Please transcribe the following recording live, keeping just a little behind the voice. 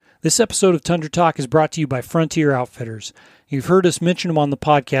This episode of Tundra Talk is brought to you by Frontier Outfitters. You've heard us mention them on the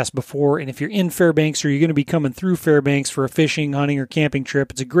podcast before, and if you're in Fairbanks or you're going to be coming through Fairbanks for a fishing, hunting, or camping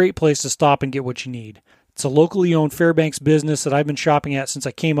trip, it's a great place to stop and get what you need. It's a locally owned Fairbanks business that I've been shopping at since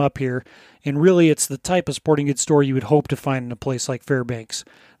I came up here, and really it's the type of sporting goods store you would hope to find in a place like Fairbanks.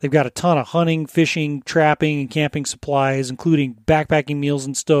 They've got a ton of hunting, fishing, trapping, and camping supplies, including backpacking meals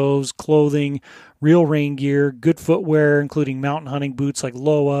and stoves, clothing, real rain gear, good footwear, including mountain hunting boots like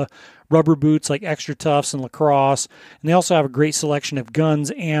Loa, rubber boots like Extra Toughs and Lacrosse, and they also have a great selection of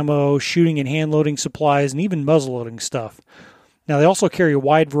guns, ammo, shooting and hand loading supplies, and even muzzle loading stuff. Now, they also carry a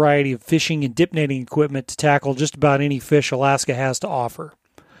wide variety of fishing and dip netting equipment to tackle just about any fish Alaska has to offer.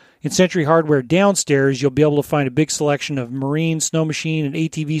 In Century Hardware downstairs, you'll be able to find a big selection of marine, snow machine, and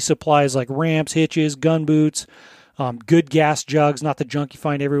ATV supplies like ramps, hitches, gun boots, good gas jugs, not the junk you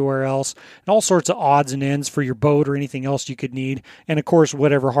find everywhere else, and all sorts of odds and ends for your boat or anything else you could need, and of course,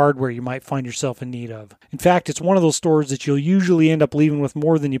 whatever hardware you might find yourself in need of. In fact, it's one of those stores that you'll usually end up leaving with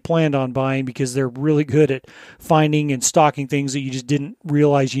more than you planned on buying because they're really good at finding and stocking things that you just didn't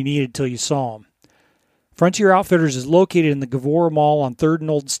realize you needed until you saw them. Frontier Outfitters is located in the Gavora Mall on 3rd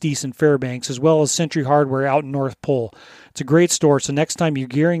and Old Steese in Fairbanks, as well as Century Hardware out in North Pole. It's a great store, so next time you're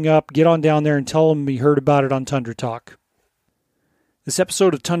gearing up, get on down there and tell them you heard about it on Tundra Talk. This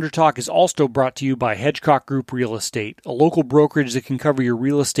episode of Tundra Talk is also brought to you by Hedgecock Group Real Estate, a local brokerage that can cover your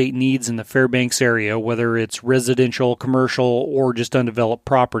real estate needs in the Fairbanks area, whether it's residential, commercial, or just undeveloped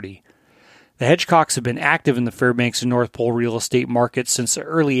property. The Hedgecocks have been active in the Fairbanks and North Pole real estate market since the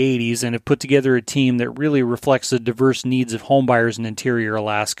early 80s and have put together a team that really reflects the diverse needs of homebuyers in interior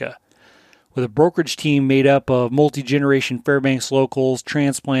Alaska. With a brokerage team made up of multi-generation Fairbanks locals,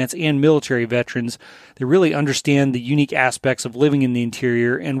 transplants, and military veterans, they really understand the unique aspects of living in the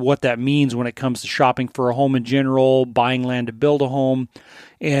interior and what that means when it comes to shopping for a home in general, buying land to build a home,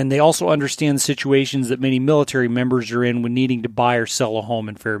 and they also understand the situations that many military members are in when needing to buy or sell a home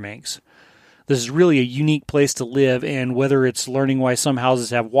in Fairbanks. This is really a unique place to live, and whether it's learning why some houses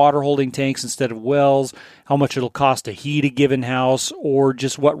have water holding tanks instead of wells, how much it'll cost to heat a given house, or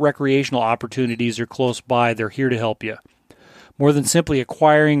just what recreational opportunities are close by, they're here to help you. More than simply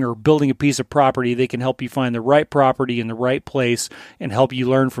acquiring or building a piece of property, they can help you find the right property in the right place and help you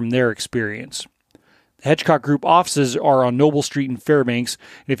learn from their experience. The Hedgecock Group offices are on Noble Street in Fairbanks,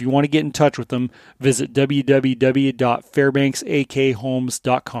 and if you want to get in touch with them, visit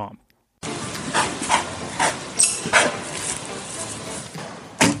www.fairbanksakhomes.com.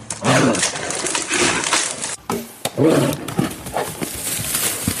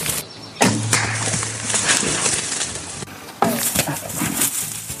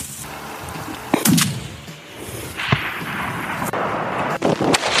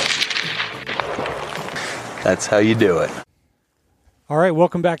 That's how you do it. All right,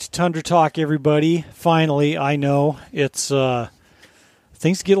 welcome back to Tundra Talk, everybody. Finally, I know it's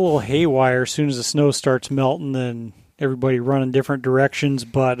things get a little haywire as soon as the snow starts melting and everybody running different directions.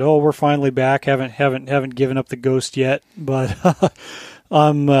 But we're finally back. Haven't given up the ghost yet. But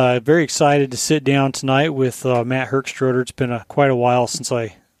I'm very excited to sit down tonight with Matt Herkstroder. It's been quite a while since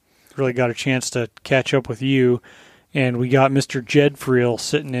I really got a chance to catch up with you. And we got Mr. Jed Friel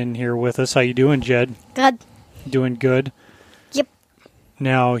sitting in here with us. How you doing, Jed? Good. Doing good? Yep.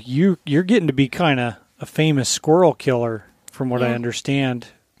 Now, you're getting to be kind of a famous squirrel killer, from what I understand.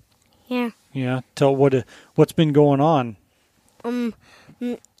 Yeah. Yeah. Tell what's been going on. I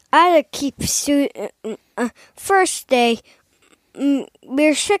had to keep first day.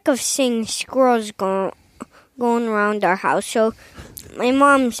 We're sick of seeing squirrels going around our house, so my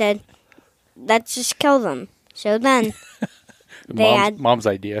mom said, "Let's just kill them." So then Mom's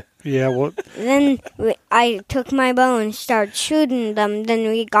idea. Yeah. Well. Then I took my bow and started shooting them. Then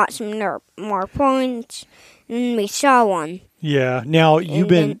we got some more points, and we saw one. Yeah. Now you've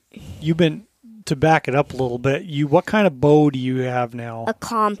been to back it up a little bit. What kind of bow do you have now? A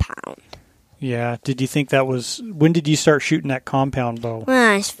compound. Yeah. Did you think when did you start shooting that compound bow? When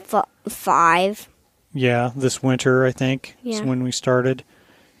I was 5. Yeah, this winter, I think, is Yeah. when we started.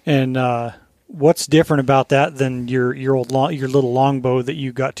 And what's different about that than your little longbow that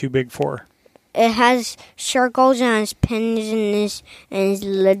you got too big for? It has circles and has pins and is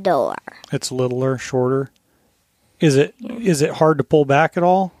littler. It's littler, shorter. Is it hard to pull back at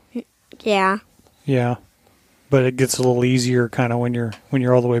all? Yeah. Yeah, but it gets a little easier kind of when you're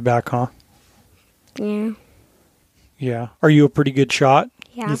all the way back, huh? Yeah. Yeah. Are you a pretty good shot?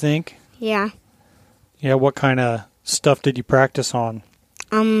 Yeah. You think? Yeah. Yeah. What kind of stuff did you practice on?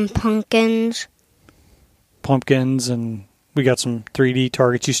 Pumpkins. Pumpkins, and we got some 3D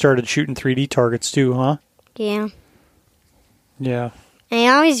targets. You started shooting 3D targets too, huh? Yeah. Yeah. I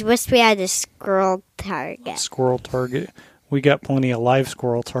always wish we had a squirrel target. Squirrel target. We got plenty of live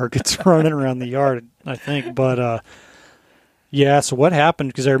squirrel targets running around the yard, I think. But, yeah, so what happened?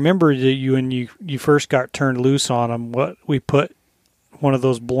 Because I remember that when you first got turned loose on them, we put one of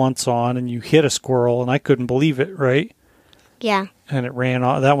those blunts on and you hit a squirrel, and I couldn't believe it, right? Yeah. And it ran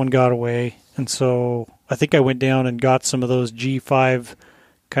off. That one got away. And so I think I went down and got some of those G5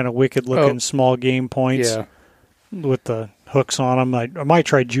 kind of wicked-looking small game points with the hooks on them. I might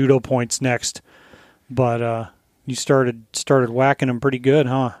try judo points next, but you started whacking them pretty good,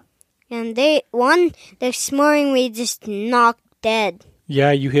 huh? And this morning we just knocked dead.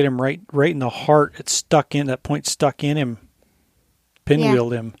 Yeah, you hit him right in the heart. That point stuck in him.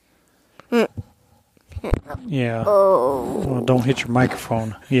 Pinwheeled him. Yeah. Oh. Well, don't hit your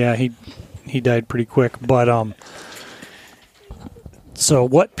microphone. Yeah, he died pretty quick. But so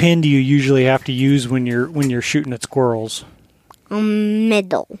what pin do you usually have to use when you're shooting at squirrels?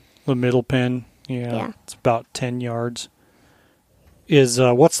 Middle. The middle pin. Yeah. It's about 10 yards.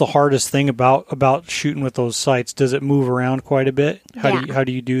 What's the hardest thing about shooting with those sights? Does it move around quite a bit? How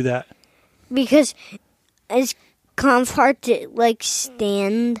do you do that? Because it's kind of hard to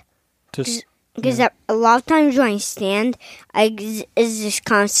stand. Because a lot of times when I stand, it's just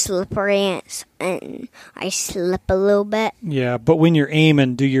kind of slippery and I slip a little bit. Yeah, but when you're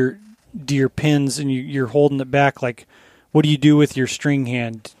aiming, do your pins and you're holding it back, like, what do you do with your string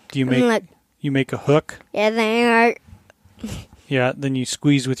hand? Do you make a hook? Yeah, then you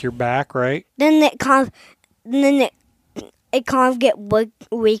squeeze with your back, right? Then it kind of get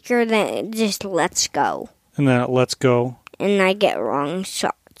weaker. Then it just lets go. And then it lets go. And I get wrong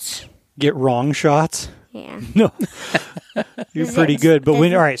shots. Get wrong shots? Yeah. No. You're pretty good.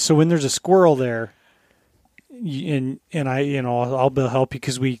 But so when there's a squirrel there, and I'll help you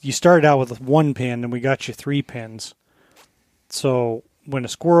because you started out with one pin and we got you 3 pins. So when a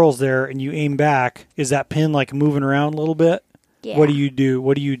squirrel's there and you aim back, is that pin like moving around a little bit? Yeah. What do you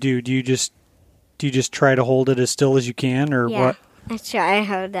do? Do you just try to hold it as still as you can, or what? I try to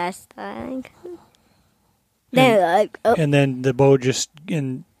hold that still. And then the bow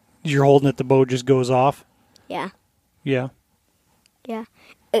you're holding it, the bow just goes off? Yeah. Yeah. Yeah.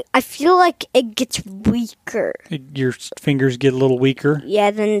 I feel like it gets weaker. Your fingers get a little weaker?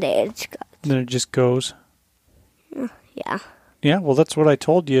 Yeah, then it just goes? Yeah. Yeah, well, that's what I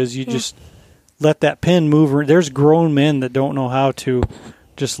told you, is you just let that pin move. There's grown men that don't know how to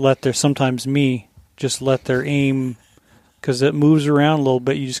just sometimes me, just let their aim, because it moves around a little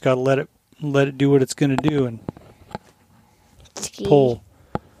bit. You just got to let it do what it's going to do and pull.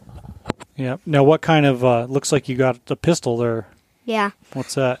 Yeah. Now, what kind of, looks like you got a pistol there. Yeah.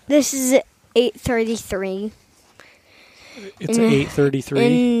 What's that? This is 833. It's an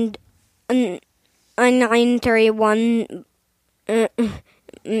 833? And a 931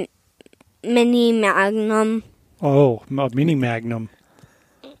 mini magnum. Oh, a mini magnum.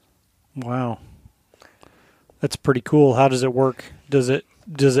 Wow. That's pretty cool. How does it work? Does it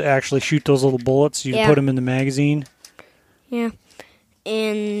actually shoot those little bullets? You put them in the magazine? Yeah.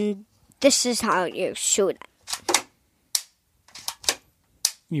 And this is how you shoot it.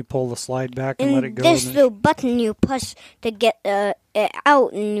 You pull the slide back and let it go. This little button you push to get it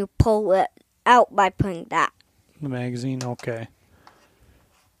out, and you pull it out by putting that. The magazine? Okay.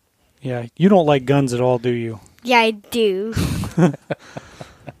 Yeah. You don't like guns at all, do you? Yeah, I do.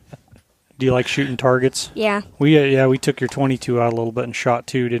 Do you like shooting targets? Yeah. We took your 22 out a little bit and shot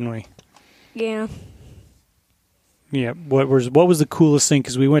 2, didn't we? Yeah. Yeah. What was the coolest thing?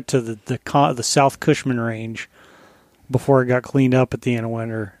 Because we went to the South Cushman range before it got cleaned up at the end of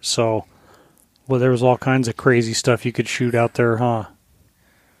winter. So, there was all kinds of crazy stuff you could shoot out there, huh?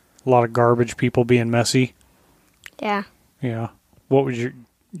 A lot of garbage, people being messy. Yeah. Yeah. What was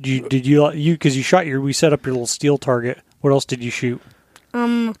because you shot we set up your little steel target. What else did you shoot?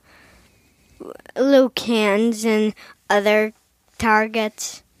 Little cans and other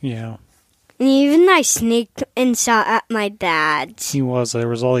targets. Yeah. And even I sneaked inside at my dad's. There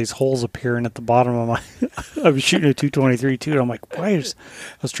was all these holes appearing at the bottom of my... I was shooting a 223 too, and I'm like, I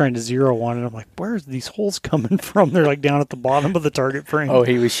was trying to zero one, and I'm like, where's these holes coming from? They're like down at the bottom of the target frame. Oh,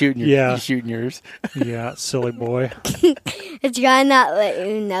 he was shooting shooting yours. Yeah, silly boy. It's kind of not let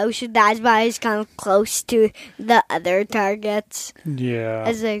you know, so that's why it's kind of close to the other targets. Yeah.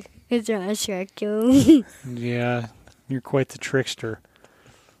 It's like, it's trying to trick you. Yeah, you're quite the trickster.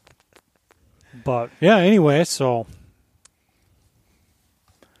 But, yeah, anyway, so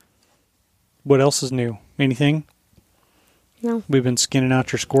what else is new? Anything? No. We've been skinning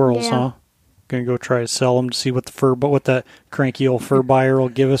out your squirrels, Yeah. huh? Gonna go try to sell them to see what what that cranky old fur buyer will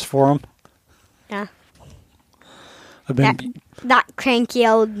give us for them. Yeah. I've been that cranky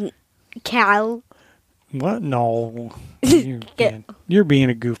old cow. What? No, you're being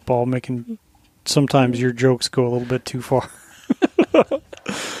a goofball, making sometimes your jokes go a little bit too far.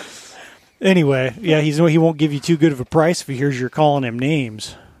 Anyway, yeah, he won't give you too good of a price if he hears you're calling him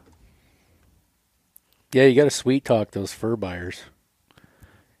names. Yeah, you got to sweet talk those fur buyers.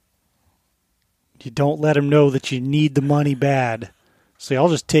 You don't let him know that you need the money bad. Say, I'll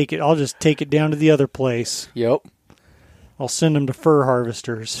just take it down to the other place. Yep. I'll send them to fur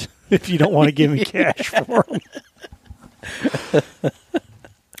harvesters if you don't want to give me cash for them.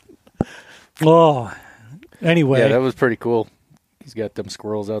 Oh, anyway. Yeah, that was pretty cool. He's got them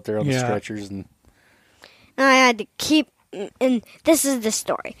squirrels out there on the stretchers. And I had to keep, and this is the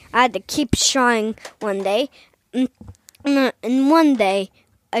story. I had to keep showing one day, and one day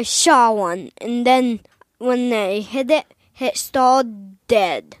I saw one, and then when they hit it stalled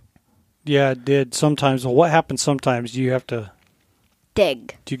dead. Yeah, it did. Sometimes, well, what happens sometimes, you have to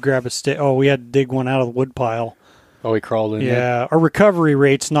dig. Do you grab a stick? Oh, we had to dig one out of the wood pile. Oh, he crawled in. Yeah, our recovery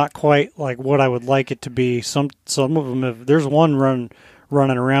rate's not quite like what I would like it to be. Some of them have. There's one running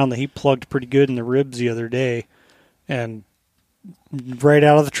around that he plugged pretty good in the ribs the other day, and right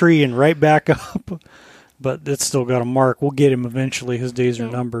out of the tree and right back up. But it's still got a mark. We'll get him eventually. His days are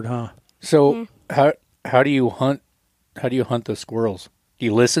numbered, huh? So how do you hunt? How do you hunt the squirrels? Do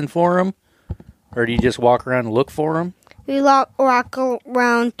you listen for them, or do you just walk around and look for them? We walk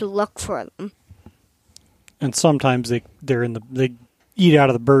around to look for them. And sometimes they eat out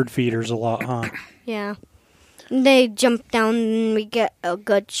of the bird feeders a lot, huh? Yeah. They jump down and we get a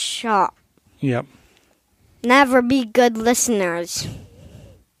good shot. Yep. Never be good listeners.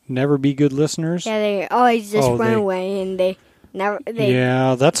 Never be good listeners? Yeah, they always just run away and they never.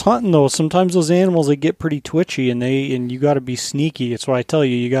 Yeah, that's hunting though. Sometimes those animals, they get pretty twitchy and you got to be sneaky. That's why I tell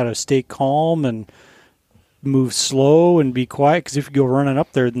you got to stay calm and move slow and be quiet, because if you go running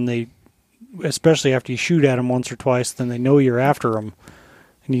up there, then they, especially after you shoot at them once or twice, then they know you're after them,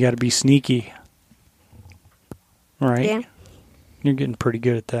 and you got to be sneaky. All right? Yeah. You're getting pretty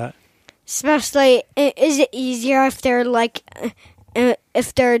good at that. Especially, is it easier if they're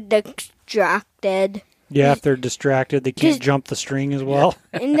distracted? Yeah, if they're distracted, they can't jump the string as well.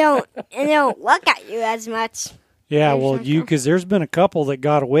 and don't look at you as much. Yeah, well, because there's been a couple that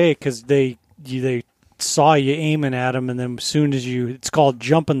got away because they saw you aiming at them, and then as soon as it's called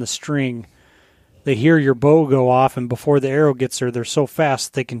jumping the string, they hear your bow go off, and before the arrow gets there, they're so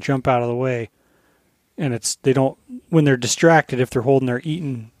fast they can jump out of the way. And when they're distracted, if they're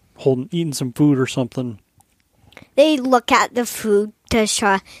eating some food or something, they look at the food to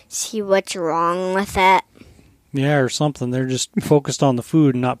see what's wrong with it. Yeah, or something. They're just focused on the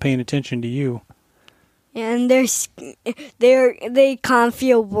food and not paying attention to you. And they can't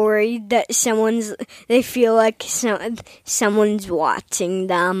feel worried that they feel like someone's watching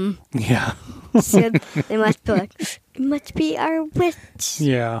them. Yeah. So they must be like, it must be our wits.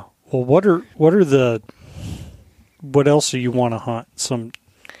 Yeah. Well, what else do you want to hunt? Some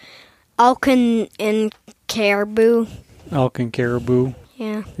elk and caribou. Elk and caribou.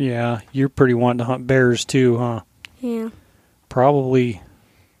 Yeah. Yeah. You're pretty wanting to hunt bears too, huh? Yeah. Probably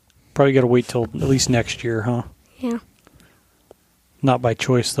got to wait till at least next year, huh? Yeah. Not by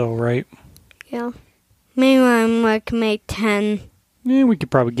choice, though, right? Yeah. Maybe I'm like May 10. Yeah, we could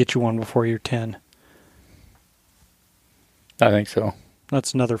probably get you one before you're 10. I think so.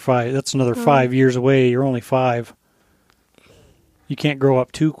 That's another 5. That's another 5 years away. You're only 5. You can't grow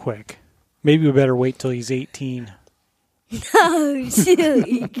up too quick. Maybe we better wait till he's 18. No,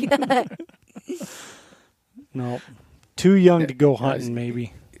 silly God. No. Too young to go hunting,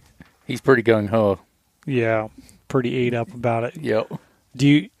 maybe. He's pretty gung-ho. Yeah, pretty ate up about it. Yep.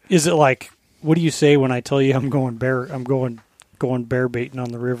 Is it like, what do you say when I tell you I'm going bear baiting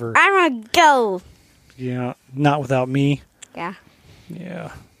on the river? I'm gonna go. Yeah, not without me. Yeah.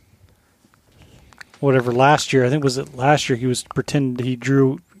 Yeah. Whatever, last year, I think he was pretending, he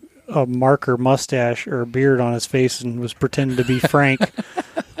drew a marker mustache or a beard on his face and was pretending to be Frank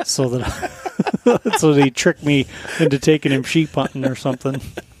so that he tricked me into taking him sheep hunting or something.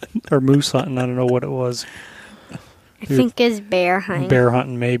 Or moose hunting, I don't know what it was. I think it's bear hunting. Bear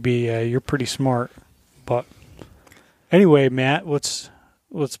hunting, maybe. You're pretty smart. But anyway, Matt, what's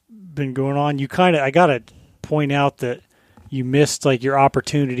been going on? I gotta point out that you missed like your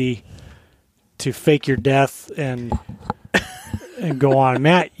opportunity to fake your death and go on.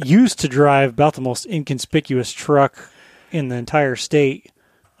 Matt used to drive about the most inconspicuous truck in the entire state,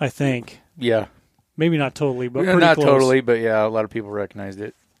 I think. Yeah. Maybe not totally, but pretty not close. Totally, but yeah, a lot of people recognized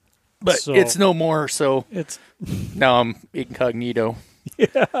it. But it's no more, so it's now I'm incognito.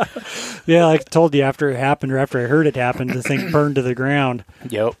 Yeah, like I told you after it happened or after I heard it happen, the thing burned to the ground.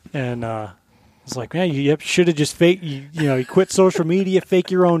 Yep. And it's like, man, you should have just you quit social media,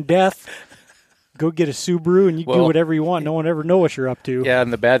 fake your own death, go get a Subaru, and you do whatever you want. No one ever know what you're up to. Yeah,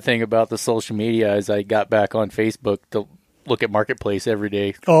 and the bad thing about the social media is I got back on Facebook to look at Marketplace every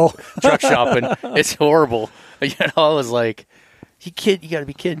day. Oh. Truck shopping. It's horrible. I was like, you got to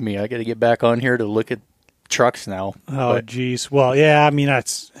be kidding me. I got to get back on here to look at trucks now. Oh, geez. Well, yeah, I mean,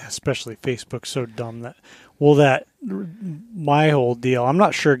 that's especially Facebook's so dumb that my whole deal, I'm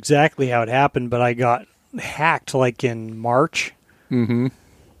not sure exactly how it happened, but I got hacked like in March. Mm-hmm.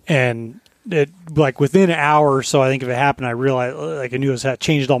 And it, like within an hour or so, I think if it happened, I realized, like I knew it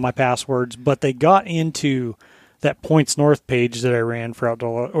changed all my passwords, but they got into that Points North page that I ran for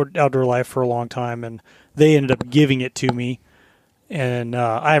Outdoor Life for a long time, and they ended up giving it to me. And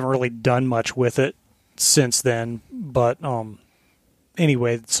I haven't really done much with it since then, but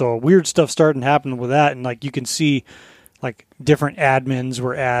anyway, so weird stuff starting to happen with that, and like you can see like different admins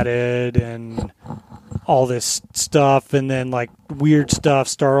were added and all this stuff, and then like weird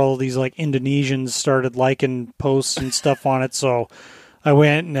stuff all these like Indonesians started liking posts and stuff on it. So I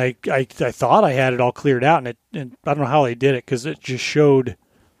went and I thought I had it all cleared out, and I don't know how they did it, because it just showed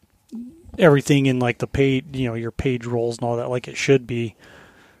everything in like the page, your page roles and all that, like it should be.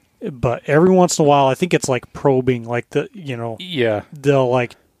 But every once in a while, I think it's like probing, like yeah, they'll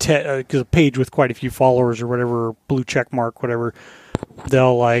like, because a page with quite a few followers or whatever, blue check mark, whatever,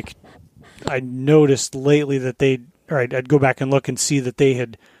 they'll like, I noticed lately that I'd go back and look and see that they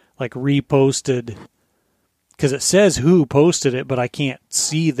had like reposted, because it says who posted it, but I can't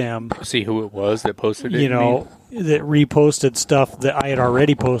see them. See who it was that posted it? That reposted stuff that I had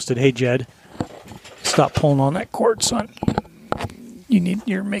already posted. Hey, Jed, stop pulling on that cord, son.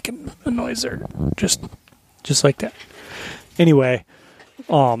 You're making a noise there, just like that. Anyway,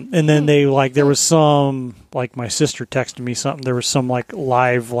 and then they there was some, like my sister texted me something. There was some like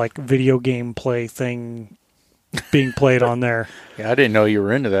live like video game play thing being played on there. Yeah, I didn't know you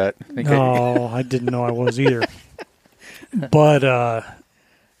were into that. I didn't know I was either. But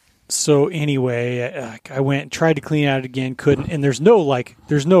so anyway, I went and tried to clean out again, couldn't, and there's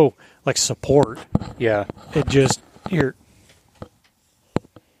no support. Yeah, it just here.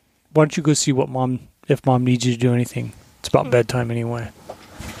 Why don't you go see if mom needs you to do anything? It's about bedtime anyway.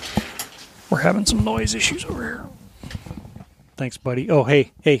 We're having some noise issues over here. Thanks, buddy. Oh,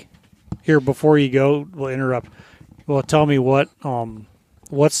 hey. Here, before you go, we'll interrupt. Well, tell me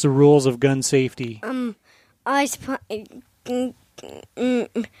what's the rules of gun safety? I put in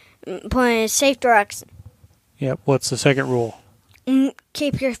a safe direction. Yep. What's the second rule?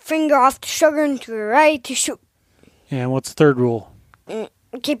 Keep your finger off the trigger and to your right to shoot. And what's the third rule?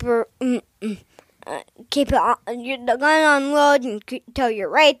 Keep the gun on load until you're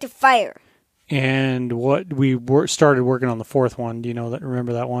right to fire. And what we started working on the fourth one. Do you know that?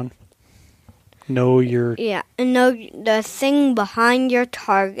 Remember that one? Know the thing behind your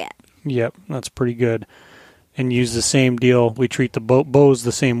target. Yep, that's pretty good. And use the same deal. We treat the bows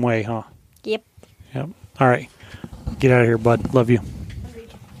the same way, huh? Yep. All right. Get out of here, bud. Love you.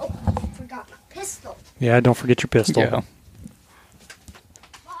 Oh, I forgot my pistol. Yeah, don't forget your pistol. Yeah.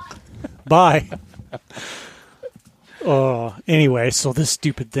 Bye. Anyway, so this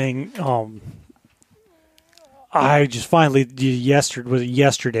stupid thing, I just finally,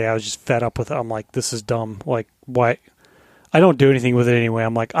 yesterday, I was just fed up with it. I'm like, this is dumb. Like, why? I don't do anything with it anyway.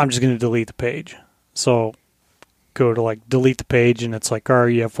 I'm like, I'm just going to delete the page. So go to like delete the page, and it's like, all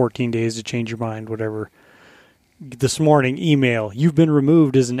right, you have 14 days to change your mind, whatever. This morning, email, you've been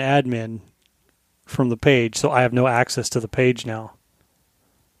removed as an admin from the page, so I have no access to the page now.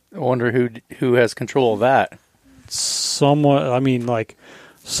 I wonder who has control of that. Someone, I mean, like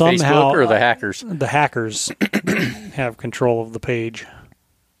somehow, Facebook or the hackers? The hackers have control of the page.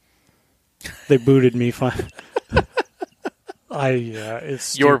 They booted me. Fine. It's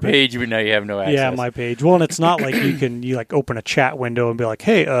stupid. Your page, but now you have no access. Yeah, my page. Well, and it's not like you like open a chat window and be like,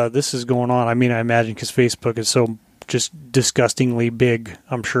 hey, this is going on. I mean, I imagine because Facebook is so just disgustingly big,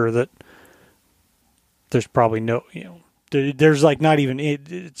 I'm sure that there's probably no, there's like not even,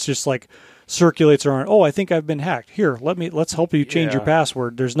 it's just like circulates around, oh, I think I've been hacked. Here, let's help you change your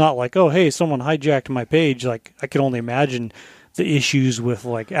password. There's not like, oh, hey, someone hijacked my page. Like, I can only imagine the issues with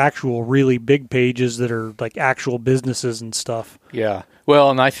like actual really big pages that are like actual businesses and stuff. Yeah.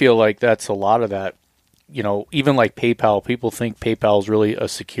 Well, and I feel like that's a lot of that, even like PayPal, people think PayPal is really a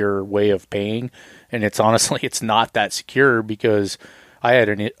secure way of paying. And it's honestly, it's not that secure, because I had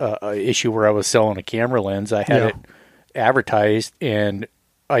an issue where I was selling a camera lens. I had it advertised, and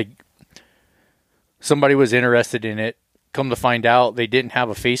somebody was interested in it, come to find out, they didn't have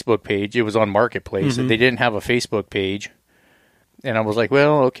a Facebook page. It was on Marketplace. They didn't have a Facebook page. And I was like,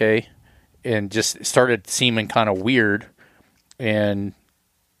 well, okay. And just started seeming kind of weird. And,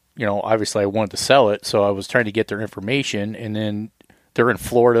 you know, obviously I wanted to sell it, so I was trying to get their information. And then they're in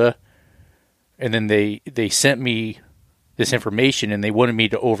Florida. And then they sent me this information, and they wanted me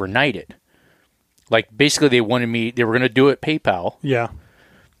to overnight it. Like, basically they were going to do it PayPal. Yeah.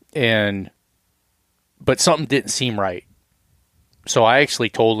 But something didn't seem right. So I actually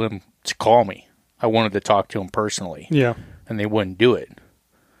told them to call me. I wanted to talk to them personally. Yeah. And they wouldn't do it.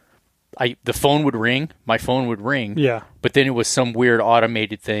 The phone would ring. My phone would ring. Yeah. But then it was some weird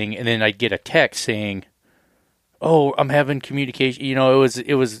automated thing, and then I'd get a text saying, "Oh, I'm having communication." You know,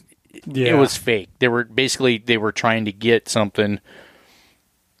 it was fake. They were trying to get something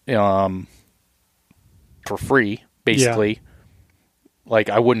for free, basically. Yeah. Like,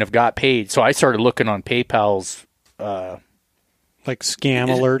 I wouldn't have got paid. So I started looking on PayPal's like scam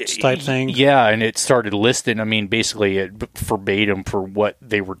alerts type thing. Yeah, and it started listing, I mean, basically it verbatim for what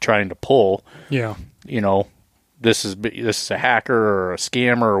they were trying to pull. Yeah. You know, this is a hacker or a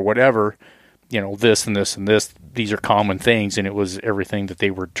scammer or whatever. You know, this and this and this. These are common things, and it was everything that they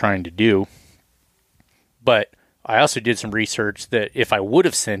were trying to do. But I also did some research that if I would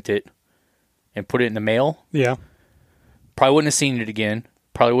have sent it and put it in the mail, yeah, probably wouldn't have seen it again.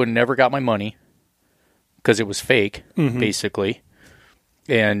 Probably would have never got my money because it was fake, basically.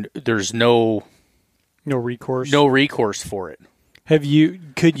 And there's no recourse for it.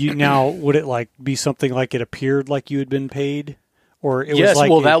 Would it like be something like it appeared like you had been paid? Or it yes, was like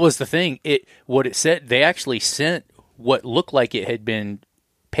well, that was the thing. What it said, they actually sent what looked like it had been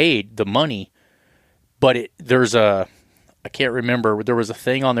paid, the money, but I can't remember, there was a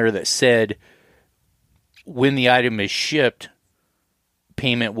thing on there that said when the item is shipped,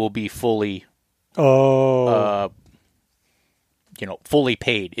 payment will be fully fully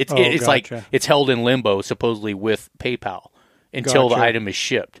paid. It's gotcha. like it's held in limbo, supposedly, with PayPal until the item is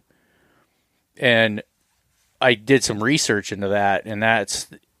shipped. And I did some research into that, and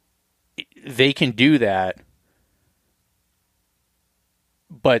they can do that,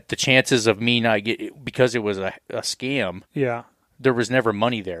 but the chances of me not because it was a scam, there was never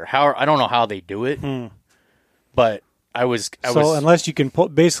money there. I don't know how they do it, but unless you can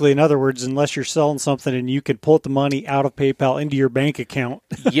basically, in other words, unless you're selling something and you can pull the money out of PayPal into your bank account,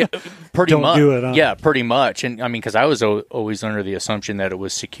 yeah, pretty much. Do it, huh? Yeah, pretty much. And I mean, because I was always under the assumption that it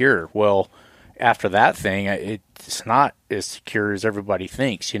was secure. Well, after that thing, it's not as secure as everybody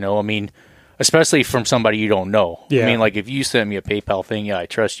thinks. You know, I mean, especially from somebody you don't know. Yeah. I mean, like if you send me a PayPal thing, yeah, I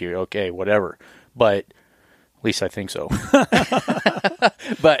trust you. Okay, whatever. But at least I think so.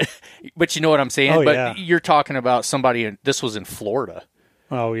 But you know what I'm saying? Oh, but yeah. You're talking about somebody, this was in Florida.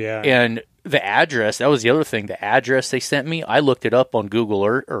 Oh, yeah. And the address, that was the other thing. The address they sent me, I looked it up on Google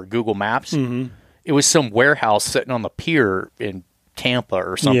Earth or Google Maps. Mm-hmm. It was some warehouse sitting on the pier in Tampa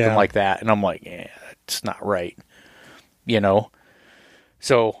or something like that. And I'm like, it's not right. You know?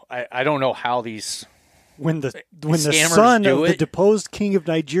 So I don't know how these... When the son of the deposed king of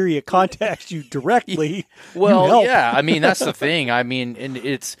Nigeria contacts you directly, well, you help. Yeah, I mean, that's the thing. I mean, and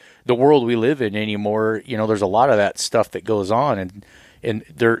it's the world we live in anymore. You know, there's a lot of that stuff that goes on, and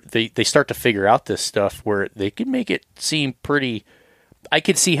they start to figure out this stuff where they can make it seem pretty. I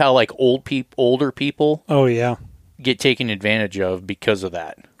could see how like older people, oh yeah, get taken advantage of because of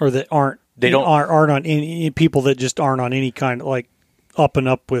that, or that aren't on any people that just aren't on any kind of like up and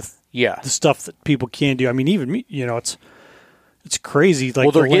up with. Yeah, the stuff that people can do. I mean, even me, you know, it's crazy.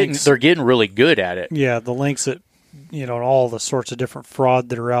 Like, well, they're getting really good at it. Yeah, the links that, you know, and all the sorts of different fraud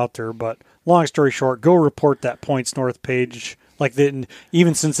that are out there. But long story short, go report that Points North page. Like,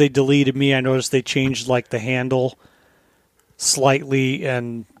 even since they deleted me, I noticed they changed like the handle slightly,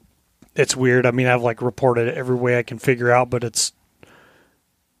 and it's weird. I mean, I've like reported it every way I can figure out, but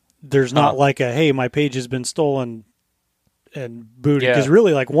there's not like hey, my page has been stolen and booted, because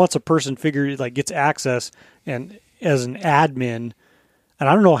really, like, once a person gets access, and as an admin, and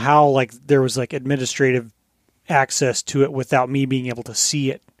I don't know how like there was like administrative access to it without me being able to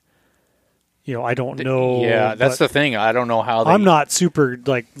see it. You know, I don't know. Yeah, that's the thing. I don't know how. I'm not super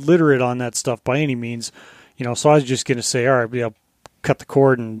like literate on that stuff by any means. You know, so I was just going to say, all right, cut the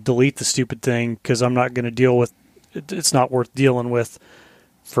cord and delete the stupid thing, because I'm not going to deal with it. It's not worth dealing with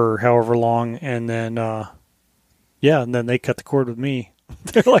for however long, and then. And then they cut the cord with me.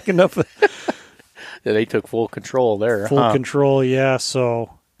 They're like enough. They took full control there. Full control, yeah.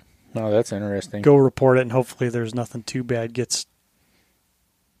 So, oh, that's interesting. Go report it, and hopefully there's nothing too bad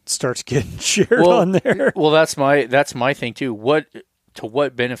starts getting shared on there. Well, that's my thing too. To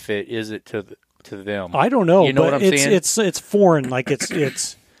what benefit is it to to them? I don't know. You know but what I'm saying? It's foreign. Like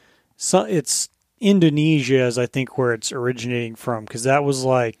it's Indonesia is I think where it's originating from, because that was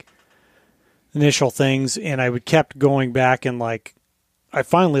like initial things, and I kept going back, and like I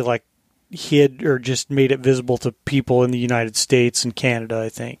finally like hid or just made it visible to people in the United States and Canada, I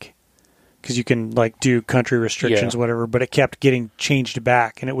think, because you can like do country restrictions, whatever. But it kept getting changed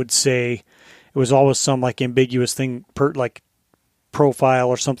back, and it would say it was always some like ambiguous thing, like profile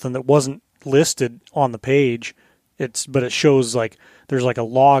or something that wasn't listed on the page. But it shows like there's like a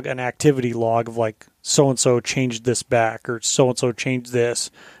log, an activity log of like so and so changed this back, or so and so changed this,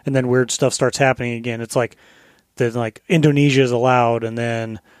 and then weird stuff starts happening again. It's like then like Indonesia is allowed, and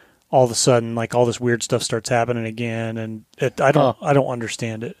then all of a sudden like all this weird stuff starts happening again, and I don't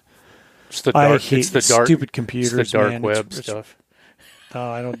understand it. It's the dark. I hate stupid computers. It's the dark man. web stuff.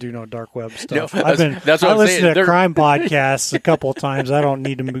 I don't do no dark web stuff. No, I listened to saying. crime podcasts a couple of times. I don't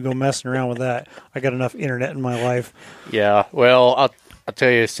need to go messing around with that. I got enough internet in my life. Yeah, well, I'll tell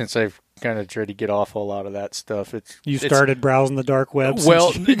you, since I've kind of tried to get off a lot of that stuff, you started browsing the dark web.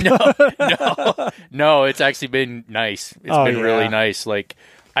 Well, no, it's actually been nice. It's been really nice. Like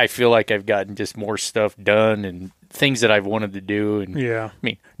I feel like I've gotten just more stuff done and things that I've wanted to do. And I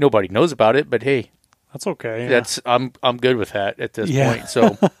mean, nobody knows about it, but hey. That's okay. Yeah. I'm good with that at this point.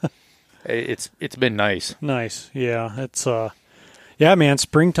 So it's been nice. Nice. Yeah. It's man,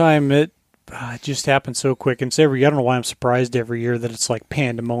 springtime it just happens so quick. And I don't know why I'm surprised every year that it's like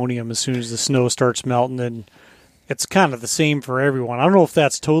pandemonium as soon as the snow starts melting, and it's kind of the same for everyone. I don't know if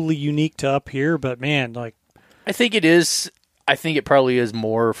that's totally unique to up here, but man, like I think it is. I think it probably is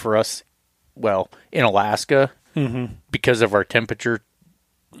more for us, well, in Alaska because of our temperature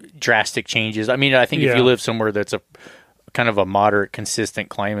drastic changes. I mean, I think if you live somewhere that's a kind of a moderate, consistent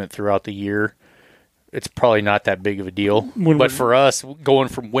climate throughout the year, it's probably not that big of a deal. But for us, going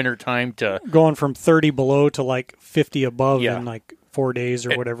from 30 below to like 50 above in like 4 days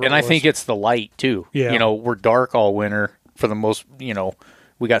or whatever. And I think it's the light too. Yeah. You know, we're dark all winter for the most,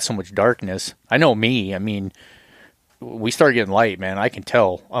 we got so much darkness. I know me. I mean, we start getting light, man. I can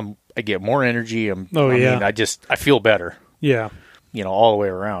tell. I get more energy. I feel better. Yeah. All the way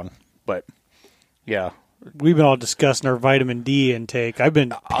around. But, yeah. We've been all discussing our vitamin D intake. I've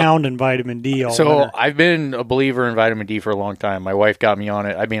been pounding vitamin D all winter. I've been a believer in vitamin D for a long time. My wife got me on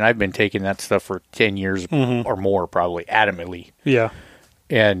it. I mean, I've been taking that stuff for 10 years or more, probably, adamantly. Yeah.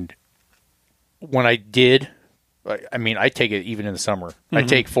 And when I did, I mean, I take it even in the summer. I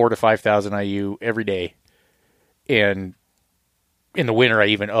take 4,000 to 5,000 IU every day. And in the winter, I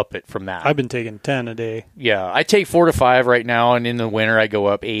even up it from that. I've been taking 10 a day. Yeah, I take 4 to 5 right now, and in the winter, I go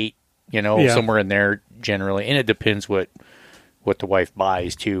up 8, somewhere in there generally. And it depends what the wife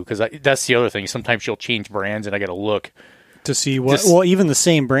buys, too, because that's the other thing. Sometimes she'll change brands, and I got to look. To see what... Well, even the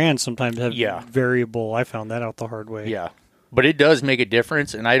same brands sometimes have variable. I found that out the hard way. Yeah, but it does make a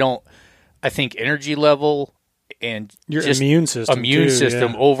difference, and I think energy level and your immune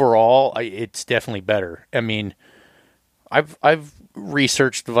system overall, it's definitely better. I mean, I've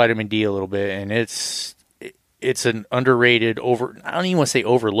researched the vitamin D a little bit, and it's an underrated, I don't even want to say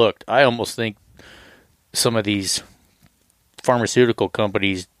overlooked. I almost think some of these pharmaceutical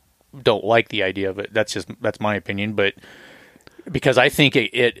companies don't like the idea of it. That's my opinion, but because I think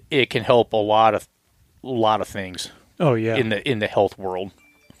it can help a lot of things. Oh yeah, in the health world.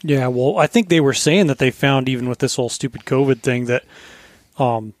 Yeah, well, I think they were saying that they found, even with this whole stupid COVID thing, that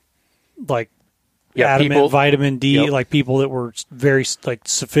adamant vitamin D, like people that were very like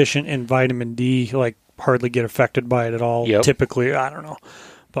sufficient in vitamin D, like hardly get affected by it at all. Typically, I don't know,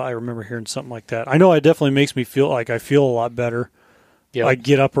 but I remember hearing something like that. I know it definitely makes me feel like I feel a lot better. Yeah, I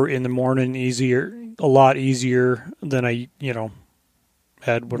get up in the morning a lot easier than I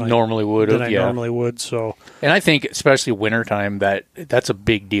had when normally would. Normally would. So, and I think especially wintertime that's a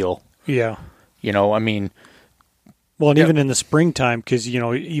big deal. Yeah, I mean, well, and even in the springtime, because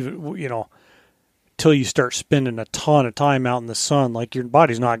even till you start spending a ton of time out in the sun, like your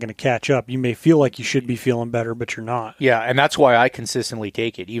body's not going to catch up. You may feel like you should be feeling better, but you're not. Yeah, and that's why I consistently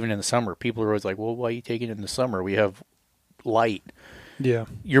take it, even in the summer. People are always like, well, why are you taking it in the summer? We have light. Yeah.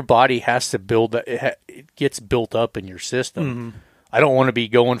 Your body has to build that. It gets built up in your system. Mm-hmm. I don't want to be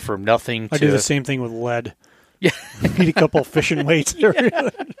going from nothing to... I do the same thing with lead. Yeah. Eat a couple fishing weights. Yeah.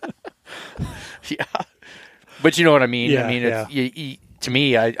 But you know what I mean? Yeah, I mean, to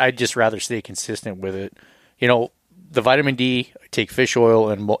me, I'd just rather stay consistent with it. The vitamin D, I take fish oil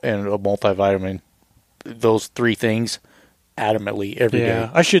and a multivitamin. Those 3 things adamantly every day. Yeah,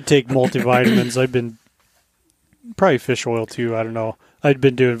 I should take multivitamins. I've been... Probably fish oil, too. I don't know. I'd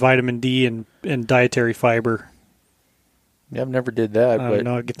been doing vitamin D and dietary fiber. Yeah, I've never did that. I but don't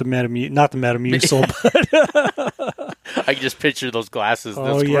know. Get the not the Metamucil, but I can just picture those glasses, oh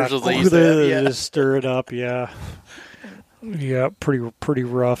those yeah, commercials they used to have. Yeah. just stir it up. Yeah, yeah, pretty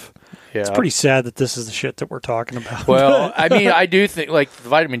rough. Yeah. It's pretty sad that this is the shit that we're talking about. Well, I mean, I do think, like,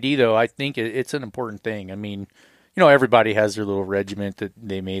 vitamin D, though, I think it's an important thing. I mean, everybody has their little regiment that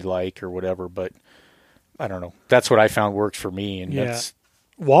they may like or whatever, but I don't know. That's what I found works for me. And that's.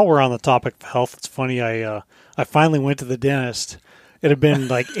 While we're on the topic of health, it's funny. I finally went to the dentist. It had been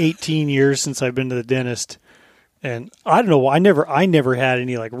like 18 years since I've been to the dentist. And I don't know. I never had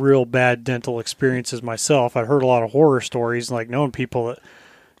any like real bad dental experiences myself. I'd heard a lot of horror stories and like knowing people that,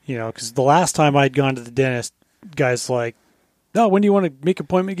 because the last time I'd gone to the dentist, guys like, "No, when do you want to make an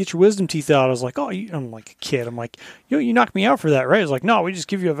appointment to get your wisdom teeth out?" I was like, "Oh," I'm like a kid. I'm like, you knocked me out for that, right? I was like, "No, we just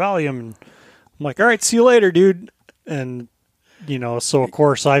give you a Valium." And I'm like, "All right, see you later, dude." And, so of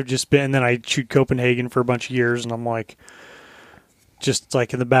course I've just been, and then I chewed Copenhagen for a bunch of years and I'm like, just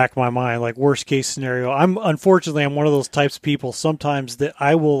like in the back of my mind, like worst case scenario. Unfortunately, I'm one of those types of people sometimes that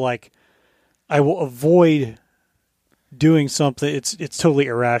I will avoid doing something. It's totally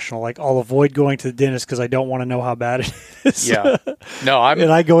irrational. Like I'll avoid going to the dentist because I don't want to know how bad it is. Yeah. No,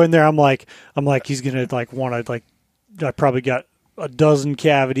 and I go in there. I'm like he's gonna like want to like. I probably got a dozen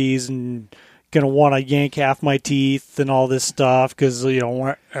cavities and gonna want to yank half my teeth and all this stuff because it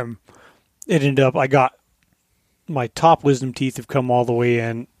ended up I got my top wisdom teeth have come all the way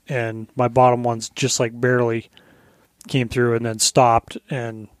in and my bottom ones just like barely came through and then stopped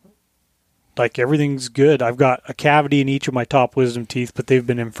and. Like everything's good. I've got a cavity in each of my top wisdom teeth, but they've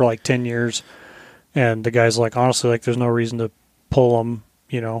been in for like 10 years. And the guy's like, honestly, like there's no reason to pull them,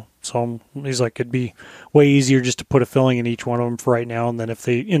 So he's like, it'd be way easier just to put a filling in each one of them for right now. And then if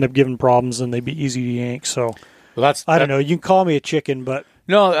they end up giving problems, then they'd be easy to yank. So I don't know. You can call me a chicken, but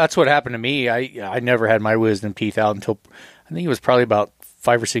no, that's what happened to me. I never had my wisdom teeth out until I think it was probably about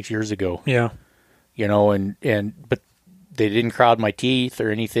 5 or 6 years ago. Yeah. But they didn't crowd my teeth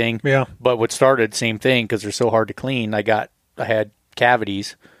or anything. Yeah. But what started, same thing, because they're so hard to clean. I had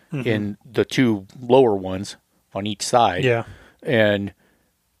cavities in the two lower ones on each side. Yeah. And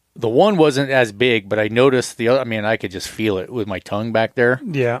the one wasn't as big, but I noticed the other. I mean, I could just feel it with my tongue back there.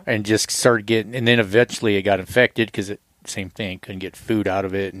 Yeah. And just started getting, and then eventually it got infected because same thing, couldn't get food out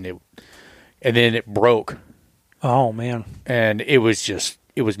of it, and then it broke. Oh man. And it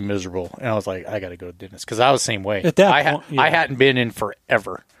was miserable, and I was like, I got to go to the dentist because I was the same way. At that point, yeah. I hadn't been in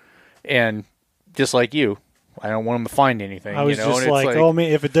forever, and just like you, I don't want them to find anything. I was just like, oh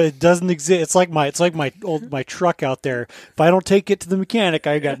man, if it doesn't exist, it's like my truck out there. If I don't take it to the mechanic,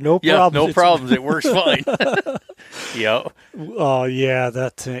 I got no problems. Yeah, no problems. It works fine. Yeah. Oh yeah,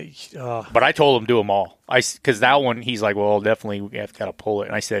 that. But I told him do them all. Because that one, he's like, well, definitely we have got to pull it,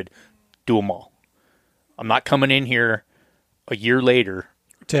 and I said, do them all. I'm not coming in here a year later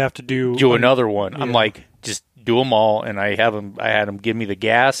to have to do another one. Yeah. I'm like, just do them all, and I had them give me the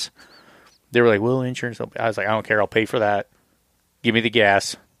gas. They were like, well, insurance. I was like, I don't care. I'll pay for that. Give me the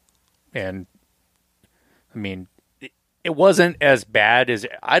gas. And I mean, it wasn't as bad as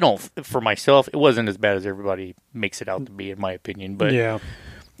for myself, it wasn't as bad as everybody makes it out to be, in my opinion. But yeah,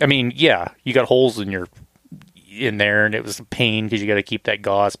 I mean, yeah, you got holes in there, and it was a pain because you got to keep that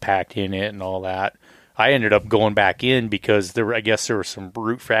gauze packed in it and all that. I ended up going back in because I guess there were some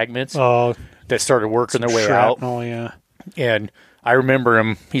root fragments that started working their way out. Oh yeah, and I remember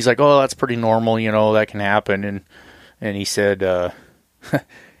him. He's like, "Oh, that's pretty normal, that can happen." And he said,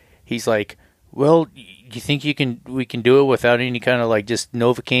 he's like, "Well, you think we can do it without any kind of like just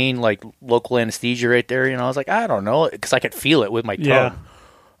Novocaine, like local anesthesia right there?" I was like, "I don't know," because I could feel it with my tongue. Yeah.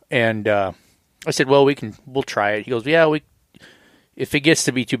 And I said, "Well, we'll try it." He goes, "Yeah, if it gets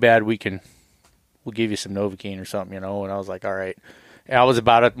to be too bad, we'll give you some Novocaine or something, And I was like, all right. And I was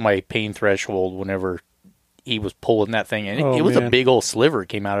about at my pain threshold whenever he was pulling that thing in. It was a big old sliver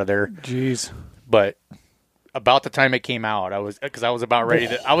came out of there. Jeez. But about the time it came out, I was about ready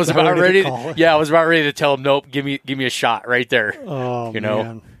to. I was about ready to tell him, nope, give me a shot right there. Oh,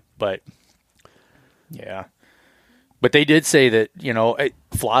 man. But yeah. But they did say that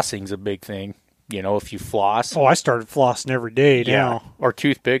flossing's a big thing. If you floss. Oh, I started flossing every day now. Or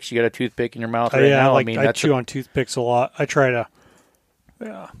toothpicks. You got a toothpick in your mouth right now. I chew on toothpicks a lot. I try to.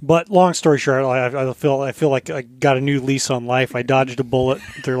 Yeah. But long story short, I feel like I got a new lease on life. I dodged a bullet.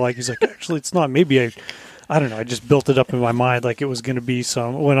 He's like, actually, it's not. Maybe I don't know. I just built it up in my mind like it was going to be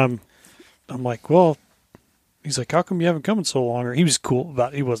some. When I'm like, well, he's like, how come you haven't come in so long? Or he was cool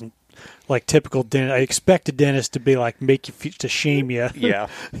about it. He wasn't like typical dentist. I expect a dentist to be like, make you to shame you. Yeah.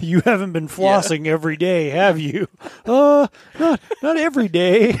 You haven't been flossing every day, have you? Not every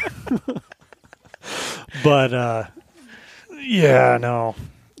day. But Yeah, no.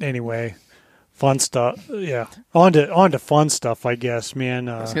 Anyway, fun stuff. Yeah, on to fun stuff, I guess, man.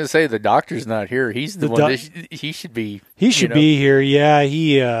 I was gonna say the doctor's not here. He's the one. He should be. He should be here. Yeah,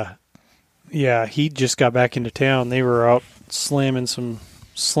 he just got back into town. They were out slamming some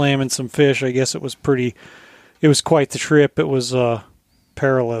fish. I guess it was quite the trip. It was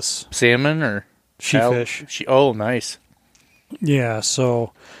perilous. Salmon or sheefish. Oh, nice. Yeah,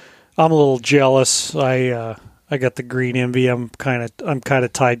 so I'm a little jealous. I got the green envy. I'm kind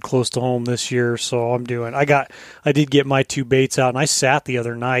of tied close to home this year, so I did get my 2 baits out, and I sat the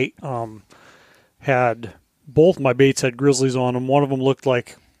other night. Had both my baits had grizzlies on them. One of them looked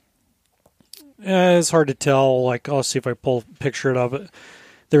like it's hard to tell. Like, I'll see if I pull a picture of it.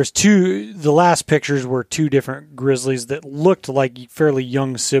 There's 2. The last pictures were 2 different grizzlies that looked like fairly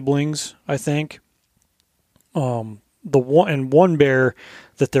young siblings, I think. The one bear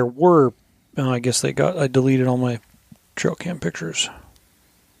that there were. I guess I deleted all my trail cam pictures.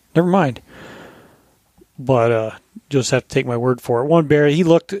 Never mind. But just have to take my word for it. One bear,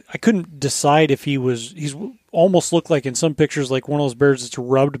 I couldn't decide if he's almost looked like in some pictures like one of those bears that's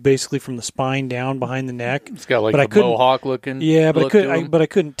rubbed basically from the spine down behind the neck. It's got like a mohawk looking. Yeah, but I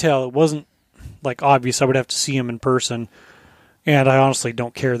couldn't tell. It wasn't like obvious. I would have to see him in person. And I honestly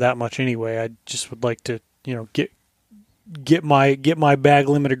don't care that much anyway. I just would like to, get my bag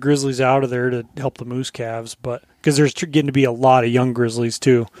limit of grizzlies out of there to help the moose calves, but because there's getting to be a lot of young grizzlies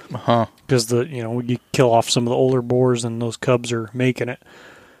too. Because you kill off some of the older boars and those cubs are making it.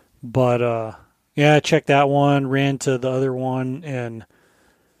 But yeah, I checked that one, ran to the other one, and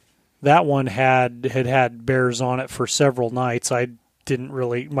that one had bears on it for several nights. I didn't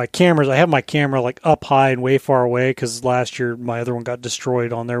really I have my camera like up high and way far away because last year my other one got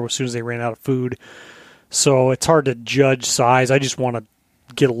destroyed on there as soon as they ran out of food. So it's hard to judge size. I just want to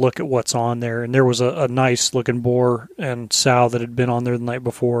get a look at what's on there. And there was a nice looking boar and sow that had been on there the night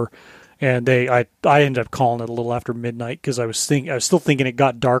before. And I ended up calling it a little after midnight because I was still thinking it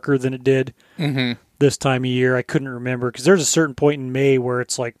got darker than it did this time of year. I couldn't remember because there's a certain point in May where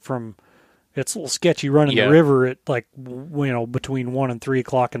it's like it's a little sketchy running the river at like between 1 and 3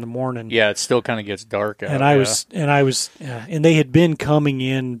 o'clock in the morning. Yeah, it still kind of gets dark out. And they had been coming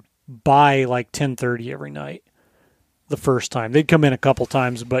in by like 10:30 every night. The first time they'd come in a couple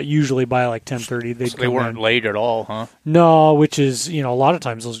times, but usually by like 10:30 they weren't late at all, huh? No, which is a lot of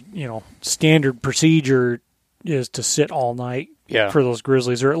times those standard procedure is to sit all night for those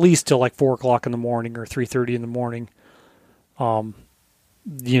grizzlies, or at least till like 4 o'clock in the morning or 3:30 in the morning.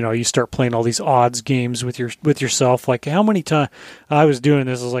 You start playing all these odds games with yourself. Like how many times I was doing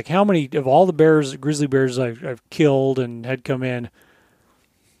this, I was like, how many of all the grizzly bears I've killed and had come in.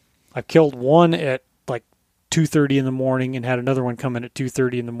 I killed one at like 2:30 in the morning and had another one come in at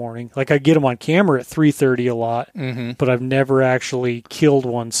 2:30 in the morning. Like I get them on camera at 3:30 a lot, but I've never actually killed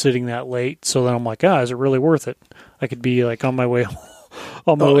one sitting that late. So then I'm like, is it really worth it? I could be like on my way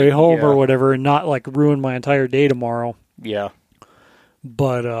home or whatever and not like ruin my entire day tomorrow. Yeah.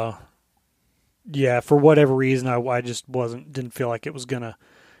 But for whatever reason, I just didn't feel like it was gonna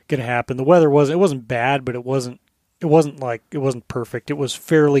happen. The weather wasn't bad, but it wasn't perfect. It was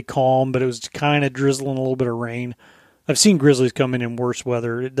fairly calm, but it was kind of drizzling a little bit of rain. I've seen grizzlies come in worse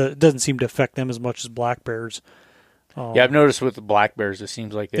weather. It doesn't seem to affect them as much as black bears. I've noticed with the black bears, it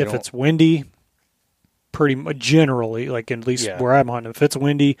seems like if it's windy, pretty much generally, like at least where I'm hunting, if it's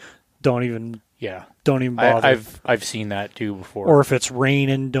windy, don't even bother. I've seen that too before. Or if it's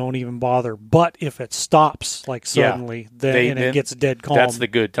raining, don't even bother. But if it stops like suddenly, then it gets dead calm. That's the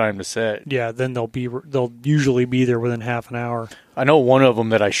good time to set. Yeah, then they'll usually be there within half an hour. I know one of them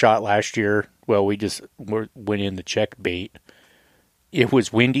that I shot last year. Well, we just went in to check bait. It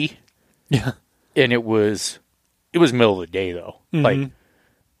was windy. Yeah, and it was middle of the day though, like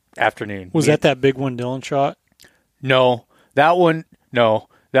afternoon. Was that big one Dylan shot? No, that one. No.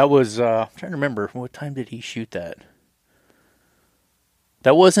 That was, I'm trying to remember, what time did he shoot that?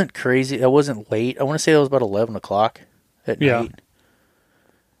 That wasn't crazy. That wasn't late. I want to say it was about 11 o'clock at night.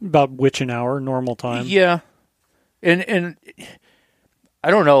 About which an hour, normal time? Yeah. And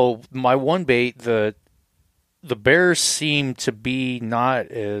I don't know, my one bait, the bears seem to be not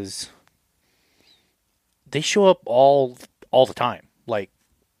as, they show up all the time. Like,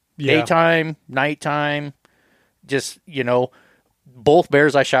 daytime, nighttime, just, both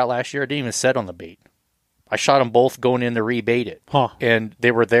bears I shot last year, I didn't even set on the bait. I shot them both going in to rebait it. And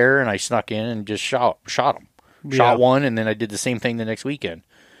they were there, and I snuck in and just shot them. Shot one, and then I did the same thing the next weekend.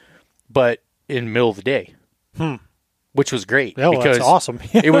 But in the middle of the day. which was great. Yeah, well, because that's awesome.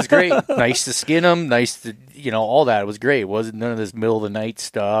 It was great. Nice to skin them. Nice to, all that. It was great. It wasn't none of this middle of the night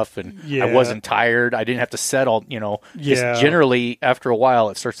stuff. And I wasn't tired. I didn't have to set all, just generally after a while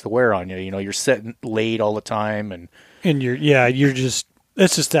it starts to wear on you. You're setting late all the time. And you're just,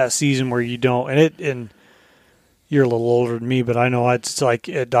 it's just that season where you don't, and you're a little older than me, but I know it's like,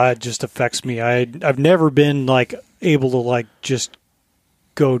 it just affects me. I've never been like able to like just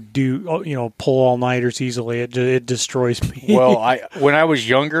go do, pull all-nighters easily. It destroys me. Well, when I was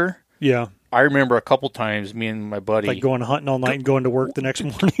younger, yeah, I remember a couple times me and my buddy like going hunting all night and going to work the next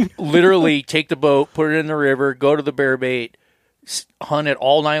morning. Literally take the boat, put it in the river, go to the bear bait, hunt it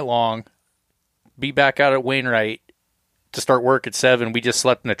all night long, be back out at Wainwright to start work at 7. We just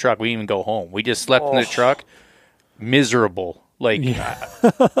slept in the truck. We didn't even go home. We just slept in the truck. Miserable. Like,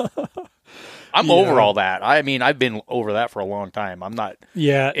 I'm over all that. I mean, I've been over that for a long time. I'm not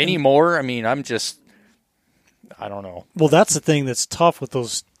anymore. I mean, I'm just, I don't know. Well, that's the thing that's tough with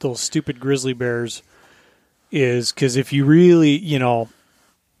those stupid grizzly bears is because if you really,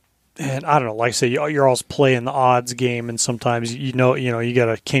 and I don't know, like I say, you're always playing the odds game, and sometimes you got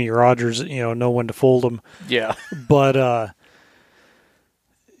a Kenny Rogers, know when to fold them. Yeah. But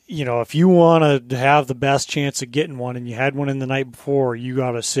if you want to have the best chance of getting one, and you had one in the night before, you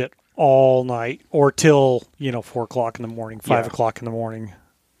got to sit all night or till 4 o'clock in the morning, 5 o'clock in the morning.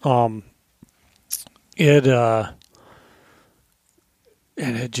 And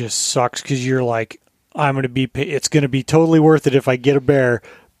it just sucks because you're like, I'm going to be, it's going to be totally worth it if I get a bear,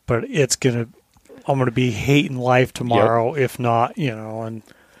 but I'm going to be hating life tomorrow if not, and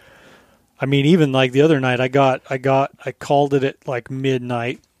I mean, even like the other night I called it at like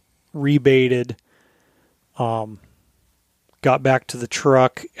midnight, rebaited, got back to the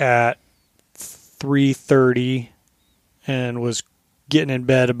truck at 3:30 and was getting in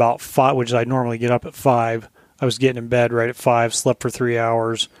bed about 5, which I normally get up at 5. I was getting in bed right at 5, slept for 3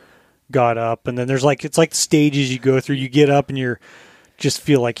 hours, got up, and then there's like, it's like stages you go through. You get up and you're just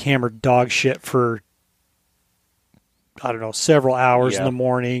feel like hammered dog shit for, I don't know, several hours in the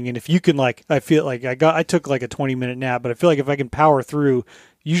morning. And if you can, like, I feel like I took like a 20-minute nap, but I feel like if I can power through,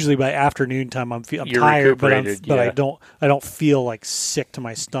 usually by afternoon time I'm tired, but I don't feel like sick to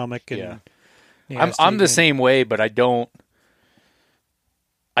my stomach. And I'm the same way, but I can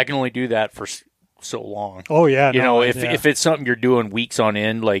only do that for so long. Oh yeah. If it's something you're doing weeks on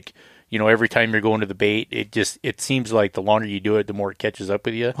end, like, every time you're going to the bait, it seems like the longer you do it, the more it catches up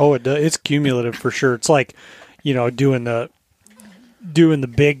with you. Oh, it does. It's cumulative for sure. It's like, doing the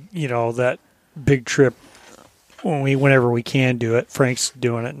big, that big trip whenever we can do it. Frank's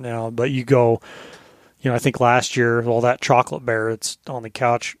doing it now, but you go, I think last year, that chocolate bear, it's on the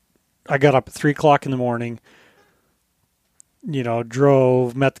couch. I got up at 3 o'clock in the morning,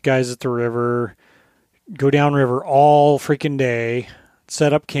 drove, met the guys at the river, go downriver all freaking day,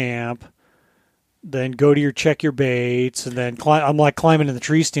 set up camp, then go to check your baits, and then I'm like climbing in the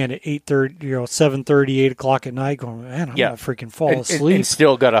tree stand at 8:30, 7:30, 8 o'clock at night, going, man, I'm gonna freaking fall asleep. And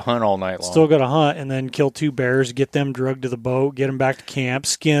still got to hunt all night long. Still got to hunt, and then kill 2 bears, get them drugged to the boat, get them back to camp,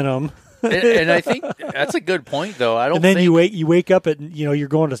 skin them. and I think that's a good point, though. You wake up at you're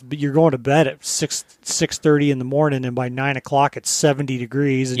going to bed at 6:30 in the morning, and by 9 o'clock it's 70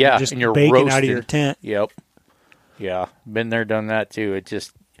 degrees, and you're just baking roasted out of your tent. Yep. Yeah, been there, done that too.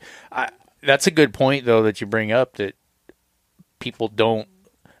 That's a good point, though, that you bring up, that people don't.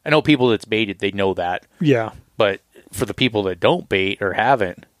 I know people that's baited, they know that. Yeah. But for the people that don't bait or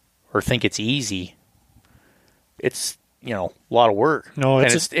haven't or think it's easy, it's a lot of work. No,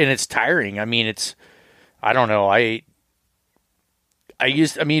 it's tiring. I mean, I don't know.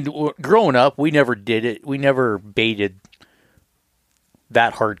 Growing up, we never did it. We never baited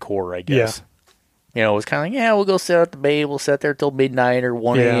that hardcore, I guess. Yeah. It was kind of like, we'll go sit at the bait. We'll sit there till midnight or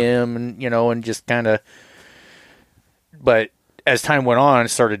 1 a.m. and, and just kind of. But as time went on, I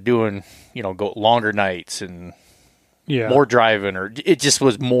started doing, go longer nights and more driving, or it just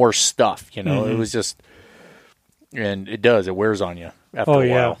was more stuff, It was just, and it wears on you after a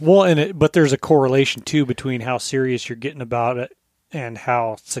while. Well, but there's a correlation too between how serious you're getting about it and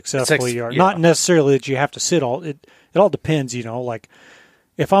how successful you are. Yeah. Not necessarily that you have to sit it all depends, like.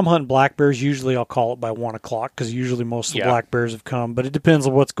 If I'm hunting black bears, usually I'll call it by 1 o'clock because usually most of the black bears have come. But it depends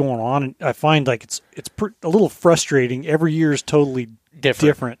on what's going on. And I find like it's a little frustrating. Every year is totally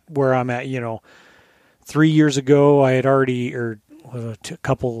different where I'm at. 3 years ago I had already, or a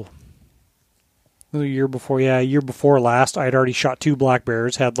year before last, I had already shot 2 black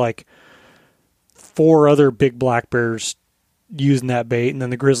bears. Had like 4 other big black bears using that bait, and then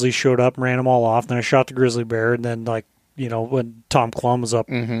the grizzlies showed up and ran them all off. And then I shot the grizzly bear, and then when Tom Clum was up,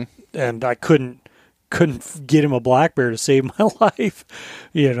 and I couldn't couldn't get him a black bear to save my life,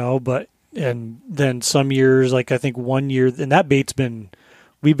 but, and then some years, like I think one year, and that bait's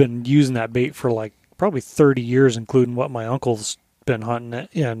we've been using that bait for like probably 30 years, including what my uncle's been hunting it.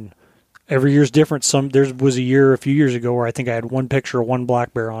 And every year's different. There was a year a few years ago where I think I had one picture of one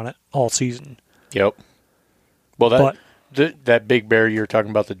black bear on it all season. Yep. Well, that big bear you were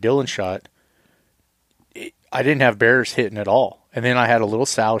talking about, the Dillon shot, I didn't have bears hitting at all. And then I had a little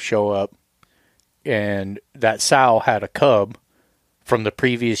sow show up, and that sow had a cub from the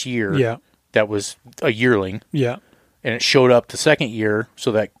previous year that was a yearling. Yeah. And it showed up the second year,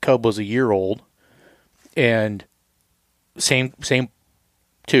 so that cub was a year old. And same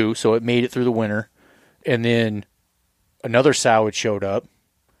too, so it made it through the winter. And then another sow had showed up,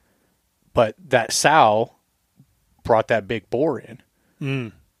 but that sow brought that big boar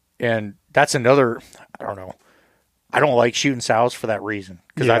in. And that's another, I don't know. I don't like shooting sows for that reason.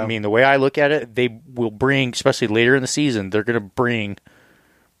 Because, I mean, the way I look at it, they will bring, especially later in the season, they're going to bring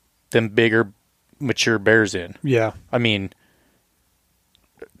them bigger, mature bears in. Yeah. I mean,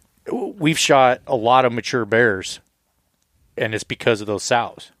 we've shot a lot of mature bears, and it's because of those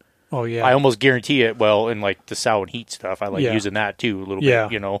sows. Oh, yeah. I almost guarantee it. Well, in like the sow and heat stuff, I like using that too a little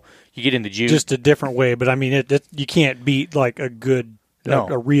bit. You get into June. Just a different way, but I mean, you can't beat like a good,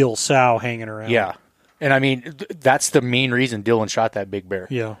 a real sow hanging around. Yeah. And I mean, that's the main reason Dillon shot that big bear.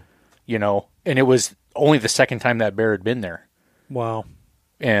 Yeah. And it was only the second time that bear had been there. Wow.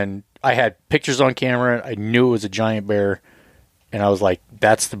 And I had pictures on camera. I knew it was a giant bear. And I was like,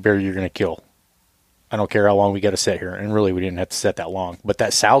 that's the bear you're going to kill. I don't care how long we got to sit here. And really, we didn't have to sit that long. But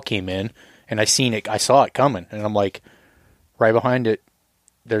that sow came in, and I saw it coming. And I'm like, right behind it,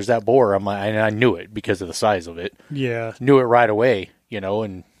 there's that boar. And I knew it because of the size of it. Yeah. Knew it right away,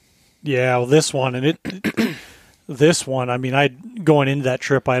 and... Yeah, well, this one, I mean, going into that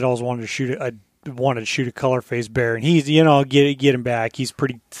trip, I'd always wanted to shoot it. I wanted to shoot a color phase bear, and he's, get him back. He's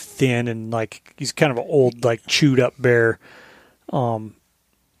pretty thin and like he's kind of an old, like chewed up bear.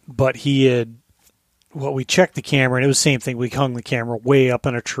 But we checked the camera, and it was the same thing. We hung the camera way up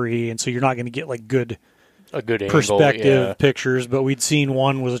in a tree, and so you're not going to get like a good perspective pictures. But we'd seen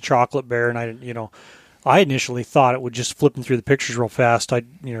one was a chocolate bear, and I initially thought it would just flipping through the pictures real fast.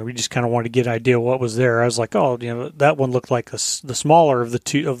 We just kind of wanted to get an idea of what was there. I was like, that one looked like the smaller of the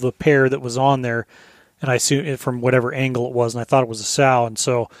two of the pair that was on there, and I assumed it from whatever angle it was, and I thought it was a sow. And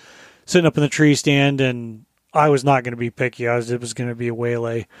so, sitting up in the tree stand, and I was not going to be picky. It was going to be a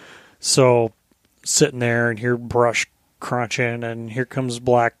waylay. So, sitting there and hear brush crunching, and here comes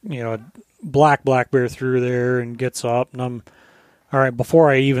black bear through there and gets up, and I'm. All right, before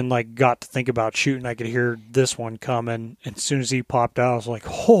I even got to think about shooting, I could hear this one coming. And as soon as he popped out, I was like,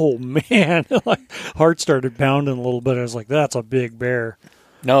 "Oh man!" Heart started pounding a little bit. I was like, "That's a big bear."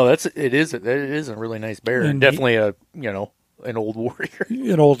 No, it is a really nice bear, and definitely an old warrior.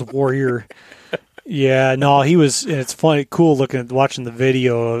 An old warrior. Yeah, no, he was. And it's funny, cool watching the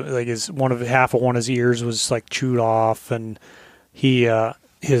video. Like half of one of his ears was chewed off, and he I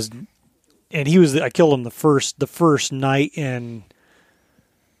killed him the first night, and.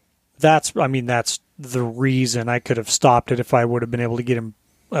 That's the reason I could have stopped it if I would have been able to get him.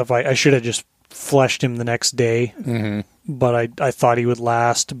 I should have just fleshed him the next day, but I thought he would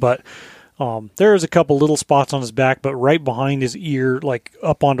last. But there was a couple little spots on his back, but right behind his ear, like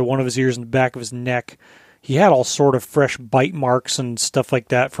up onto one of his ears and the back of his neck, he had all sort of fresh bite marks and stuff like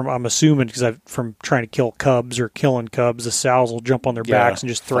that. I'm assuming from trying to kill cubs or killing cubs, the sows will jump on their backs and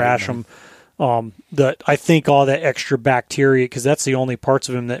just thrash them. I think all that extra bacteria, because that's the only parts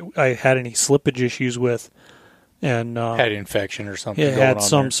of him that I had any slippage issues with, and had infection or something. It had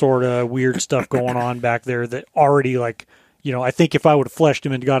some sort of weird stuff going on back there that already I think if I would have fleshed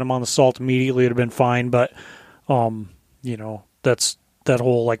him and got him on the salt immediately, it'd have been fine. But that's that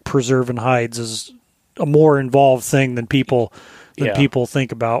whole preserving hides is a more involved thing than people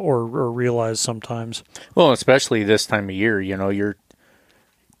think about or realize sometimes. Well, especially this time of year,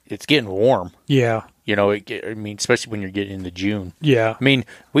 it's getting warm. Yeah. Especially when you're getting into June. Yeah.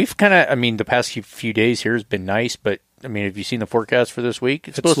 We've the past few days here has been nice, but, have you seen the forecast for this week?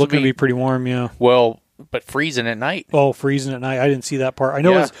 It's looking to be pretty warm, yeah. Well, but freezing at night. Oh, freezing at night. I didn't see that part. I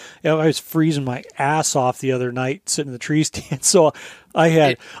know I was freezing my ass off the other night sitting in the tree stand. So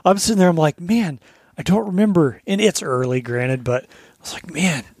I'm sitting there, I'm like, man, I don't remember. And it's early, granted, but I was like,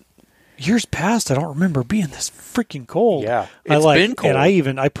 man, years past, I don't remember being this freaking cold. Yeah, it's been cold.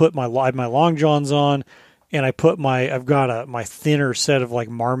 And I put my long johns on, and I've got my thinner set of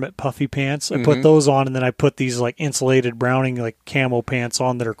Marmot puffy pants. I put those on, and then I put these insulated Browning camo pants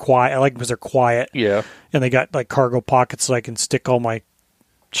on that are quiet. I like them because they're quiet. Yeah, and they got cargo pockets so I can stick all my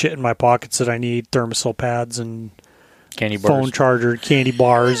shit in my pockets that I need, thermosol pads and candy bars, phone charger, candy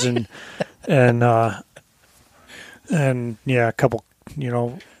bars, and yeah, a couple,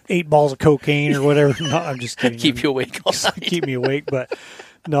 8 balls of cocaine or whatever. No, I'm just kidding. Keep you awake all night. Keep me awake, but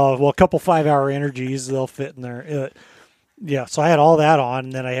no, well, a couple 5-hour energies, they'll fit in there. Yeah, so I had all that on,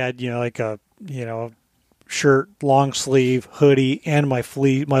 and then I had, like a, shirt, long sleeve, hoodie, and my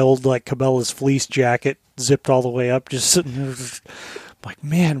old, like, Cabela's fleece jacket zipped all the way up, just sitting there. Like,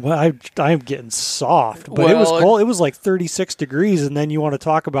 man, well, I'm getting soft. But it was cold. It was like 36 degrees, and then you want to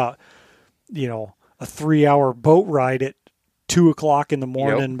talk about, a 3-hour boat ride at 2 o'clock in the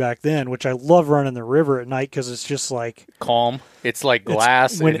morning back then, which I love running the river at night because it's just like calm. It's like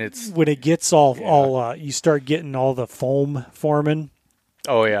glass, when it gets all you start getting all the foam forming.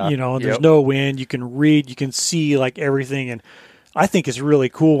 Oh yeah, and there's no wind. You can read, you can see like everything, and I think it's really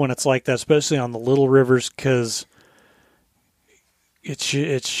cool when it's like that, especially on the little rivers because it's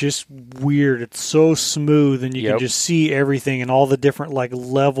just weird. It's so smooth, and you can just see everything and all the different like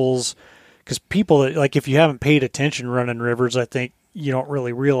levels. Because people that, like, if you haven't paid attention running rivers, I think you don't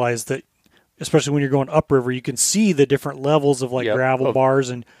really realize that, especially when you're going upriver, you can see the different levels of like gravel bars,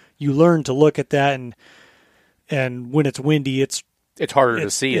 and you learn to look at that. And when it's windy, it's harder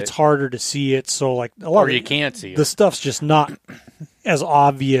to see it. It's harder to see it. So like you can't see it. The stuff's just not as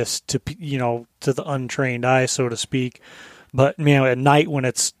obvious to to the untrained eye, so to speak. But man, at night when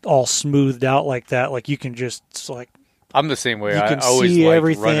it's all smoothed out like that, like you can just I'm the same way. You can I always see like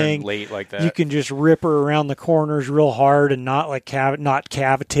everything running late like that. You can just rip her around the corners real hard and not like not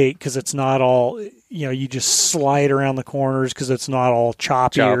cavitate because it's not all you just slide around the corners because it's not all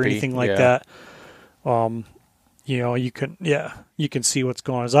choppy or anything like that. You can see what's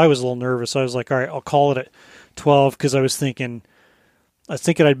going on. As I was a little nervous, I was like, all right, I'll call it at 12 because I was thinking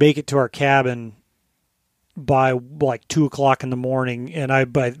I'd make it to our cabin by like 2 o'clock in the morning,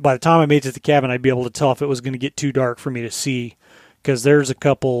 and by the time I made it to the cabin, I'd be able to tell if it was going to get too dark for me to see, because there's a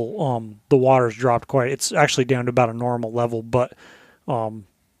couple the water's dropped quite. It's actually down to about a normal level, but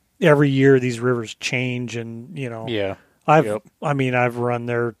every year these rivers change, and I've run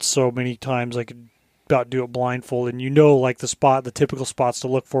there so many times I could about do it blindfold, and like the typical spots to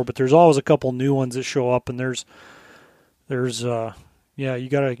look for, but there's always a couple new ones that show up, and there's you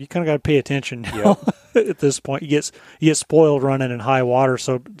kind of gotta pay attention now. At this point, you get spoiled running in high water.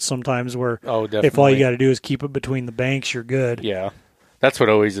 So sometimes if all you got to do is keep it between the banks, you're good. Yeah, that's what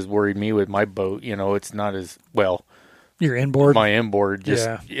always has worried me with my boat. It's not as well. Your inboard, my inboard,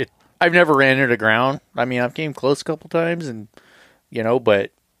 I've never ran it aground. I mean, I've came close a couple times, and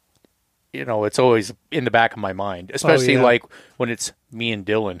but it's always in the back of my mind, especially like when it's me and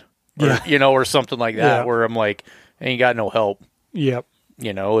Dylan, or, or something like that, where I'm like, I ain't got no help. Yep.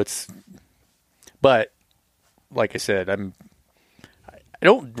 But like I said, I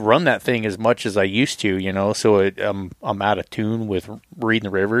don't run that thing as much as I used to, so I'm out of tune with reading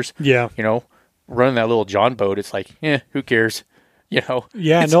the rivers. Yeah. Running that little John boat, it's like, who cares? Yeah,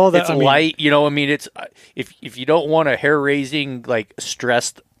 it's light, it's, if you don't want a hair raising, like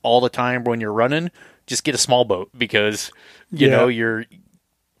stressed all the time when you're running, just get a small boat because, you're,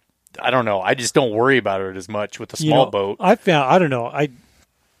 I don't know. I just don't worry about it as much with the small boat. I found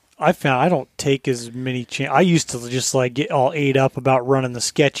I don't take as many chances. I used to just like get all ate up about running the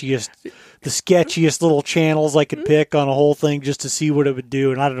sketchiest little channels I could pick on a whole thing just to see what it would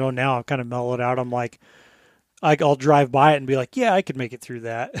do. And I don't know, now I'm kind of mellowed out. I'm like, I'll drive by it and be like, yeah, I could make it through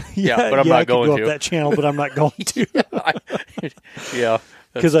that. But I'm not going to go up that channel, but I'm not going to. Yeah,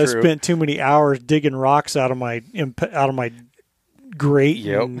 because I spent too many hours digging rocks out of my grate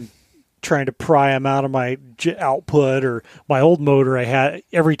and trying to pry them out of my output, or my old motor. I had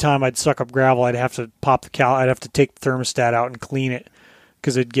every time I'd suck up gravel, I'd have to pop the I'd have to take the thermostat out and clean it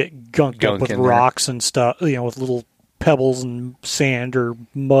because it'd get gunked up with rocks and stuff, with little pebbles and sand or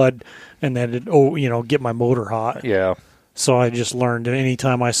mud, and then it'd get my motor hot. Yeah. So I just learned that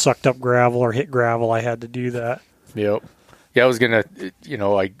anytime I sucked up gravel or hit gravel, I had to do that. Yep. Yeah, I was gonna,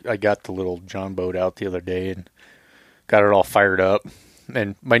 I got the little John boat out the other day and got it all fired up.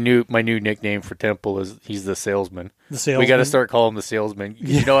 And my new nickname for Temple is he's the salesman. The salesman. We got to start calling him the salesman.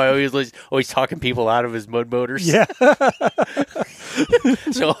 Yeah. I always talking people out of his mud motors. Yeah.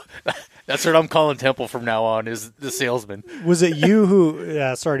 So that's what I'm calling Temple from now on, is the salesman. Was it you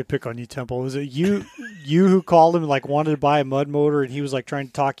who? Sorry to pick on you, Temple. Was it you who called him, like, wanted to buy a mud motor, and he was like trying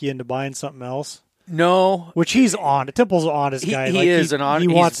to talk you into buying something else? No, which he's on. Temple's an honest guy. He is an honest.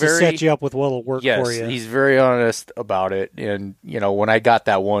 He wants to set you up with what'll work for you. Yes, he's very honest about it. And when I got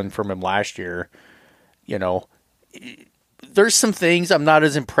that one from him last year, there's some things I'm not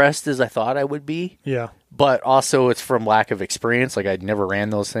as impressed as I thought I would be. Yeah. but also it's from lack of experience. Like I'd never ran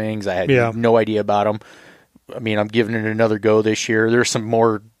those things. I had Yeah. no idea about them. I mean, I'm giving it another go this year. There's some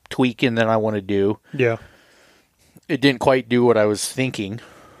more tweaking than I want to do. Yeah. It didn't quite do what I was thinking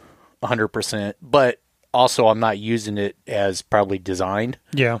 100%, but also I'm not using it as probably designed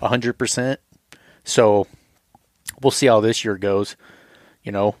Yeah. 100%. So we'll see how this year goes.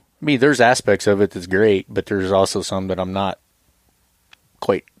 You know, I mean, there's aspects of it that's great, but there's also some that I'm not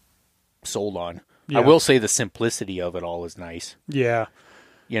quite sold on. Yeah. I will say the simplicity of it all is nice. Yeah.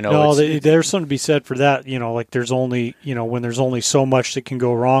 You know, No, there's something to be said for that. You know, like there's only, you know, when there's only so much that can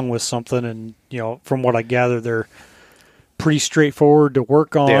go wrong with something. And, you know, from what I gather, they're pretty straightforward to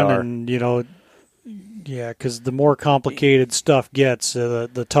work on. They are. And, you know, yeah, because the more complicated stuff gets,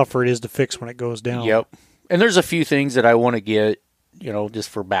 the tougher it is to fix when it goes down. Yep. And there's a few things that I want to get, you know, just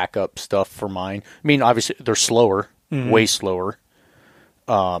for backup stuff for mine. I mean, obviously they're slower, way slower.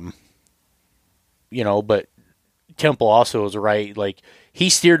 You know, but Temple also is right. Like he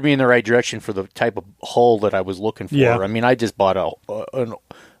steered me in the right direction for the type of hull that I was looking for. Yeah. I mean, I just bought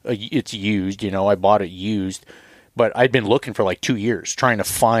it's used, you know, I bought it used, but I'd been looking for like 2 years trying to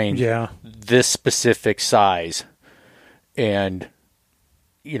find Yeah. this specific size. And,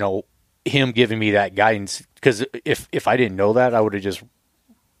 you know, him giving me that guidance, because if I didn't know that, I would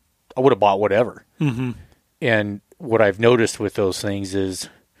have bought whatever. Mm-hmm. And what I've noticed with those things is,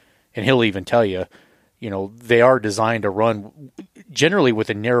 and he'll even tell you, you know, they are designed to run generally with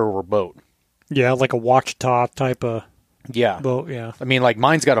a narrower boat. Yeah, like a Ouachita type of Yeah. boat. Yeah. I mean, like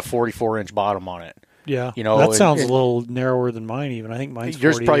mine's got a 44-inch bottom on it. Yeah. You know, that sounds and- a little narrower than mine even. I think mine's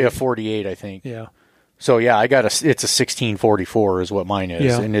Yours 48. probably a 48, I think. Yeah. So yeah, it's a 1644 is what mine is.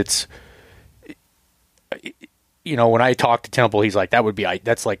 Yeah. And it's, you know, when I talk to Temple, he's like,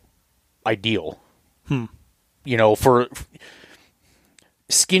 that's like ideal. You know, for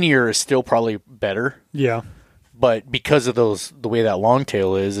skinnier is still probably better, Yeah. but because of the way that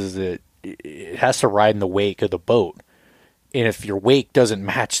longtail is that it has to ride in the wake of the boat. And if your wake doesn't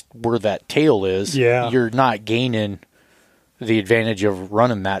match where that tail is, Yeah. you're not gaining the advantage of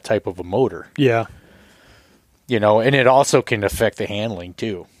running that type of a motor. Yeah. You know, and it also can affect the handling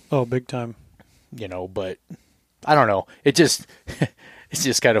too. Oh, big time. You know, but I don't know. It just it's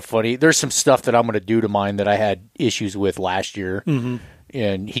just kind of funny. There's some stuff that I'm going to do to mine that I had issues with last year,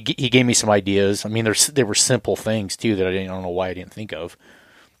 and he gave me some ideas. I mean, there were simple things too that I don't know why I didn't think of,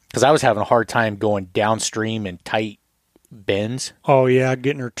 because I was having a hard time going downstream in tight bends. Oh yeah,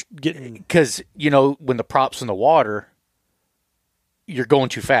 getting Because you know when the prop's in the water, you're going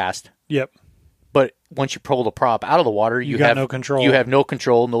too fast. Yep. But once you pull the prop out of the water, you got have no control. You have no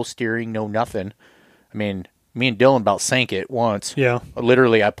control, no steering, no nothing. I mean, me and Dylan about sank it once. Yeah.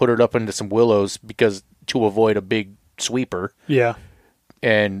 Literally, I put it up into some willows to avoid a big sweeper, Yeah.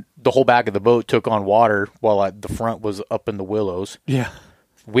 and the whole back of the boat took on water while the front was up in the willows. Yeah.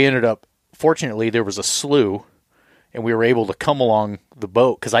 We ended up, fortunately, there was a slough, and we were able to come along the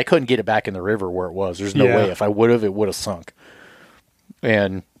boat because I couldn't get it back in the river where it was. There's no Yeah. way. If I would have, it would have sunk.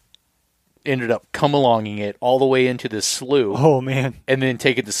 And ended up come alonging it all the way into this slough. Oh man. And then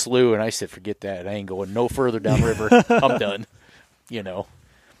take it to slough, and I said, forget that. I ain't going no further downriver. I'm done. You know.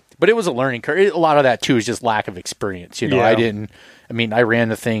 But it was a learning curve. A lot of that, too, is just lack of experience. You know, Yeah. I ran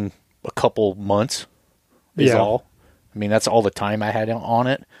the thing a couple months is Yeah. all. I mean, that's all the time I had on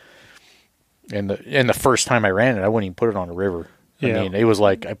it. And the first time I ran it, I wouldn't even put it on a river. Yeah. I mean, it was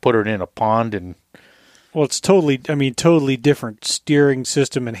like I put it in a pond and... Well, it's totally different steering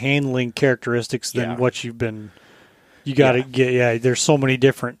system and handling characteristics than Yeah. what you got to get. Yeah, there's so many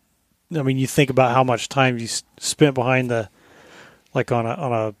different. I mean, you think about how much time you spent behind like on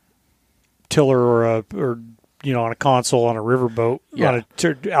a tiller or on a console on a riverboat, Yeah.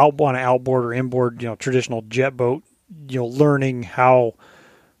 on an outboard or inboard, traditional jet boat, learning how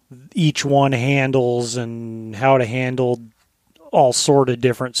each one handles and how to handle all sort of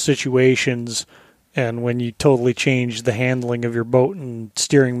different situations. And when you totally change the handling of your boat and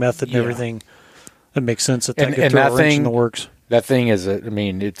steering method and Yeah. everything, it makes sense that And- could and throw that a wrench in thing- the works. That thing is, I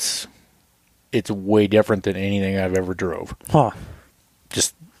mean, it's way different than anything I've ever drove. Huh.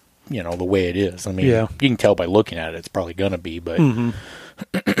 Just, the way it is. I mean, Yeah. you can tell by looking at it, it's probably going to be, but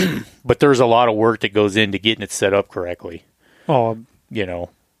Mm-hmm. but there's a lot of work that goes into getting it set up correctly. Oh,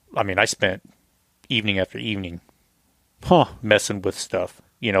 I mean, I spent evening after evening huh. messing with stuff,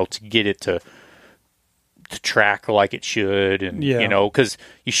 to get it to track like it should. And, Yeah. because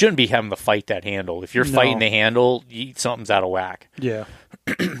you shouldn't be having to fight that handle. If you're No. fighting the handle, something's out of whack. Yeah.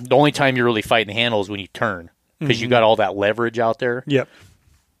 The only time you're really fighting the handle is when you turn, because Mm-hmm. you got all that leverage out there. Yep.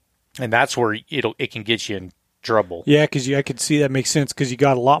 And that's where it can get you in trouble. Yeah, because I could see that makes sense because you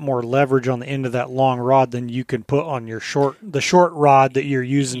got a lot more leverage on the end of that long rod than you can put on your the short rod that you're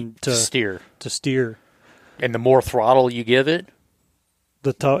using to steer. And the more throttle you give it,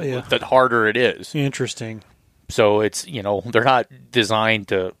 the harder it is. Interesting. So it's, they're not designed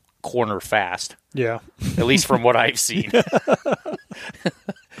to corner fast. Yeah. At least from what I've seen. That's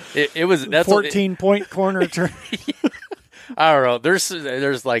 14-point corner turn. I don't know.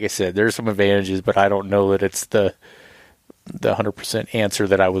 There's like I said, there's some advantages, but I don't know that it's the 100% answer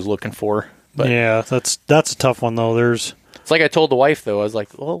that I was looking for. But yeah, that's a tough one though. It's like I told the wife though. I was like,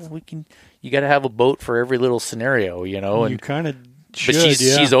 well, you got to have a boat for every little scenario, And you kind of should. But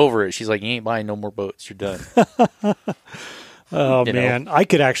she's over it. She's like, you ain't buying no more boats. You're done. Oh, man. I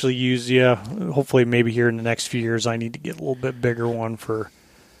could actually use, hopefully maybe here in the next few years, I need to get a little bit bigger one for,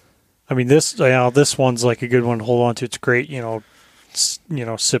 this one's like a good one to hold on to. It's great,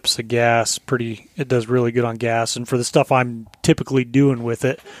 sips the gas it does really good on gas. And for the stuff I'm typically doing with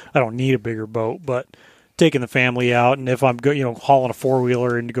it, I don't need a bigger boat, but taking the family out, and if I'm hauling a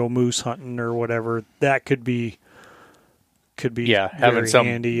 4-wheeler in to go moose hunting or whatever, that could be having some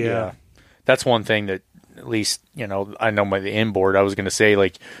handy. Yeah. That's one thing that at least, I know by the inboard, I was going to say,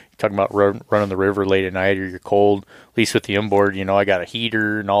 like, you're talking about running the river late at night or you're cold, at least with the inboard, I got a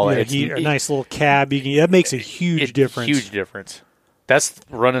heater and all that. A nice little cab. That makes a huge difference. Huge difference. That's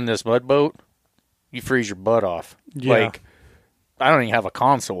running this mud boat, you freeze your butt off. Yeah. Like, I don't even have a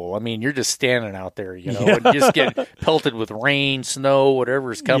console. You're just standing out there, and just getting pelted with rain, snow,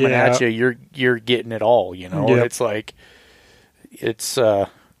 whatever's coming at you. You're getting it all, Yep. And it's like, it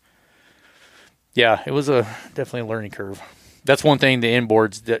was definitely a learning curve. That's one thing. The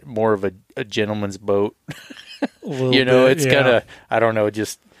inboard's more of a gentleman's boat. It's kind of, I don't know,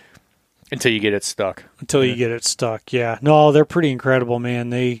 just until you get it stuck. You get it stuck, yeah. No, they're pretty incredible,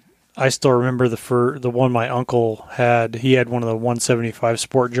 man. I still remember the one my uncle had. He had one of the 175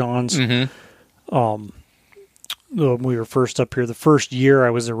 Sport Johns. Mm-hmm. When we were first up here, the first year I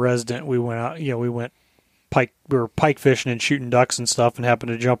was a resident, we went out. We were pike fishing and shooting ducks and stuff, and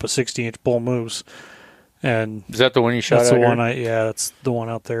happened to jump a 60-inch bull moose. And is that the one you shot? That's the one. That's the one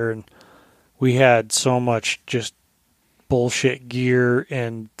out there. And we had so much just bullshit gear,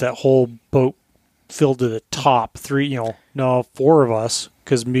 and that whole boat filled to the top. 4 of us,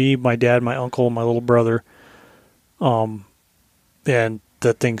 because me, my dad, my uncle, and my little brother. And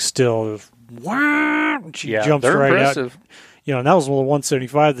that thing still, she jumps right impressive. out. And that was a little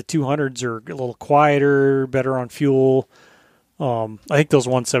 175. The 200s are a little quieter, better on fuel. I think those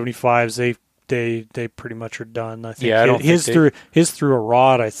 175s, they pretty much are done. I think his through a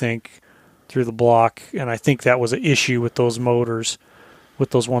rod, I think, through the block, and I think that was an issue with those motors,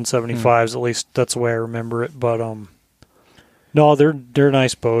 with those 175s. At least that's the way I remember it. But no, they're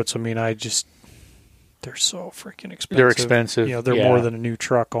nice boats. They're so freaking expensive. They're expensive. They're more than a new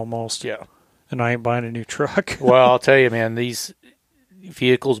truck almost. Yeah. And I ain't buying a new truck. Well, I'll tell you, man, these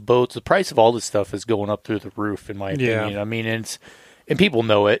vehicles, boats, the price of all this stuff is going up through the roof, in my opinion. And people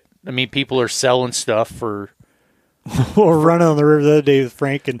know it. People are selling stuff for... We're running on the river the other day with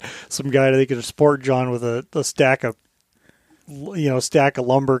Frank and some guy, I think, in a Sport John with a stack of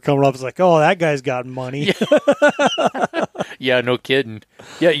lumber coming up. It's like, oh, that guy's got money. Yeah, no kidding.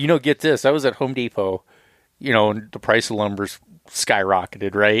 Yeah, get this. I was at Home Depot, and the price of lumber's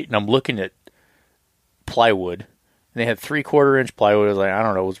skyrocketed, right? And I'm looking at plywood. And they had 3/4-inch plywood. I was like, I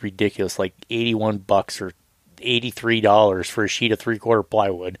don't know, it was ridiculous, like $81 or $83 for a sheet of 3/4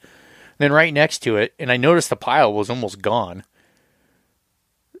 plywood. And then right next to it, and I noticed the pile was almost gone.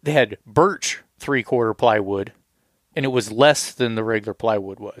 They had birch 3/4 plywood, and it was less than the regular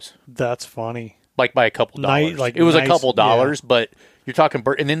plywood was. That's funny. Like by a couple dollars. It was a couple dollars, but you're talking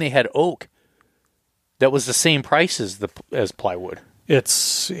birch. And then they had oak that was the same price as plywood.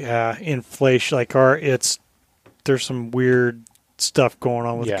 It's inflation. There's some weird stuff going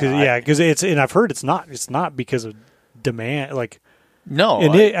on with it. Because and I've heard it's not because of demand. No,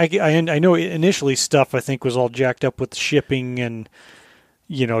 and I know initially stuff I think was all jacked up with shipping and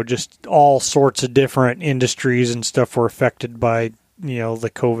just all sorts of different industries and stuff were affected by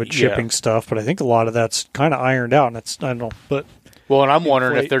the COVID shipping stuff. But I think a lot of that's kind of ironed out, and and I'm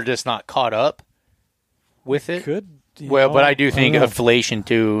wondering if they're just not caught up with it. But I do think inflation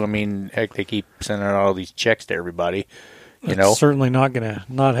too. Heck, they keep sending out all these checks to everybody. It's certainly not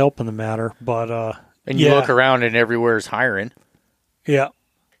helping the matter. But and you look around and everywhere's hiring. Yeah,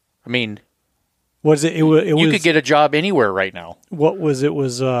 was it? You could get a job anywhere right now. What was it?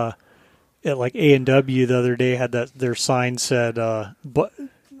 Was at like A&W the other day had their sign said,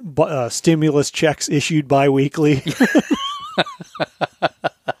 stimulus checks issued bi-weekly.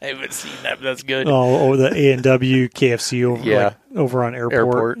 haven't seen that, but that's good. Oh, the A&W KFC over Yeah. over on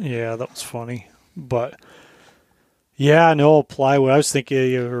Airport. Yeah, that was funny. But yeah, no, plywood. I was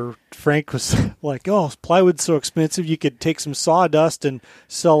thinking, or Frank was like, "Oh, plywood's so expensive. You could take some sawdust and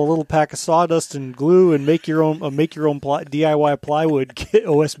sell a little pack of sawdust and glue and make your own DIY plywood kit,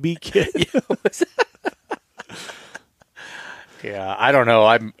 OSB kit." Yeah, I don't know.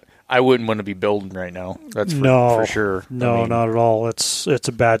 I wouldn't want to be building right now. That's for sure. No, not at all. It's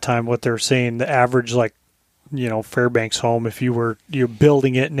a bad time. What they're saying, the average Fairbanks home, if you're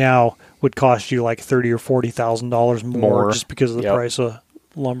building it now, would cost you like $30,000 or $40,000 more just because of the price of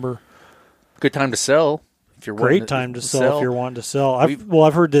lumber. Good time to sell. If you're Great time to sell if you're wanting to sell.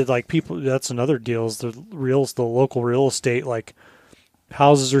 I've heard that like people. That's another deal. Is the local real estate, like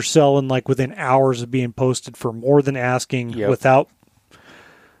houses are selling like within hours of being posted for more than asking without,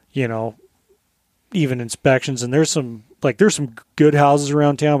 even inspections. And there's some good houses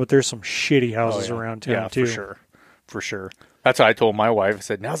around town, but there's some shitty houses around town too. For sure. That's what I told my wife. I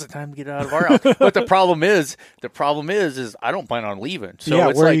said, "Now's the time to get out of our house." But the problem is I don't plan on leaving. So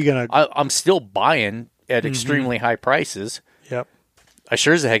it's where like are you gonna? I'm still buying at extremely high prices. Yep. I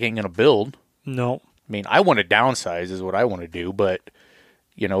sure as heck ain't gonna build. No. I mean, I want to downsize is what I want to do, but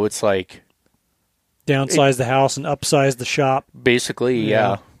it's like downsize the house and upsize the shop. Basically,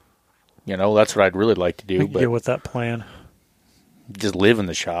 yeah. That's what I'd really like to do. But get with that plan. Just live in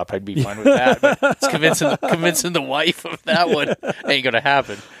the shop. I'd be fine with that. But it's convincing the wife of that one ain't gonna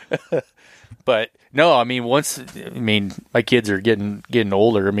happen. But no, I mean, my kids are getting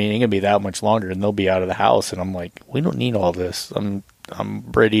older. I mean, it ain't gonna be that much longer, and they'll be out of the house. And I'm like, we don't need all this. I'm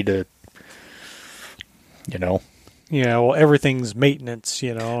ready to, Yeah, well, everything's maintenance,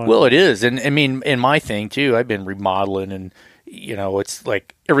 Well, it is, and I mean, in my thing too, I've been remodeling, and it's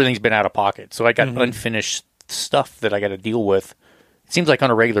like everything's been out of pocket. So I got unfinished stuff that I got to deal with. It seems like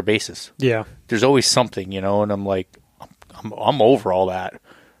on a regular basis. Yeah, there's always something, and I'm like, I'm over all that.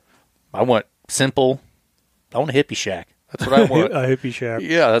 I want simple. I want a hippie shack. That's what I want. A hippie shack.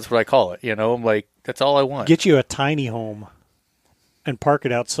 Yeah, that's what I call it. I'm like, that's all I want. Get you a tiny home and park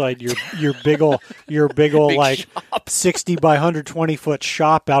it outside your big ol' big like shop. 60 by 120 foot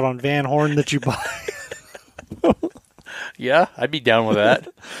shop out on Van Horn that you buy. Yeah, I'd be down with that.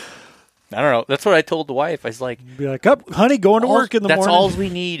 I don't know. That's what I told the wife. I was like, be like, "Up, honey, going to work in the morning." That's all we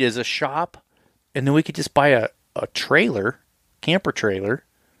need is a shop, and then we could just buy a trailer, camper trailer.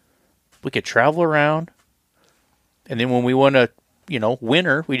 We could travel around, and then when we want to,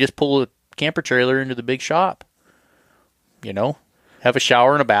 winter, we just pull a camper trailer into the big shop. Have a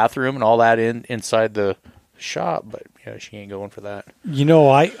shower and a bathroom and all that inside the shop. But yeah, she ain't going for that.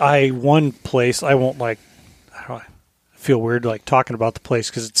 One place I won't like. I feel weird like talking about the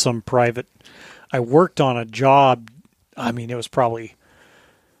place because it's some private. I worked on a job. I mean, it was probably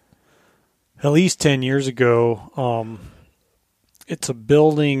at least 10 years ago. It's a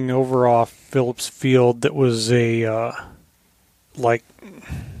building over off Phillips Field that was a how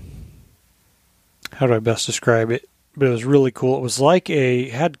do I best describe it? But it was really cool. It was like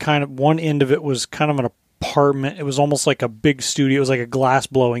had kind of one end of it was kind of an apartment. It was almost like a big studio. It was like a glass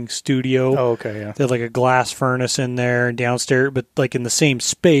blowing studio. Oh, okay, yeah. They had like a glass furnace in there and downstairs, but like in the same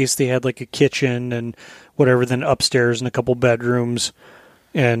space, they had like a kitchen and whatever. Then upstairs and a couple bedrooms,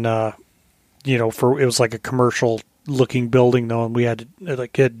 and it was like a commercial looking building though, and we had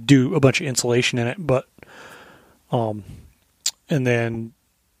to do a bunch of insulation in it, but and then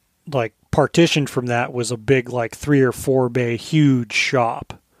like partitioned from that was a big like 3 or 4 bay huge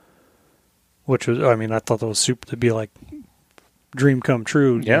shop. Which was, I mean, I thought that was super to be like dream come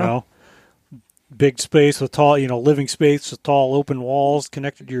true, Big space with tall, living space with tall open walls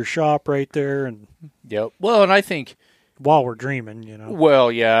connected to your shop right there. And yep. Well, and I think while we're dreaming,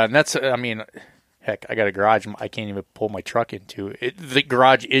 Well, yeah, and that's, I mean, heck, I got a garage I can't even pull my truck into. The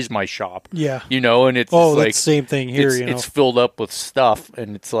garage is my shop. Yeah. And it's that's like the same thing here, It's filled up with stuff,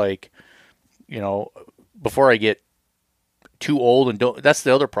 and it's like, before I get too old and that's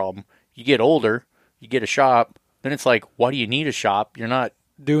the other problem. You get older, you get a shop, then it's like, why do you need a shop? You're not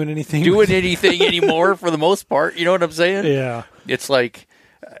doing anything anymore for the most part. You know what I'm saying? Yeah. It's like,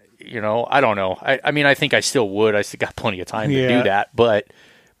 I don't know. I mean, I think I still would. I still got plenty of time to do that. But,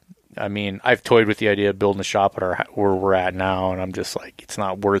 I mean, I've toyed with the idea of building a shop at where we're at now, and I'm just like, it's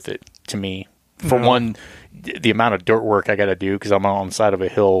not worth it to me. For one, the amount of dirt work I got to do because I'm on the side of a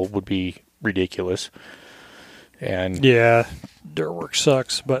hill would be ridiculous. And yeah, dirt work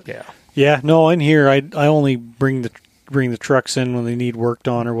sucks. But yeah, no, in here I only bring the trucks in when they need worked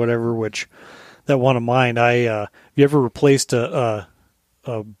on or whatever. Which that one of mine, have you ever replaced a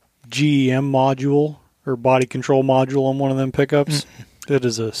GEM module or body control module on one of them pickups? It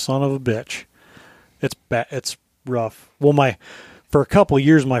is a son of a bitch. It's it's rough. Well, for a couple of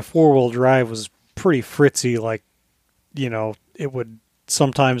years, my 4-wheel drive was pretty fritzy. Like, it would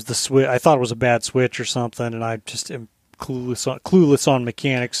sometimes the switch. I thought it was a bad switch or something, and I just am clueless on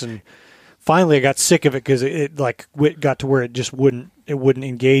mechanics. And finally, I got sick of it because it got to where it just wouldn't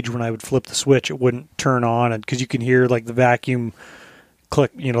engage when I would flip the switch. It wouldn't turn on, and because you can hear like the vacuum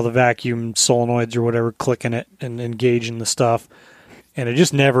click, the vacuum solenoids or whatever clicking it and engaging the stuff, and it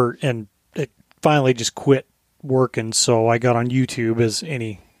just never. And it finally just quit working. So I got on YouTube, as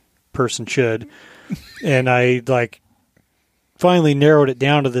any person should, and I finally narrowed it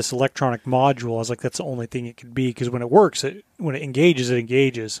down to this electronic module. I was like, that's the only thing it could be, because when it works, when it engages, it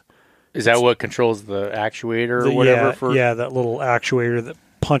engages. Is that what controls the actuator or whatever? Yeah, that little actuator that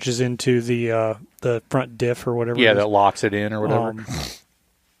punches into the front diff or whatever. Yeah, that locks it in or whatever.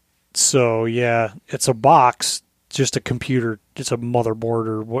 So yeah, it's a box, just a computer, just a motherboard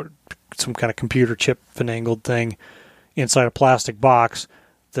or some kind of computer chip finagled thing inside a plastic box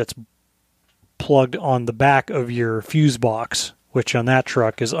that's plugged on the back of your fuse box, which on that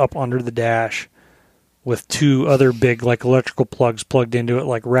truck is up under the dash, with 2 other big electrical plugs plugged into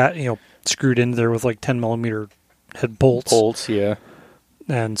it, screwed in there with 10mm head bolts. Bolts, yeah.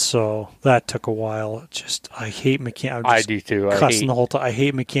 And so that took a while. I hate mechanic. I do too. Cussing the whole time. I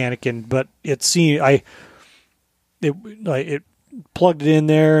hate mechanicking, but it plugged it in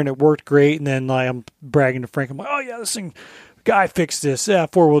there and it worked great. And then I'm bragging to Frank. I'm like, oh yeah, this thing, guy fixed this.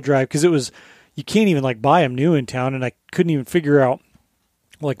 4-wheel drive, because it was, you can't even buy them new in town, and I couldn't even figure out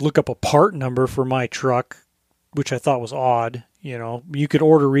look up a part number for my truck, which I thought was odd. You could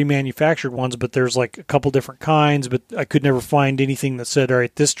order remanufactured ones, but there's a couple different kinds, but I could never find anything that said, all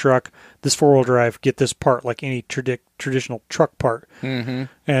right, this truck, this 4-wheel drive, get this part, like any traditional truck part. Mm-hmm.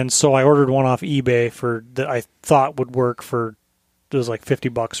 And so I ordered one off eBay that I thought would work for, it was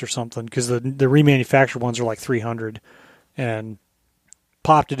 $50 or something, because the remanufactured ones are $300, and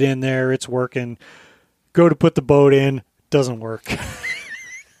popped it in there. It's working. Go to put the boat in. Doesn't work.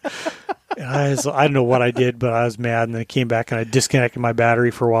 I don't know what I did, but I was mad, and then I came back and I disconnected my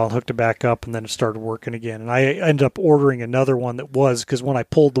battery for a while and hooked it back up, and then it started working again. And I ended up ordering another one because when I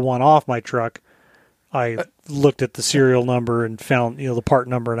pulled the one off my truck, I looked at the serial number and found the part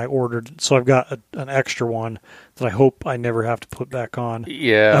number, and I ordered. So I've got an extra one that I hope I never have to put back on.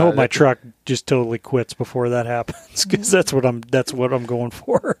 Yeah, I hope my truck just totally quits before that happens, because that's what I'm going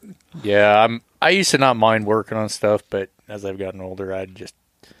for. Yeah, I used to not mind working on stuff, but as I've gotten older,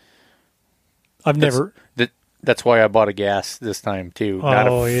 That's why I bought a gas this time too, not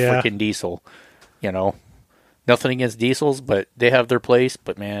a freaking diesel. Nothing against diesels, but they have their place.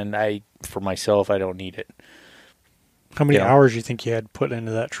 But man, for myself, I don't need it. How many hours do you think you had put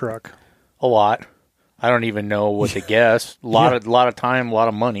into that truck? A lot. I don't even know what to guess. A lot of time, a lot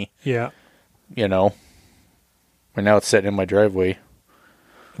of money. Yeah. And now it's sitting in my driveway.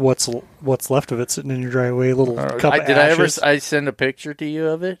 What's left of it sitting in your driveway? A little cup of ashes. I send a picture to you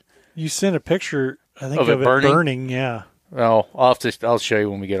of it? You sent a picture, I think, of it burning. Yeah. Well, I'll show you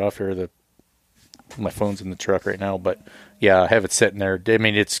when we get off here. My phone's in the truck right now, but yeah, I have it sitting there. I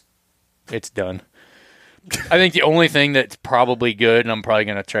mean, it's done. I think the only thing that's probably good, and I'm probably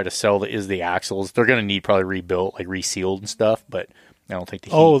going to try to sell, is the axles. They're going to need probably rebuilt, resealed and stuff, but I don't think the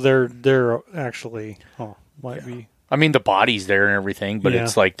heat. Oh, they're actually, might be. I mean, the body's there and everything, but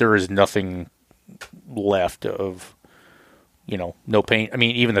it's there is nothing left of, no paint. I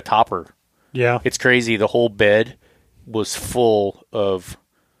mean, even the topper. Yeah. It's crazy. The whole bed was full of,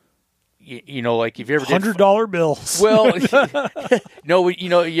 if you ever did $100 bills. Well, no,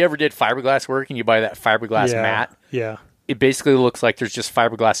 you ever did fiberglass work and you buy that fiberglass mat? Yeah. It basically looks like there's just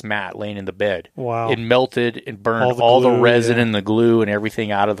fiberglass mat laying in the bed. Wow. It melted and burned all the resin and the glue and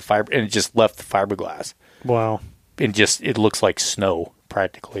everything out of the fiber, and it just left the fiberglass. Wow. And it looks like snow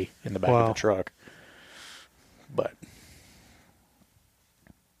practically in the back of the truck. But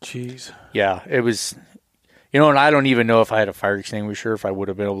jeez. Yeah, it was, and I don't even know if I had a fire extinguisher, if I would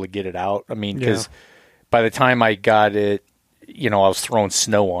have been able to get it out. I mean, because by the time I got it, I was throwing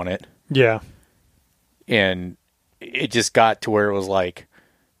snow on it. Yeah. And it just got to where it was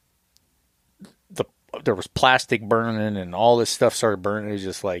there was plastic burning and all this stuff started burning. It was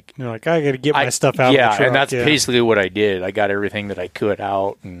just like, you're like, I got to get my stuff out of the truck. And that's basically what I did. I got everything that I could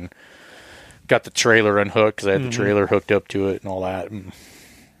out and got the trailer unhooked because I had the trailer hooked up to it and all that. And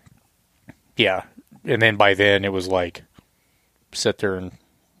yeah. And then by then it was sit there and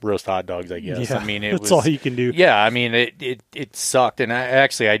roast hot dogs, I guess. Yeah, I mean, that's all you can do. Yeah. I mean, it sucked. And I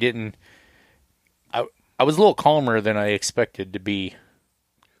was a little calmer than I expected to be.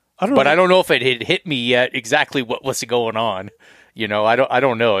 I don't know if it had hit me yet exactly what was going on. I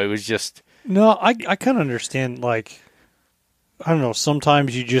don't know. It was just. No, I kind of understand, like, I don't know,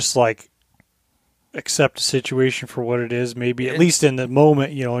 sometimes you just, like, accept a situation for what it is, maybe, at least in the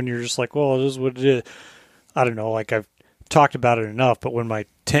moment, and you're just like, well, it is what it is. I don't know, like, I've talked about it enough, but when my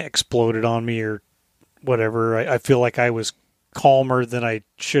tent exploded on me or whatever, I feel like I was calmer than I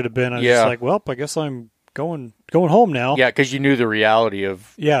should have been. I was just like, well, I guess I'm going home now. Yeah, because you knew the reality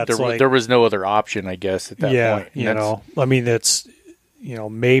of there was no other option, I guess, at that point. I mean, that's,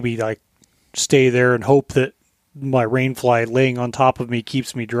 maybe, like, stay there and hope that my rain fly laying on top of me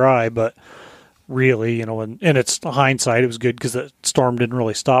keeps me dry, but really, and it's hindsight, it was good because the storm didn't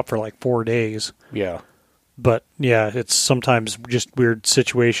really stop for like 4 days. Yeah. But yeah, it's sometimes just weird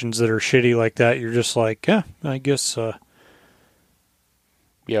situations that are shitty like that. You're just like, yeah, I guess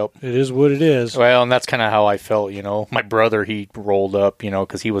yep, it is what it is. Well, and that's kind of how I felt, My brother, he rolled up,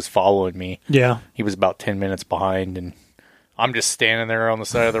 because he was following me. Yeah. He was about 10 minutes behind, and I'm just standing there on the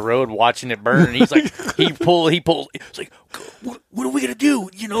side of the road watching it burn. And he's like, he pulled. It's like, what are we gonna do?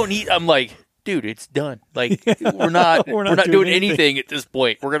 And I'm like, dude, it's done. Like, we're not doing anything at this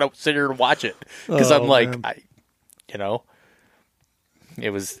point. We're gonna sit here and watch it because I'm like, it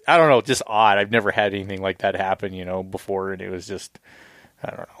was, I don't know, just odd. I've never had anything like that happen, before, and it was just,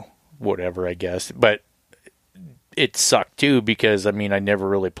 I don't know, whatever, I guess. But it sucked too because I never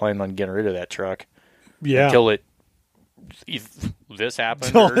really planned on getting rid of that truck. Yeah. Until this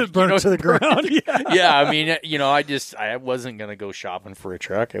happened. Until it burned to the ground. Yeah. I wasn't going to go shopping for a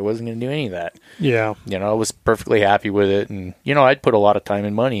truck. I wasn't going to do any of that. Yeah. I was perfectly happy with it. And, I'd put a lot of time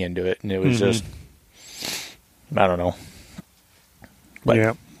and money into it. And it was just, I don't know.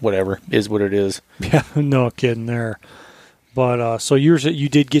 But whatever. Is what it is. Yeah. No kidding there. But, so did you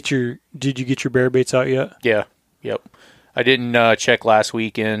get your bear baits out yet? Yeah. Yep. I didn't check last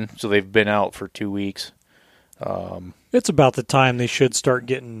weekend. So they've been out for 2 weeks. It's about the time they should start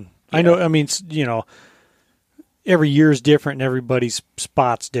getting. Yeah. I know. Every year is different, and everybody's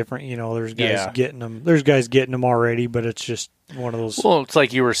spot's different. There's guys getting them. There's guys getting them already, but it's just one of those. Well, it's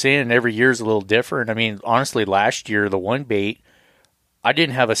like you were saying. Every year's a little different. Honestly, last year the one bait, I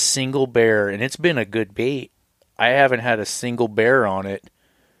didn't have a single bear, and it's been a good bait. I haven't had a single bear on it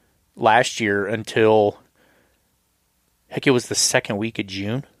last year until, heck, it was the second week of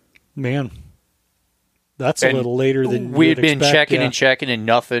June. Man. That's a little later than we had been checking and checking and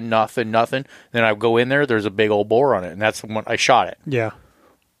nothing. Then I go in there's a big old boar on it, and that's when I shot it. Yeah.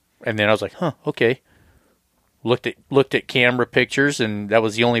 And then I was like, huh, okay. Looked at camera pictures, and that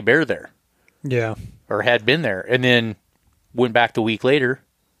was the only bear there. Yeah. Or had been there. And then went back the week later.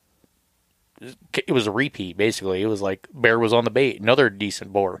 It was a repeat, basically. It was like bear was on the bait. Another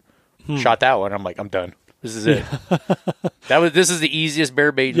decent boar. Shot that one. I'm like, I'm done. This is it. This is the easiest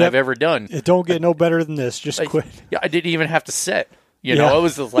bear baiting I've ever done. It don't get no better than this. Just quit. Yeah, I didn't even have to set. It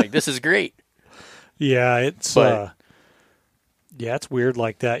was just like, this is great. Yeah, it's weird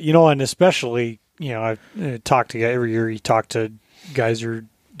like that. And especially, I talk to guys every year. You talk to guys who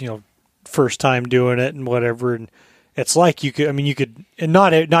are, first time doing it and whatever, and it's like you could, and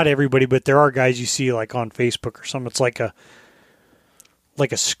not everybody, but there are guys you see like on Facebook or something. It's like a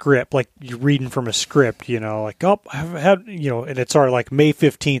script, like you're reading from a script, like, oh, I've had, and it's already like May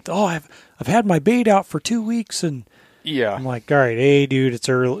 15th. Oh, I've had my bait out for 2 weeks. And yeah, I'm like, all right, hey dude, it's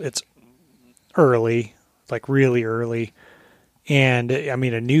early, like really early. And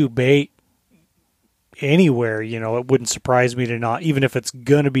a new bait anywhere, it wouldn't surprise me to not, even if it's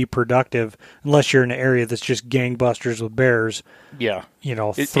going to be productive, unless you're in an area that's just gangbusters with bears. Yeah.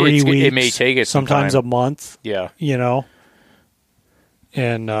 3 weeks. It may take it sometimes a month. Yeah.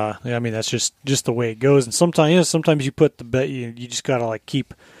 And that's just the way it goes. And sometimes you put the bait. You just gotta like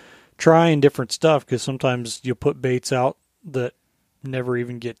keep trying different stuff because sometimes you'll put baits out that never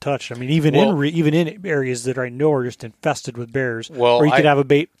even get touched. Even in areas that I know are just infested with bears. Or you could have a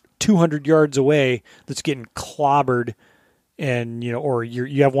bait 200 yards away that's getting clobbered, and or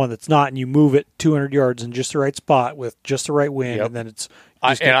you have one that's not, and you move it 200 yards in just the right spot with just the right wind, and then it's.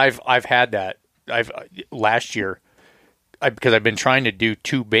 I've had that. Last year. Because I've been trying to do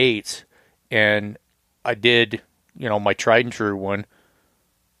 2 baits, and I did, my tried and true one.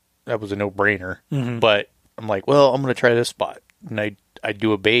 That was a no-brainer. Mm-hmm. But I'm like, well, I'm going to try this spot. And I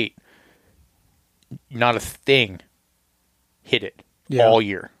do a bait. Not a thing hit it all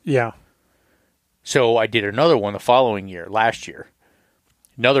year. Yeah. So I did another one the following year, last year.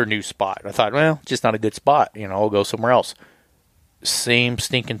 Another new spot. I thought, well, just not a good spot. I'll go somewhere else. Same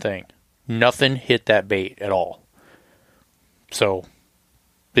stinking thing. Nothing hit that bait at all. So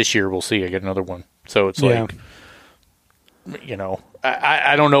this year we'll see. I get another one. So it's like,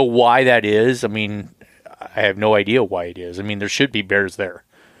 I don't know why that is. I have no idea why it is. I mean, there should be bears there.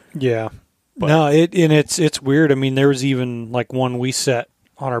 Yeah. But. No, it's weird. I mean, there was even like one we set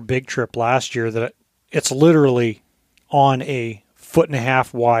on our big trip last year that it's literally on a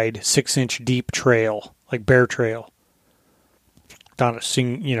 1.5 wide, 6-inch deep trail, like bear trail. Not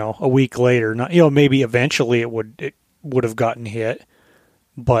a week later, not, maybe eventually it would have gotten hit,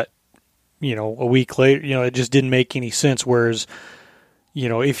 but, a week later, it just didn't make any sense. Whereas,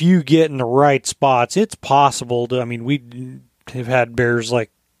 if you get in the right spots, it's possible to, we have had bears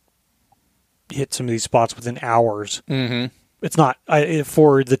like hit some of these spots within hours. Mm-hmm. It's not,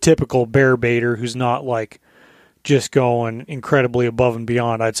 for the typical bear baiter who's not like just going incredibly above and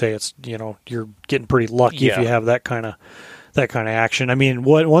beyond, I'd say it's, you're getting pretty lucky if you have that kind of action. I mean,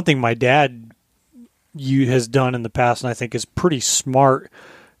 one thing my dad has done in the past, and I think is pretty smart,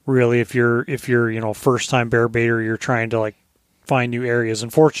 really, if you're first time bear baiter, you're trying to like find new areas.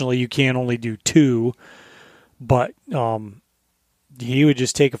 Unfortunately, you can only do 2, but he would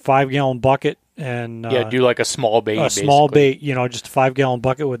just take a 5-gallon bucket and do like a small bait, small bait, just a 5-gallon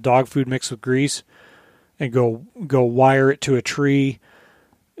bucket with dog food mixed with grease, and go wire it to a tree,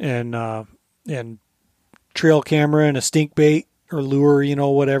 and trail camera and a stink bait or lure,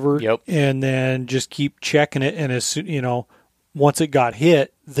 whatever. Yep. And then just keep checking it. And as once it got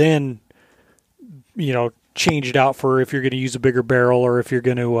hit, then, change it out for if you're going to use a bigger barrel, or if you're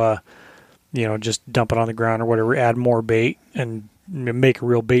going to, just dump it on the ground or whatever, add more bait and make a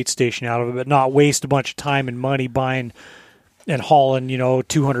real bait station out of it, but not waste a bunch of time and money buying and hauling,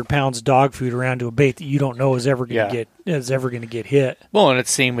 200 pounds of dog food around to a bait that you don't know is ever going to get hit. Well, and it's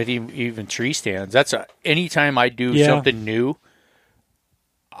the same with even tree stands. Anytime I do something new,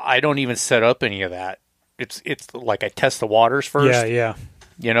 I don't even set up any of that. It's like I test the waters first. Yeah.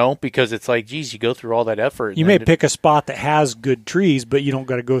 Because it's like, geez, you go through all that effort. You may pick a spot that has good trees, but you don't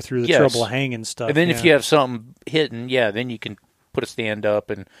got to go through the trouble of hanging stuff. And then if you have something hidden, then you can put a stand up.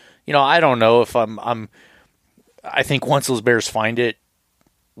 And, I don't know if I think once those bears find it,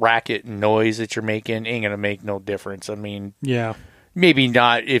 racket and noise that you're making ain't going to make no difference. I mean, maybe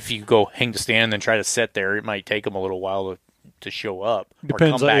not if you go hang the stand and then try to set there. It might take them a little while to show up.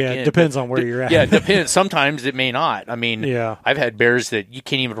 Depends on where you're at. Yeah, depends. Sometimes it may not. I mean, I've had bears that you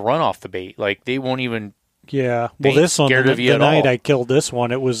can't even run off the bait. Like, they won't even. Yeah. Well, this one, the night I killed this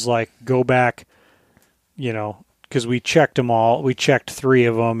one, it was like, go back, because we checked them all. We checked 3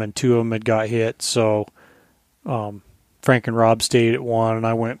 of them, and 2 of them had got hit. So Frank and Rob stayed at one, and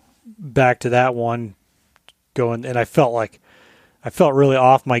I went back to that one and I felt really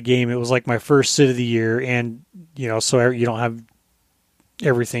off my game. It was like my first sit of the year, and so you don't have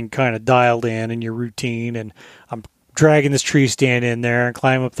everything kind of dialed in your routine, and I'm dragging this tree stand in there and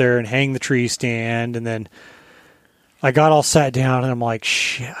climb up there and hang the tree stand, and then I got all sat down and I'm like,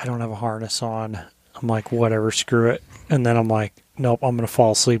 shit, I don't have a harness on. I'm like, whatever, screw it. And then I'm like, nope, I'm going to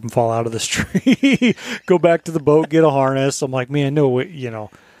fall asleep and fall out of this tree. Go back to the boat, get a harness. I'm like, man, no,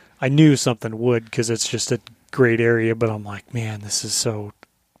 I knew something would, because it's just a great area, but I'm like, man, this is so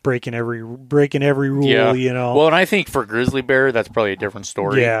breaking every rule, Well, and I think for grizzly bear, that's probably a different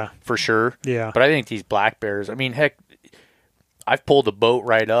story. Yeah. For sure. Yeah. But I think these black bears, I mean, heck, I've pulled the boat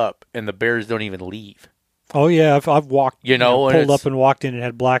right up and the bears don't even leave. Oh yeah, I've walked, pulled up and walked in and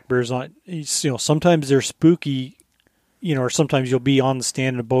had black bears on it. Sometimes they're spooky, or sometimes you'll be on the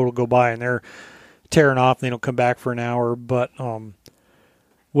stand and a boat will go by and they're tearing off and they don't come back for an hour. But one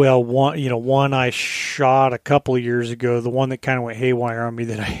I shot a couple of years ago, the one that kind of went haywire on me,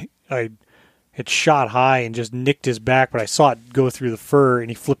 that I had shot high and just nicked his back, but I saw it go through the fur, and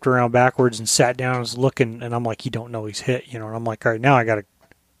he flipped around backwards and sat down and was looking, and I'm like, he don't know he's hit, and I'm like, all right, now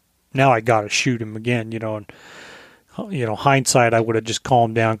I gotta shoot him again, and hindsight, I would have just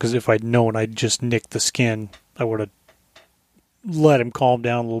calmed down, because if I'd known I'd just nicked the skin, I would have let him calm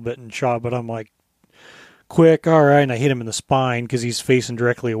down a little bit and shot. But I'm like, quick, all right, and I hit him in the spine because he's facing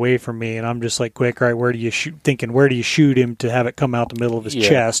directly away from me, and I'm just like, quick, all right, where do you shoot him to have it come out the middle of his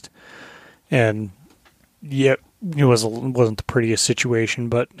chest? And it wasn't the prettiest situation,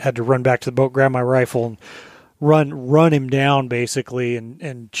 but had to run back to the boat, grab my rifle, and run him down basically,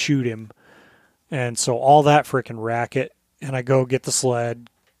 and shoot him. And so all that freaking racket, and I go get the sled,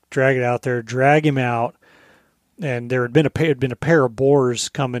 drag it out there, drag him out, and there had been a pair of boars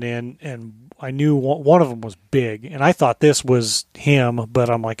coming in, and I knew one of them was big, and I thought this was him, but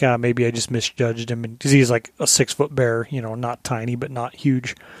I'm like, maybe I just misjudged him, because he's like a 6-foot bear, not tiny, but not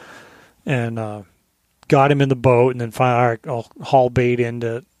huge. And got him in the boat, and then finally, all right, I'll haul bait in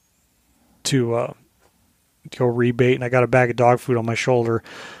to go rebait, and I got a bag of dog food on my shoulder.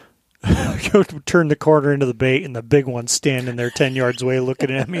 Go turn the corner into the bait, and the big one's standing there 10 yards away looking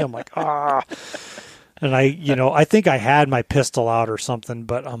at me. I'm like, And I think I had my pistol out or something,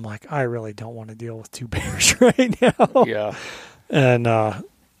 but I'm like, I really don't want to deal with 2 bears right now. Yeah. And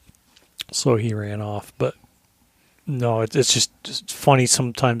so he ran off. But no, it's just funny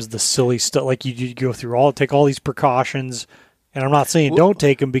sometimes, the silly stuff. Like you go through take all these precautions. And I'm not saying don't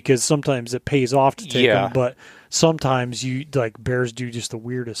take them, because sometimes it pays off to take them. But sometimes bears do just the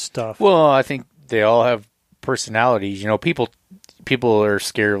weirdest stuff. Well, I think they all have personalities. People are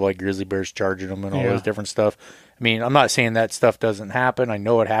scared of like grizzly bears charging them and all this different stuff. I mean, I'm not saying that stuff doesn't happen. I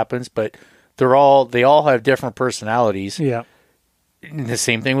know it happens, but they all have different personalities. Yeah. And the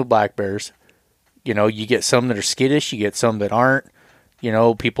same thing with black bears. You get some that are skittish, you get some that aren't.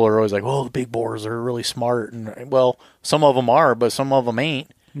 People are always like, "Oh, the big boars are really smart," and well, some of them are, but some of them ain't.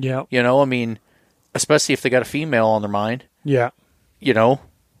 Yeah. I mean, especially if they got a female on their mind. Yeah. I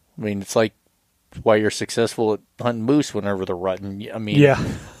mean, it's like why you're successful at hunting moose whenever they're rutting. I mean, yeah.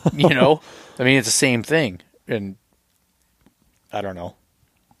 I mean, it's the same thing. And I don't know.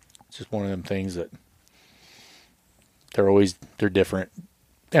 It's just one of them things that they're different.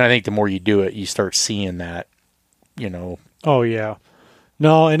 And I think the more you do it, you start seeing that, Oh, yeah.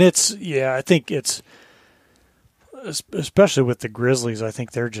 No, and I think it's, especially with the grizzlies, I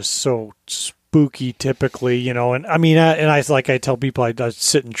think they're just so spooky typically, and I mean, I tell people, I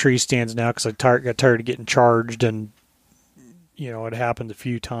sit in tree stands now because I got tired of getting charged, and it happened a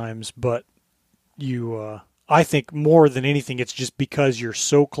few times. But I think more than anything, it's just because you're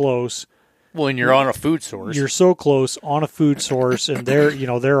so close. Well, and you're on a food source. You're so close on a food source, and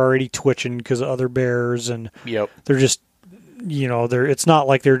they're already twitching because of other bears, and they're just it's not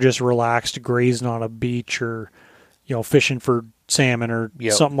like they're just relaxed grazing on a beach or fishing for salmon or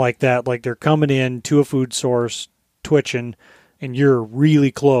something like that. Like, they're coming in to a food source, twitching, and you're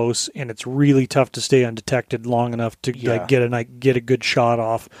really close, and it's really tough to stay undetected long enough to get a good shot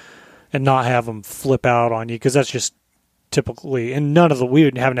off and not have them flip out on you, because that's just typically. And we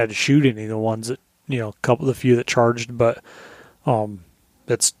haven't had to shoot any of the ones that the few that charged, but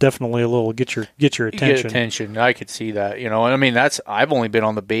that's definitely a little get your attention. Get attention. I could see that. And I mean, I've only been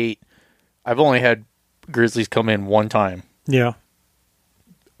on the bait. I've only had grizzlies come in one time. Yeah.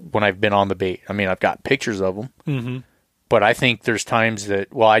 When I've been on the bait. I mean, I've got pictures of them. Mm-hmm. But I think there's times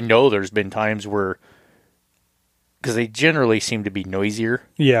that, I know there's been times where, because they generally seem to be noisier.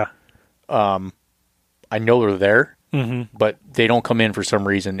 Yeah. I know they're there, mm-hmm. but they don't come in for some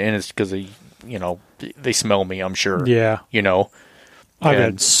reason, and it's because they smell me, I'm sure. Yeah. I've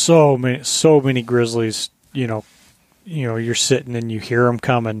had so many grizzlies, you're sitting and you hear them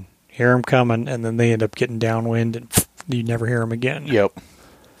coming, and then they end up getting downwind, and you never hear them again. Yep.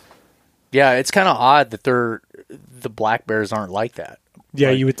 Yeah, it's kind of odd that the black bears aren't like that. Yeah,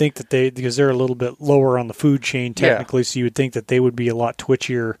 you would think that because they're a little bit lower on the food chain technically, so you would think that they would be a lot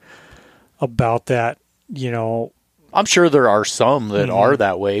twitchier about that, I'm sure there are some that are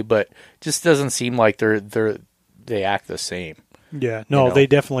that way, but just doesn't seem like they act the same. Yeah, no, they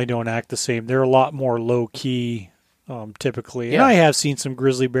definitely don't act the same. They're a lot more low key, typically. And I have seen some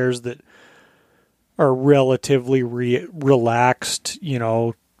grizzly bears that are relatively relaxed, in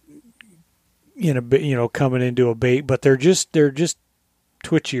a bit, coming into a bait, but they're just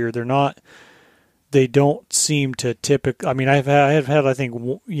twitchier. They don't seem to typically. I mean, I've had I think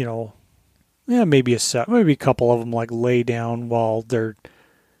maybe a couple of them like lay down while they're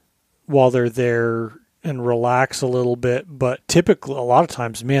there and relax a little bit, but typically a lot of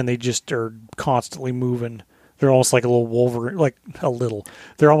times, man, they just are constantly moving. They're almost like a little Wolverine,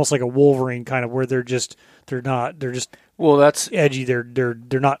 they're almost like a Wolverine kind of, where they're just that's edgy. They're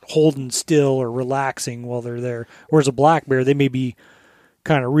not holding still or relaxing while they're there. Whereas a black bear, they may be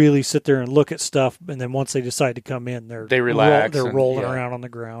kind of really sit there and look at stuff, and then once they decide to come in, they relax. They're rolling around on the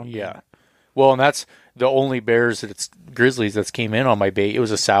ground. Yeah. Well, and that's the only bears grizzlies that's came in on my bait. It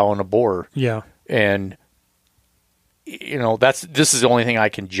was a sow and a boar. Yeah. And this is the only thing I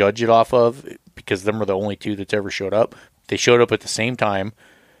can judge it off of, because them were the only two that's ever showed up. They showed up at the same time.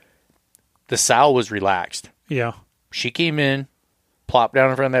 The sow was relaxed. Yeah. She came in, plopped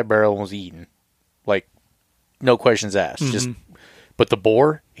down in front of that barrel, and was eating. Like, no questions asked. Mm-hmm. But the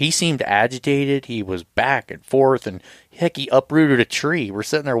boar, he seemed agitated. He was back and forth, and heck, he uprooted a tree. We're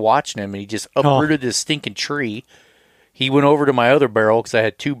sitting there watching him, and he just uprooted this stinking tree. He went over to my other barrel, because I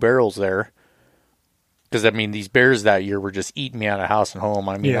had 2 barrels there. Because, I mean, these bears that year were just eating me out of house and home.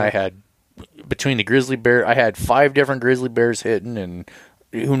 I mean, I had, between the grizzly bear, I had 5 different grizzly bears hitting, and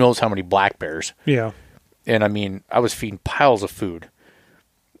who knows how many black bears. Yeah. And, I mean, I was feeding piles of food.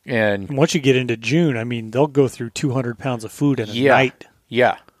 And once you get into June, I mean, they'll go through 200 pounds of food in a night.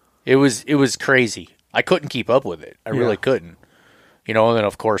 Yeah. It was crazy. I couldn't keep up with it. I really couldn't. You know, and then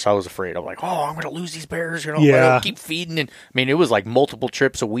of course I was afraid. I'm like, oh, I'm going to lose these bears. You know, Yeah. I'll keep feeding. And I mean, it was like multiple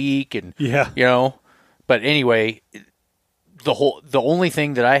trips a week, and Yeah. you know. But anyway, the only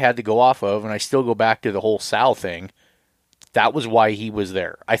thing that I had to go off of, and I still go back to the whole Sal thing. That was why he was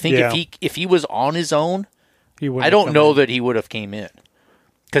there. I think if he was on his own, I don't know that he would have came in,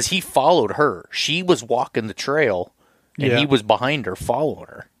 because he followed her. She was walking the trail, and he was behind her, following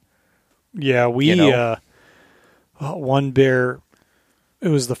her. Yeah, one bear. It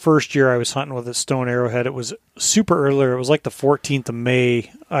was the first year I was hunting with a Stone Arrowhead. It was super earlier. It was like the 14th of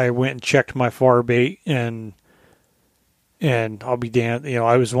May. I went and checked my far bait, and I'll be damned. You know,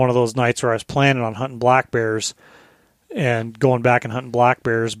 I was one of those nights where I was planning on hunting black bears and going back and hunting black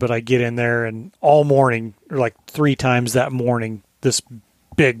bears, but I get in there, and all morning, or like 3 times that morning, this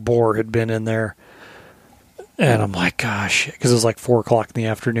big boar had been in there. And I'm like, gosh, because it was like 4 o'clock in the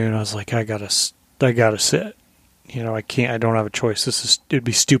afternoon. I was like, I gotta sit. You know, I don't have a choice. It'd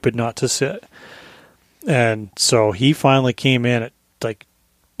be stupid not to sit. And so he finally came in at like,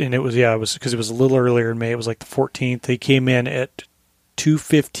 and it was because it was a little earlier in May. It was like the 14th. He came in at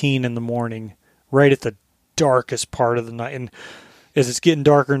 2:15 in the morning, right at the darkest part of the night. And as it's getting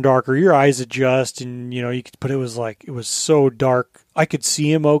darker and darker, your eyes adjust, and you know, but it was so dark. I could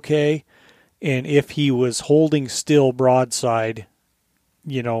see him okay. And if he was holding still broadside,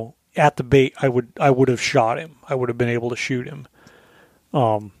 you know, at the bait, I would have shot him. I would have been able to shoot him.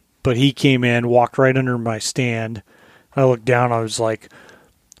 But he came in, walked right under my stand. I looked down. I was like,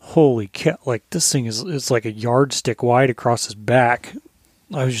 "Holy cow!" Like, this thing is like a yardstick wide across his back.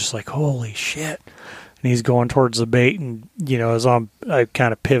 I was just like, "Holy shit!" And he's going towards the bait, and you know, I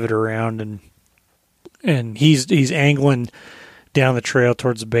kind of pivot around, and he's angling down the trail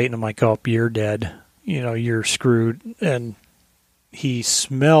towards the bait, and I'm like, "Oh, you're dead. You know, you're screwed." And he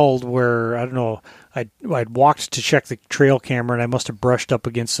smelled where, I don't know, I'd walked to check the trail camera, and I must have brushed up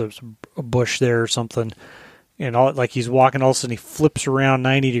against a bush there or something. And like he's walking, all of a sudden he flips around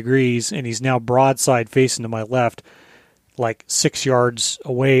 90 degrees, and he's now broadside facing to my left, like 6 yards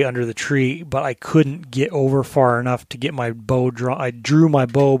away under the tree. But I couldn't get over far enough to get my bow drawn. I drew my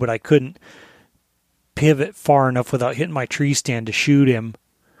bow, but I couldn't pivot far enough without hitting my tree stand to shoot him.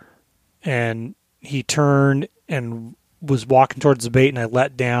 And he turned and was walking towards the bait, and I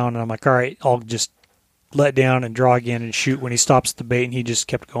let down, and I'm like, all right, I'll just let down and draw again and shoot when he stops at the bait. And he just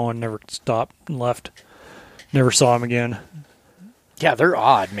kept going, never stopped, and left. Never saw him again. Yeah, they're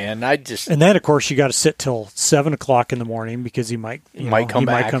odd, man. And then, of course, you got to sit till 7 o'clock in the morning, because he might come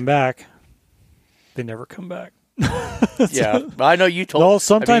back. They never come back. Yeah, I know you told. No,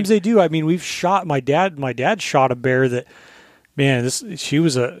 sometimes they do. I mean, we've shot my dad shot a bear that, man, she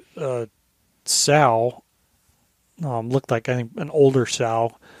was a sow. Looked like, I think, an older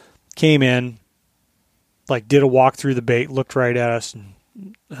sow. Came in, like, did a walk through the bait, looked right at us,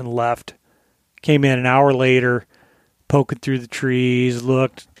 and left. Came in an hour later, poking through the trees,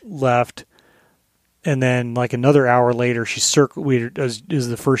 looked, left. And then, like, another hour later, she circled. This is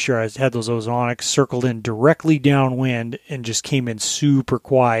the first year I had those ozonics, circled in directly downwind and just came in super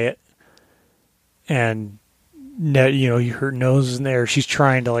quiet. And, you know, her nose is in there. She's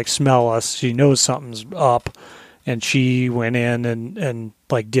trying to, like, smell us. She knows something's up. And she went in and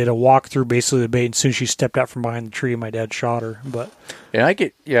like did a walk through basically the bait. And as soon as she stepped out from behind the tree, my dad shot her. But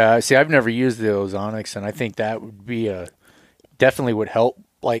see, I've never used the ozonics, and I think that would be definitely would help.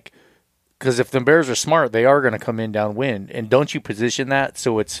 Like, because if the bears are smart, they are going to come in downwind. And don't you position that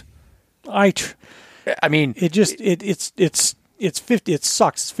so it's? I mean, it's 50. It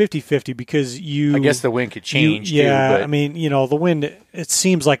sucks. It's 50-50 because I guess the wind could change. Too, I mean, you know, the wind. It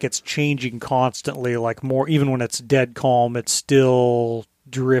seems like it's changing constantly. Like more, even when it's dead calm, it's still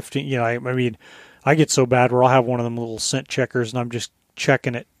drifting. You know, I mean, I get so bad where I'll have one of them little scent checkers, and I'm just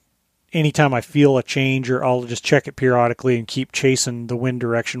checking it anytime I feel a change, or I'll just check it periodically and keep chasing the wind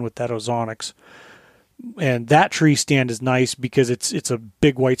direction with that ozonics. And that tree stand is nice because it's a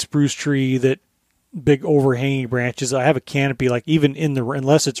big white spruce tree that. Big overhanging branches. I have a canopy, like even in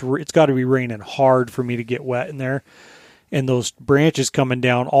unless it's got to be raining hard for me to get wet in there. And those branches coming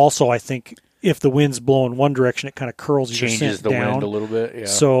down also, I think if the wind's blowing one direction, it kind of curls your scent down. Changes the wind a little bit, yeah.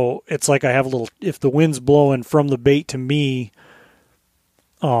 So it's like I have a little, if the wind's blowing from the bait to me,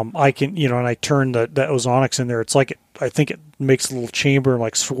 I can, you know, and I turn the ozonics in there. It's like, I think it makes a little chamber and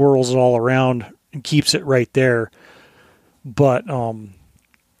like swirls it all around and keeps it right there. But,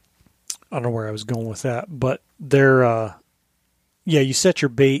 I don't know where I was going with that, but you set your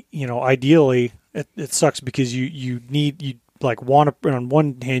bait, you know, ideally it sucks because you want to, on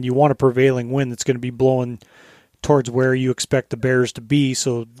one hand, you want a prevailing wind that's going to be blowing towards where you expect the bears to be.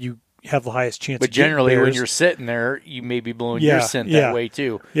 So you have the highest chance. But of getting generally, when bears. you're sitting there, you may be blowing your scent that way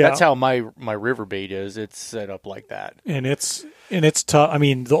too. Yeah. That's how my river bait is. It's set up like that. And it's tough. I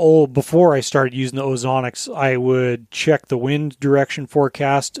mean, before I started using the Ozonics, I would check the wind direction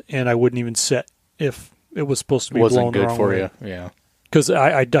forecast, and I wouldn't even set if it was supposed to be Wasn't blowing the good wrong for way. you. Yeah. Because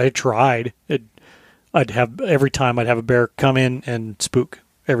I tried. Every time I'd have a bear come in and spook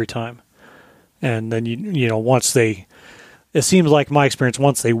every time. And then, it seems like my experience,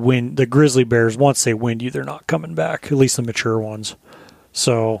 once they win, the grizzly bears, once they wind you, they're not coming back, at least the mature ones.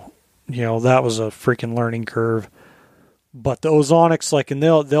 So, that was a freaking learning curve. But the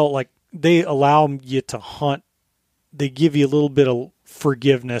Ozonics, they allow you to hunt. They give you a little bit of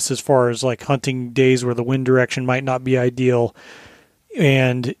forgiveness as far as like hunting days where the wind direction might not be ideal.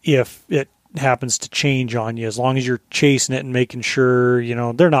 And if it happens to change on you, as long as you're chasing it and making sure,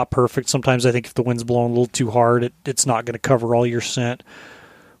 they're not perfect. Sometimes I think if the wind's blowing a little too hard, it's not going to cover all your scent.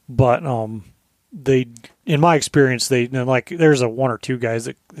 But in my experience, there's one or two guys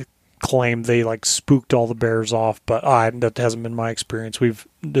that claim they like spooked all the bears off, but that hasn't been my experience.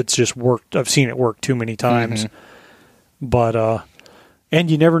 It's just worked. I've seen it work too many times. Mm-hmm. But and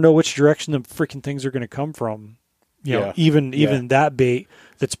you never know which direction the freaking things are going to come from. Even that bait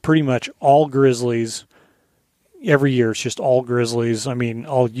that's pretty much all grizzlies. Every year it's just all grizzlies. I mean,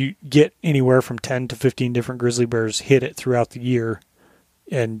 you get anywhere from 10 to 15 different grizzly bears hit it throughout the year.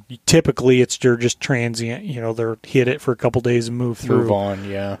 And typically they're just transient. They're hit it for a couple days and move through. Move on,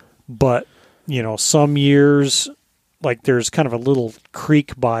 yeah. But, some years, like there's kind of a little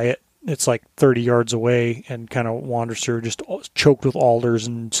creek by it. It's like 30 yards away and kind of wanders through, just choked with alders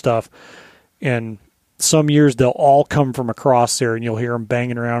and stuff. And some years they'll all come from across there, and you'll hear them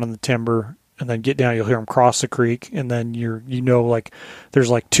banging around in the timber, and then get down, you'll hear them cross the creek, and then there's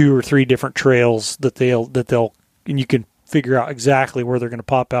like 2 or 3 different trails that they'll and you can figure out exactly where they're going to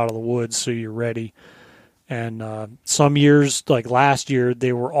pop out of the woods, so you're ready. And some years, like last year,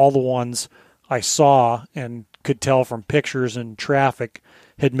 they were all the ones I saw and could tell from pictures and traffic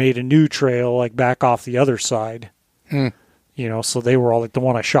had made a new trail like back off the other side. So they were all like the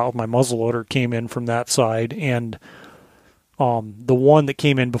one I shot with my muzzleloader came in from that side, and the one that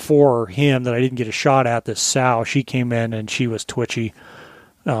came in before him that I didn't get a shot at, this sow, she came in and she was twitchy.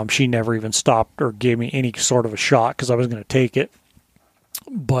 She never even stopped or gave me any sort of a shot because I was going to take it.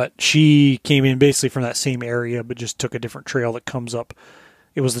 But she came in basically from that same area, but just took a different trail that comes up.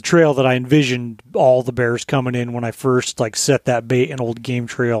 It was the trail that I envisioned all the bears coming in when I first set that bait, an old game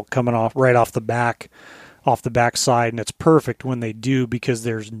trail coming off right off the back side, and it's perfect when they do because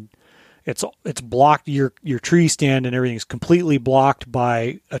it's blocked. Your tree stand and everything is completely blocked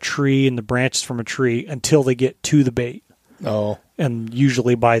by a tree and the branches from a tree until they get to the bait. Oh. And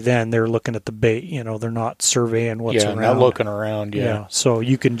usually by then they're looking at the bait. They're not surveying what's around. Yeah, not looking around. Yeah. So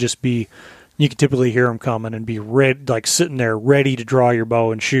you can typically hear them coming and be ready, like sitting there ready to draw your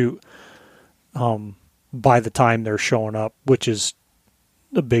bow and shoot. By the time they're showing up, which is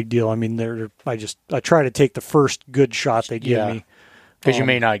a big deal. I mean, I try to take the first good shot they give me. Because you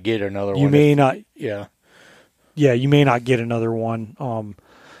may not get another one. You may not. Yeah. Yeah, you may not get another one.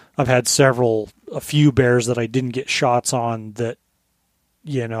 I've had a few bears that I didn't get shots on that,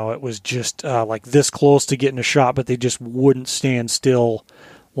 it was just like this close to getting a shot, but they just wouldn't stand still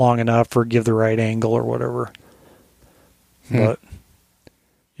long enough or give the right angle or whatever. But,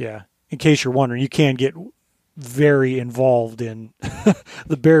 yeah, in case you're wondering, you can get very involved in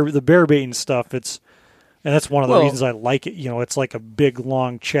the bear baiting stuff. And that's one of the reasons I like it. It's like a big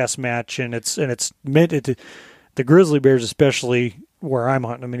long chess match, and it's meant to the grizzly bears, especially where I'm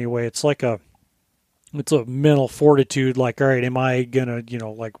hunting them anyway. It's a mental fortitude. Like, all right, am I gonna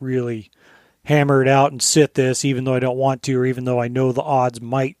really hammer it out and sit this, even though I don't want to, or even though I know the odds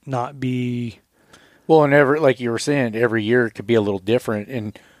might not be. Well, and like you were saying, every year it could be a little different,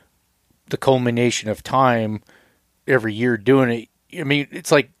 and the culmination of time every year doing it. I mean,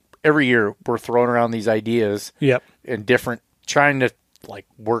 it's like every year we're throwing around these ideas. Yep. And different, trying to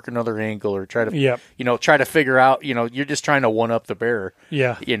work another angle or try to, yep. Try to figure out, you're just trying to one up the bear.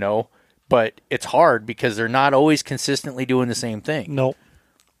 Yeah. But it's hard because they're not always consistently doing the same thing. Nope.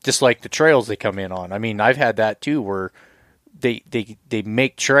 Just like the trails they come in on. I mean, I've had that too, where they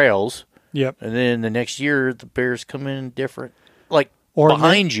make trails. Yep. And then the next year the bears come in different, or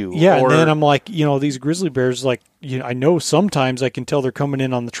behind you. Yeah, and then I'm like, these grizzly bears, I know sometimes I can tell they're coming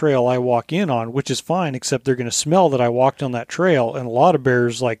in on the trail I walk in on, which is fine, except they're going to smell that I walked on that trail. And a lot of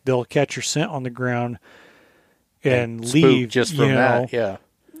bears, they'll catch your scent on the ground and leave. Just from that, yeah.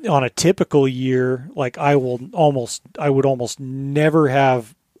 On a typical year, I would almost never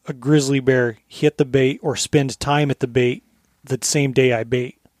have a grizzly bear hit the bait or spend time at the bait the same day I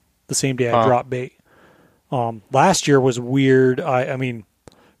bait. the same day I dropped bait. Last year was weird. I mean,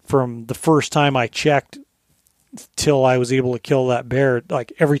 from the first time I checked till I was able to kill that bear,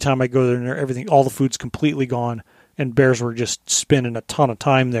 like every time I go there, everything, all the food's completely gone, and bears were just spending a ton of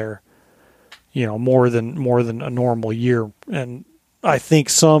time there. You know, more than a normal year, and I think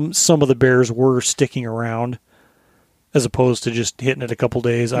some of the bears were sticking around, as opposed to just hitting it a couple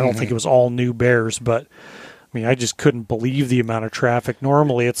days. I don't think it was all new bears, but I mean, I just couldn't believe the amount of traffic.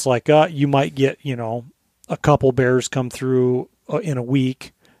 Normally, it's like you might get, you know, a couple bears come through in a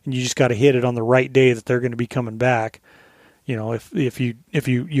week, and you just got to hit it on the right day that they're going to be coming back. You know, if you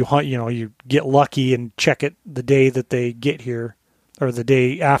hunt, you know, you get lucky and check it the day that they get here, or the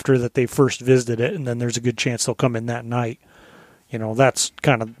day after that they first visited it, and then there's a good chance they'll come in that night. You know, that's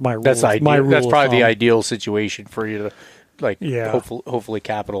kind of my rule. That's probably the ideal situation for you to, like, hopefully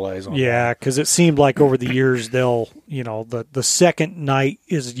capitalize on. Yeah, because it seemed like over the years they'll, you know, the second night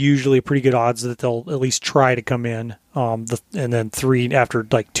is usually pretty good odds that they'll at least try to come in. And then after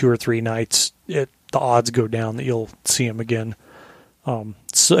like 2 or 3 nights, the odds go down that you'll see them again.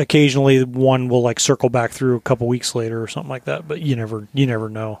 So occasionally one will like circle back through a couple weeks later or something like that, but you never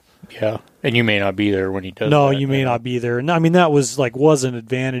know. Yeah, and you may not be there when he does. No, you may not be there. And I mean, that was an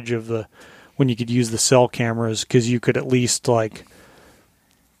advantage of when you could use the cell cameras, because you could at least, like,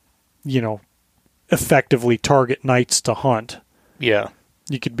 you know, effectively target nights to hunt. Yeah,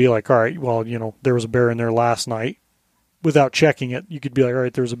 you could be like, all right, well, you know, there was a bear in there last night. Without checking it, you could be like, all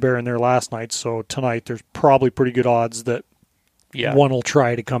right, there was a bear in there last night, so tonight there's probably pretty good odds that one will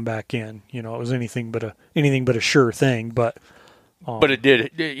try to come back in. You know, it was anything but a sure thing, but it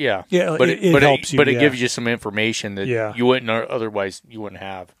did, yeah. Yeah, but it helps you. But it gives you some information that you wouldn't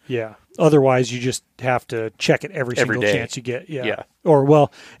have. Yeah. Otherwise, you just have to check it every single day. Chance you get. Yeah. Or,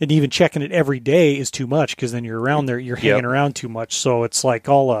 well, and even checking it every day is too much, because then you're around there, you're hanging around too much. So it's like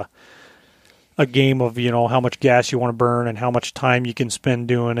all a game of, you know, how much gas you want to burn and how much time you can spend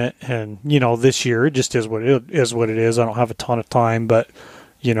doing it. And, you know, this year it just is what it is. I don't have a ton of time, but,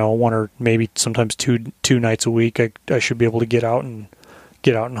 you know, 1 or maybe sometimes two nights a week, I should be able to get out and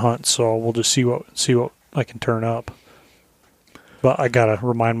hunt. So we'll just see what I can turn up. But I gotta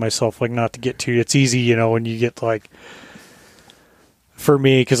remind myself, like, not to get too. It's easy, you know, when you get, like, for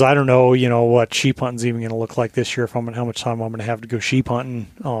me, because I don't know, you know, what sheep hunting's even going to look like this year. How much time I'm going to have to go sheep hunting.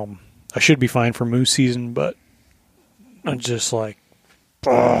 I should be fine for moose season, but I'm just like,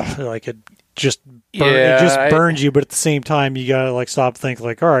 like it just burns you. But at the same time, you gotta, like, stop, think,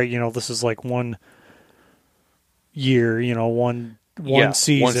 like, all right, you know, this is like one year, you know, one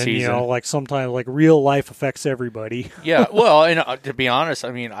season, you know, like, sometimes, like, real life affects everybody. Yeah, well, and to be honest,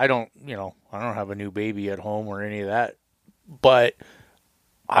 I mean, I don't have a new baby at home or any of that, but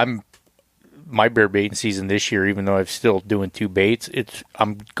my bear baiting season this year, even though I'm still doing 2 baits,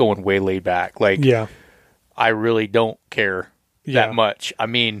 I'm going way laid back. Like, I really don't care that much. I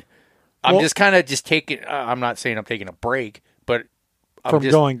mean, I'm just kind of taking. I'm not saying I'm taking a break, but from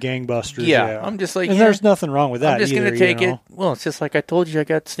going gangbusters. Yeah, I'm just like, and there's nothing wrong with that. I'm just going to take it. Well, it's just like I told you, I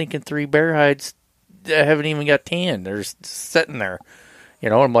got stinking 3 bear hides that haven't even got tanned. They're just sitting there. You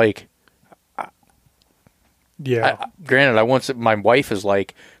know, I'm like, granted, my wife is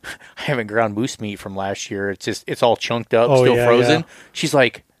like, I haven't ground moose meat from last year. It's all chunked up, still frozen. Yeah. She's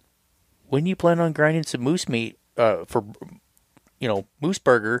like, when do you plan on grinding some moose meat for, you know, moose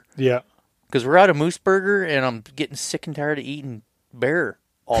burger? Yeah. Because we're out of moose burger, and I'm getting sick and tired of eating bear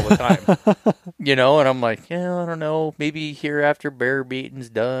all the time. You know, and I'm like, I don't know. Maybe here after bear beating's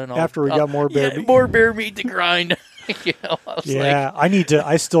done. After we got more bear meat. More bear meat to grind. You know,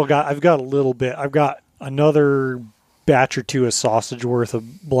 I've got a little bit. I've got another batch or 2 of sausage worth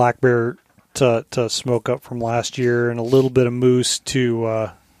of black bear to smoke up from last year, and a little bit of moose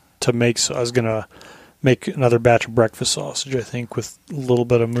to make. So I was gonna make another batch of breakfast sausage, I think, with a little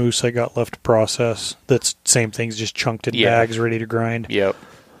bit of moose I got left to process. That's same things, just chunked in bags, ready to grind. Yep.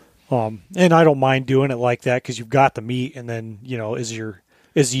 And I don't mind doing it like that, because you've got the meat, and then, you know, as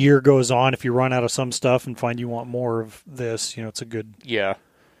the year goes on, if you run out of some stuff and find you want more of this, you know, it's a good. Yeah.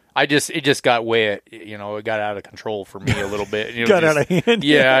 It just got it got out of control for me a little bit. You know, got out of hand.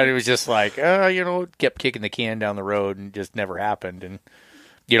 Yeah, it was just like, kept kicking the can down the road, and just never happened. And,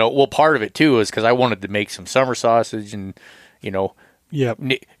 you know, well, part of it too is because I wanted to make some summer sausage, and, you know,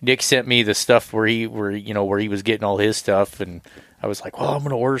 Nick sent me the stuff where he was getting all his stuff, and I was like, well, I'm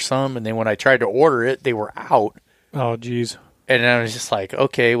going to order some. And then when I tried to order it, they were out. Oh, geez. And I was just like,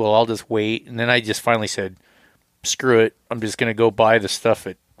 okay, well, I'll just wait. And then I just finally said, screw it. I'm just going to go buy the stuff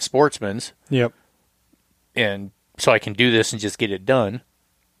at Sportsman's. Yep. And so I can do this and just get it done.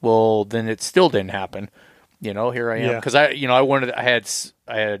 Well, then it still didn't happen. Here I am Yeah. because I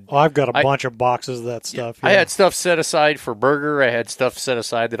had. Oh, I've got a bunch of boxes of that stuff. I had stuff set aside for burger. I had stuff set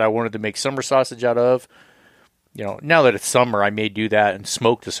aside that I wanted to make summer sausage out of. Now that it's summer, I may do that and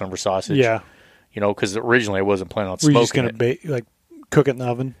smoke the summer sausage. Yeah. Because originally I wasn't planning on Were smoking you just going to cook it in the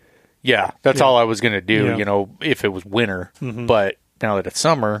oven? Yeah, that's all I was going to do, if it was winter. Mm-hmm. But now that it's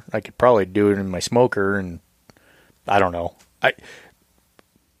summer, I could probably do it in my smoker, and I don't know.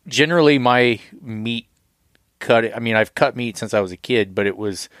 Generally, my meat cutting, I've cut meat since I was a kid, but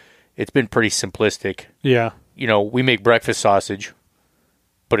it's been pretty simplistic. Yeah. We make breakfast sausage,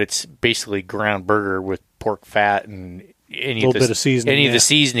 but it's basically ground burger with pork fat and any of the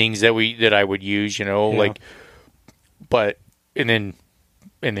seasonings that I would use,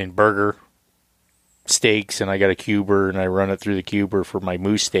 and then burger steaks, and I got a cuber, and I run it through the cuber for my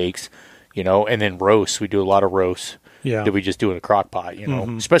moose steaks, and then roasts. We do a lot of roasts that we just do in a crock pot,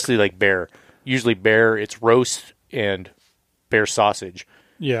 Mm-hmm. especially like bear. Usually bear, it's roast and bear sausage.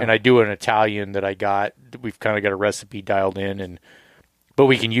 Yeah. And I do an Italian that I got. We've kind of got a recipe dialed in, but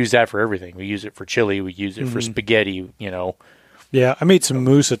we can use that for everything. We use it for chili. We use it for spaghetti, Yeah, I made some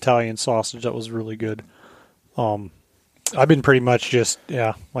moose Italian sausage. That was really good. I've been pretty much just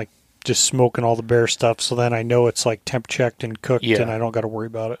smoking all the bear stuff, so then I know it's like temp checked and cooked, and I don't got to worry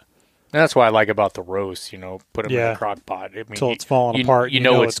about it. And that's what I like about the roast, put them in a crock pot. Until it's falling apart. You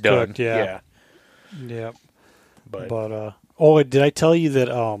know it's done. Cooked, yeah. Yeah. But did I tell you that,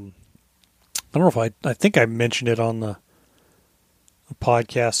 I don't know if I think I mentioned it on the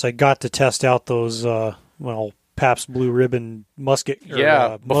podcast. I got to test out those, Pabst Blue Ribbon musket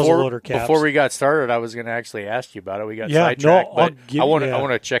muzzleloader caps. Before we got started, I was going to actually ask you about it. We got sidetracked, but I want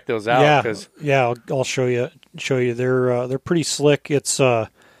to check those out. I'll show you. They're pretty slick. It's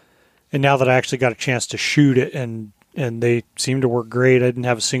and now that I actually got a chance to shoot it, and they seem to work great. I didn't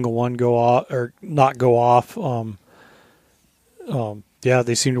have a single one go off or not go off.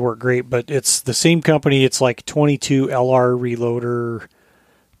 They seem to work great, but it's the same company. It's like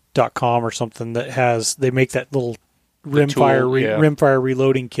 22LRreloader.com or something they make that little rimfire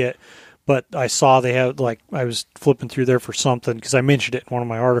reloading kit. But I saw they had I was flipping through there for something because I mentioned it in one of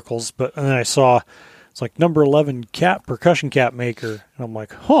my articles, and then I saw it's like number 11 percussion cap maker, and I'm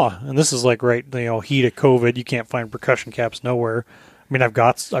like, and this is like right, heat of COVID, you can't find percussion caps nowhere. I've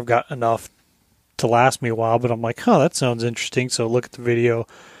got enough to last me a while, but I'm like, that sounds interesting. So look at the video,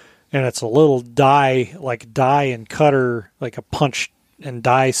 and it's a little die and cutter, like a punch and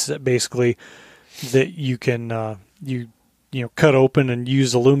die set basically, that you can cut open and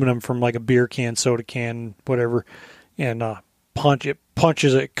use aluminum from like a beer can, soda can, whatever, and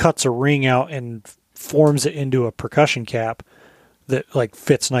punches it, cuts a ring out and forms it into a percussion cap that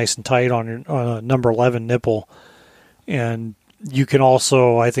fits nice and tight on a number 11 nipple. And you can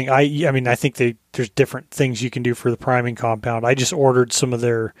also, I think there's different things you can do for the priming compound. I just ordered some of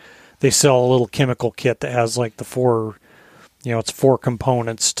they sell a little chemical kit that has the four, it's 4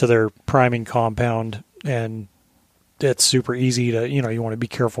 components to their priming compound, and it's super easy to, you want to be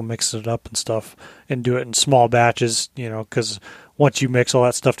careful mixing it up and stuff, and do it in small batches, because once you mix all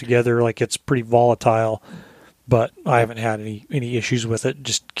that stuff together, it's pretty volatile. But I haven't had any issues with it.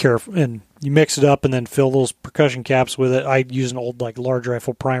 Just careful, and you mix it up and then fill those percussion caps with it. I use an old large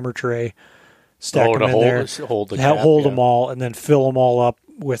rifle primer tray, stack them in there, hold them all, and then fill them all up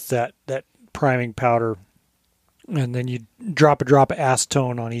with that priming powder. And then you drop a drop of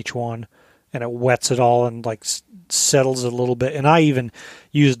acetone on each one, and it wets it all and settles it a little bit. And I even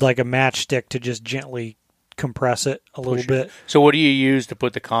used a matchstick to just gently compress it a little bit. So what do you use to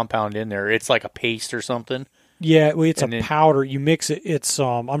put the compound in there? It's like a paste or something? Yeah, it's powder. You mix it. It's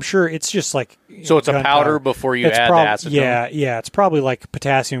I'm sure it's just so it's a powder before you add the acetone? Yeah. It's probably like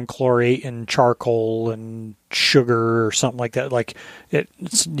potassium chlorate and charcoal and sugar or something like that.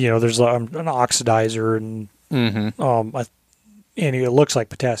 It's there's an oxidizer and and it looks like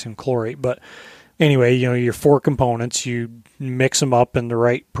potassium chlorate. But anyway, your 4 components, you mix them up in the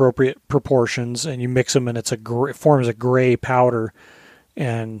right appropriate proportions, and you mix them, and it forms a gray powder.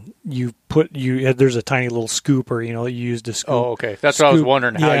 And there's a tiny little scooper, you use to scoop. Oh, okay. That's what I was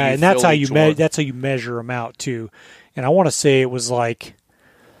wondering. How you and that's how that's how you measure them out too. And I want to say it was what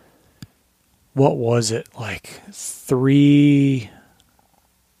was it, three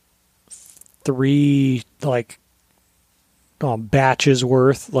batches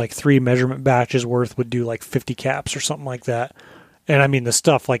worth, 3 measurement batches worth would do 50 caps or something like that. And the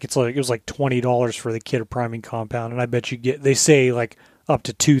stuff it was $20 for the kit of priming compound, and I bet you they say up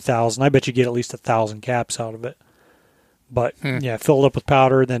to 2,000. I bet you get at least 1,000 caps out of it. But fill it up with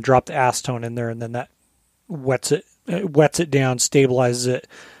powder, then drop the acetone in there, and then that wets it down, stabilizes it,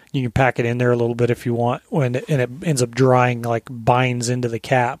 You can pack it in there a little bit if you want, and it ends up drying, like binds into the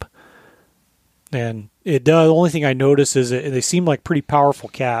cap. And it does. The only thing I notice is that they seem like pretty powerful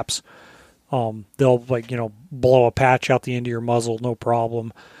caps. They'll blow a patch out the end of your muzzle, no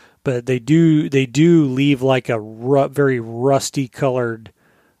problem. But they do leave like a very rusty colored,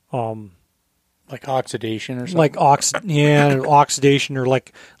 like oxidation or something. Like oxidation or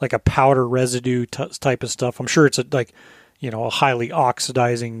like a powder residue type of stuff. I'm sure it's a highly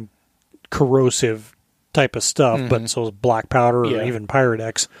oxidizing, corrosive type of stuff. But so is black powder or even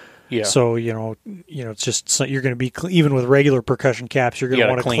Pyrex. Yeah. So it's just you're going to be even with regular percussion caps, you're going to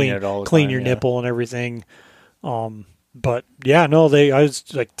want to clean your nipple and everything. But yeah, no, I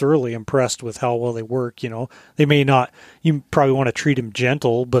was like thoroughly impressed with how well they work. They may not. You probably want to treat them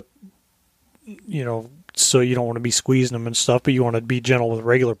gentle, but so you don't want to be squeezing them and stuff, but you want to be gentle with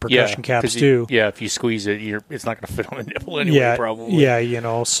regular percussion caps too. If you squeeze it, it's not going to fit on the nipple anyway, probably.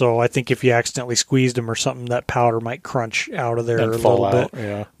 Yeah, so I think if you accidentally squeezed them or something, that powder might crunch out of there a little bit.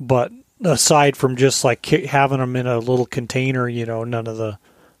 Yeah. But aside from just like having them in a little container,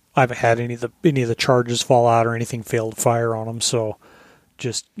 I haven't had any of the charges fall out or anything fail to fire on them. So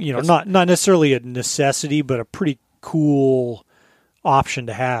just, not necessarily a necessity, but a pretty cool option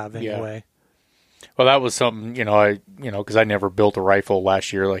to have anyway. Yeah. Well, that was something, because I never built a rifle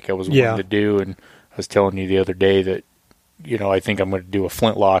last year like I was wanting to do, and I was telling you the other day that, I think I'm going to do a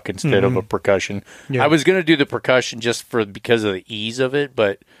flintlock instead of a percussion. Yeah. I was going to do the percussion just because of the ease of it,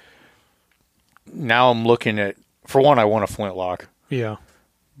 but now I'm looking at, for one, I want a flintlock. Yeah.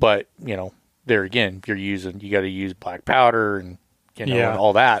 But, there again, you got to use black powder and, and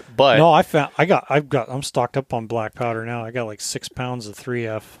all that. But no, I'm stocked up on black powder now. I got like 6 pounds of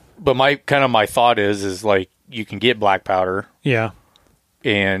 3F. But my thought is like you can get black powder. Yeah.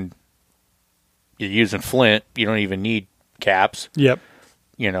 And you're using flint. You don't even need caps. Yep.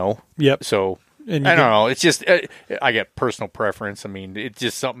 Yep. So I don't know. It's just I get personal preference. I mean, it's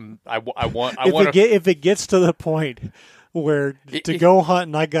just something I want. If it gets to the point where to go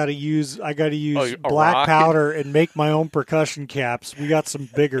hunting, I got to use black powder and make my own percussion caps. We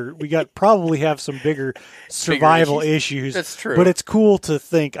probably have some bigger survival issues. That's true. But it's cool to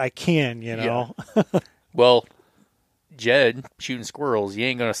think I can, Yeah. Well, Jed shooting squirrels, he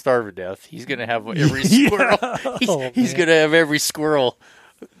ain't going to starve to death. He's going to have every squirrel. He's going to have every squirrel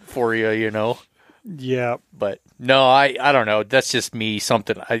for you, Yeah. But no, I don't know. That's just me.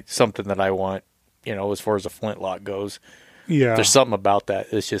 Something that I want, as far as a flintlock goes. Yeah. There's something about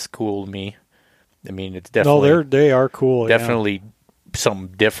that that's just cool to me. I mean, it's definitely... No, they are cool. Definitely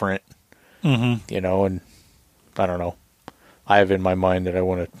something different. Mm-hmm. And I don't know. I have in my mind that I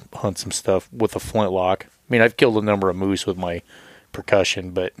want to hunt some stuff with a flintlock. I mean, I've killed a number of moose with my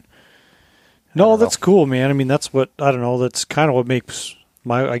percussion, but... No, that's cool, man. I mean, that's what... I don't know. That's kind of what makes...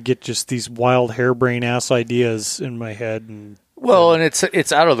 I get just these wild harebrained ass ideas in my head. And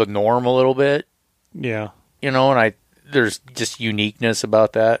it's out of the norm a little bit. Yeah. And there's just uniqueness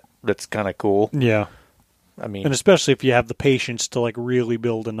about that. That's kind of cool. Yeah. I mean, and especially if you have the patience to like really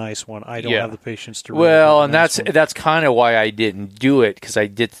build a nice one. I don't have the patience to. That's kind of why I didn't do it, because I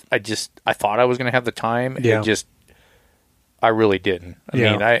thought I was going to have the time. Yeah. And I really didn't. I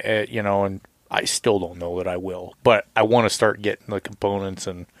mean, and I still don't know that I will, but I want to start getting the components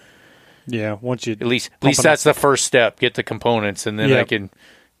and. Yeah. Once you at least that's the first step. Get the components, and then I can,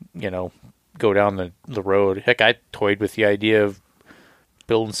 go down the road. Heck, I toyed with the idea of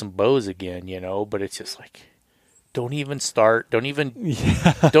building some bows again, but it's just like, don't even start. Don't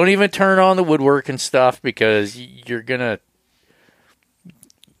even turn on the woodwork and stuff, because you're gonna.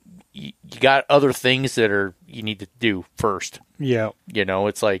 You got other things that you need to do first. Yeah,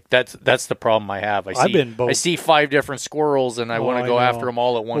 it's like that's the problem I have. I see 5 different squirrels and I want to go after them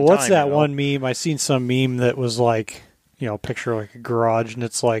all at one time. What's that one meme? I seen some meme that was like, picture like a garage, and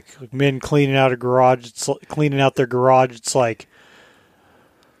it's like men cleaning out a garage. It's like, cleaning out their garage. It's like,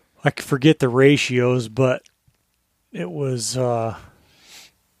 I forget the ratios, but it was like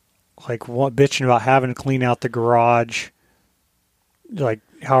bitching about having to clean out the garage, like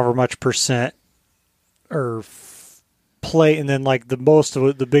however much percent or play, and then like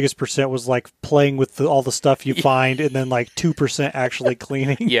the biggest percent was like playing with all the stuff you find, and then like 2% actually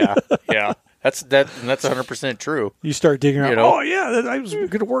cleaning. Yeah. That's 100% true. You start digging around. I was going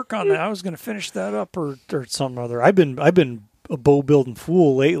to work on that. I was going to finish that up or something other. I've been a bow building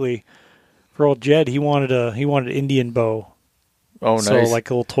fool lately. For old Jed, he wanted an Indian bow. Oh, nice. So like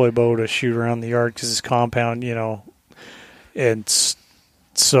a little toy bow to shoot around the yard because his compound, and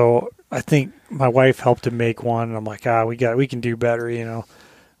so I think my wife helped him make one, and I'm like, we can do better,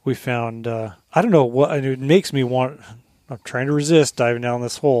 We found, I don't know what, and it makes me want, I'm trying to resist diving down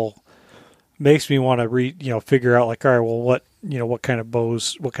this hole. Makes me want to figure out like, all right, well, what kind of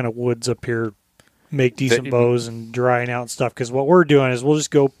bows, what kind of woods up here make decent bows and drying out and stuff. Because what we're doing is we'll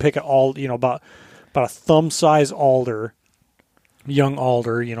just go pick about a thumb size alder, young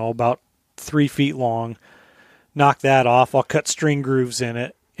alder, about 3 feet long. Knock that off. I'll cut string grooves in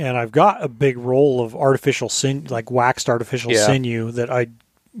it, and I've got a big roll of artificial waxed artificial sinew that I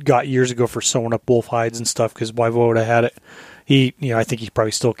got years ago for sewing up wolf hides and stuff. Because Waivoda had it. I think he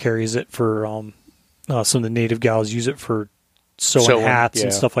probably still carries it for some of the native gals use it for sewing hats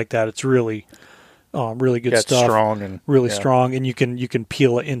and stuff like that. It's really really good stuff. Strong and really strong, and you can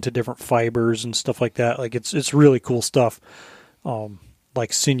peel it into different fibers and stuff like that. Like it's really cool stuff,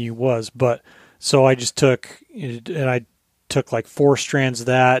 like sinew was. But so I just took like 4 strands of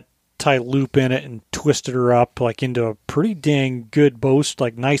that, tie a loop in it, and twisted her up like into a pretty dang good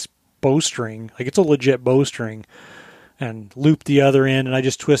nice bowstring. Like it's a legit bowstring, and looped the other end, and I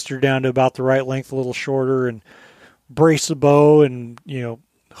just twisted her down to about the right length, a little shorter, and braced the bow, and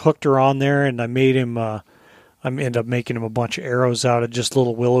hooked her on there, and I made him. I ended up making him a bunch of arrows out of just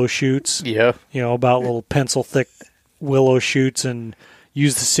little willow shoots. Yeah, about little pencil thick willow shoots, and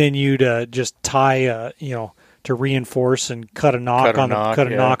use the sinew to just tie. To reinforce and cut a knock on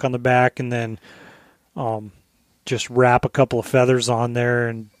the back, and then just wrap a couple of feathers on there,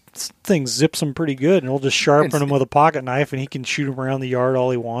 and thing zips them pretty good, and we'll just sharpen them with a pocket knife, and he can shoot them around the yard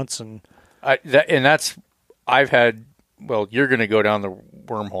all he wants. And I've had. Well, you're going to go down the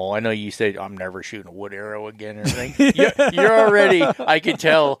wormhole. I know you say I'm never shooting a wood arrow again or anything. You're already. I can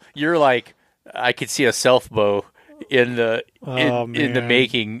tell. You're like. I could see a self bow in the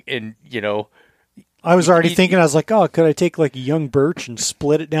making, and I was already thinking. I was like, oh, could I take like a young birch and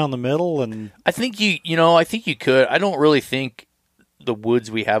split it down the middle? And I think I think you could. I don't really think the woods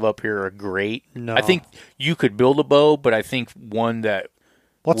we have up here are great. No. I think you could build a bow, but I think one that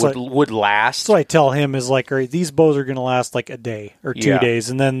would last. So I tell him is like, all right, these bows are going to last like a day or 2 days,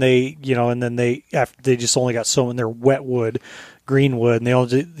 and then they after they just only got so in their wet wood, green wood, and they all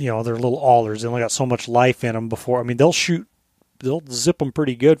they're little alders. They only got so much life in them before. I mean, they'll zip them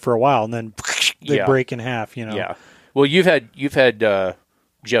pretty good for a while, and then they break in half. Yeah. Well, you've had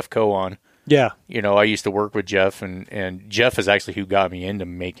Jeff Coe on. Yeah. I used to work with Jeff, and Jeff is actually who got me into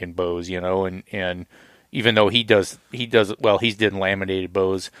making bows, and even though he does well, he's done laminated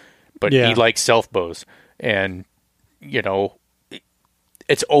bows, but he likes self bows. And,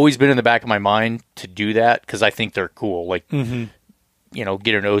 it's always been in the back of my mind to do that because I think they're cool. Like,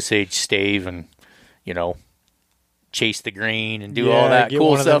 get an Osage stave and, chase the grain and do all that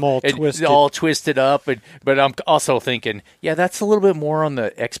cool stuff. All twisted up. But I'm also thinking, that's a little bit more on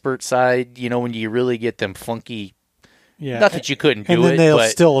the expert side, when you really get them funky. Yeah. Not that you couldn't do it. And then they'll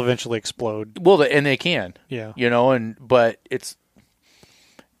still eventually explode. Well, and they can. Yeah. But it's.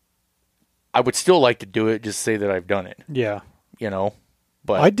 I would still like to do it, just say that I've done it. Yeah.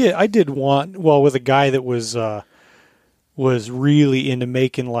 But I did one, with a guy that was really into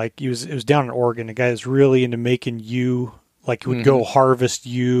making, like, it was down in Oregon, a guy that's really into making yew, like, he would go harvest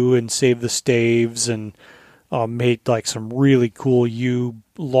yew and save the staves, and made, like, some really cool yew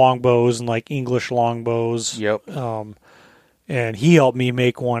longbows and, like, English longbows. Yep. And he helped me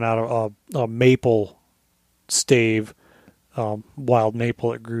make one out of a maple stave, wild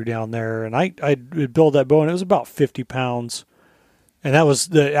maple that grew down there, and I'd build that bow, and it was about 50 pounds. And that was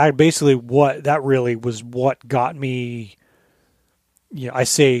that really was what got me, I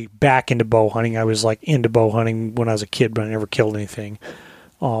say back into bow hunting. I was like into bow hunting when I was a kid, but I never killed anything.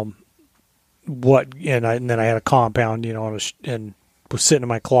 And then I had a compound, and was sitting in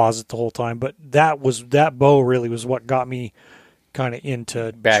my closet the whole time. But that bow really was what got me kind of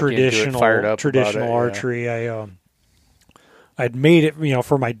into traditional archery. Yeah. I'd made it,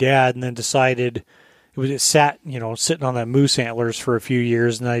 for my dad, and then decided. It sat, sitting on that moose antlers for a few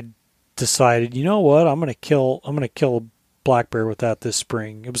years, and I decided, you know what, I'm gonna kill a black bear with that this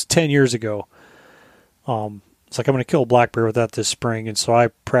spring. It was 10 years ago. It's like I'm gonna kill a black bear with that this spring, and so I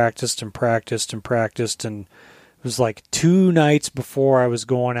practiced, and it was like 2 nights before I was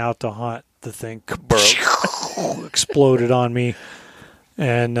going out to hunt, the thing exploded on me,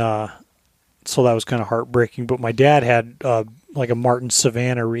 and so that was kind of heartbreaking. But my dad had like a Martin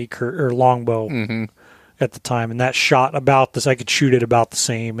Savannah longbow. At the time, and that shot about this, I could shoot it about the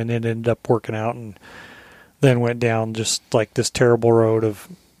same, and it ended up working out, and then went down just like this terrible road of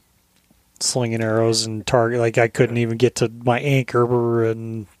slinging arrows and target. Like I couldn't even get to my anchor,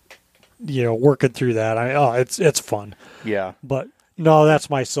 and working through that. It's fun. Yeah, but no, that's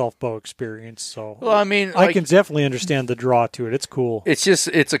my self bow experience. So well, I mean, I can definitely understand the draw to it. It's cool.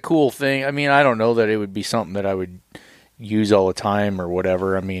 It's a cool thing. I mean, I don't know that it would be something that I would, use all the time or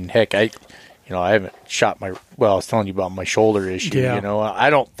whatever. I mean, heck, I haven't shot I was telling you about my shoulder issue. Yeah. You know, I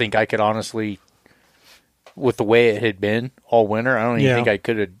don't think I could honestly, with the way it had been all winter, I don't even think I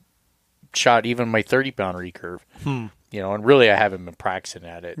could have shot even my 30-pound recurve. You know, and really I haven't been practicing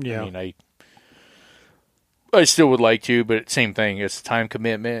at it. Yeah. I mean, I still would like to, but same thing. It's a time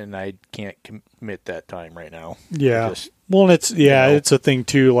commitment, and I can't commit that time right now. Yeah. Well, and it's a thing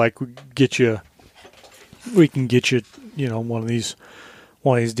too. Like we can get you, you know, one of these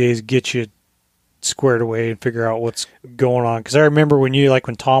days, get you squared away and figure out what's going on. Because I remember when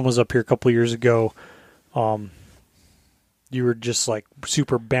Tom was up here a couple of years ago, you were just like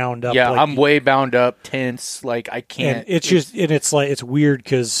super bound up. Yeah, like, I'm way bound up, tense. Like I can't. And it's weird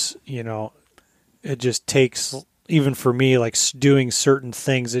because, you know, it just takes, even for me, like doing certain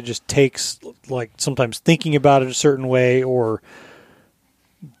things, it just takes like sometimes thinking about it a certain way or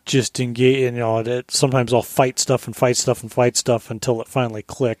just engage. You know, sometimes I'll fight stuff until it finally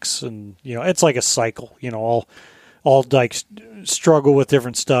clicks, and you know, it's like a cycle. You know, I'll like struggle with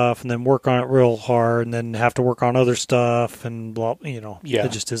different stuff and then work on it real hard and then have to work on other stuff and blah. You know,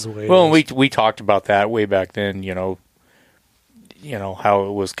 it just is the way. Well, it is. we talked about that way back then. You know how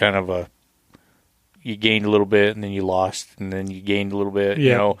it was kind of you gained a little bit and then you lost and then you gained a little bit.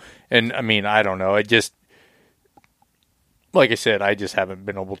 Yeah. You know, and I mean, I don't know. I just, like I said, I just haven't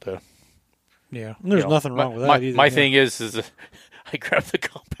been able to. Yeah, there's nothing wrong with that either. My thing is I grab the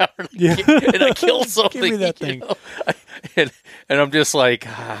compounder and I kill something. Give me that thing. And I'm just like,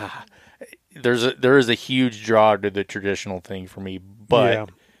 there is a huge draw to the traditional thing for me,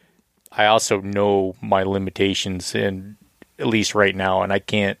 but I also know my limitations, and at least right now, and I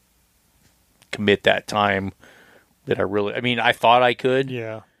can't commit that time that I really. I mean, I thought I could.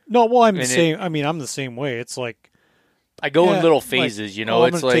 Yeah. No, well, I'm the same. I mean, I'm the same way. It's like I go in little phases. Like, you know,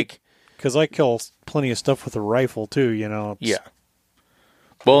 it's like because I kill plenty of stuff with a rifle too. You know. Yeah.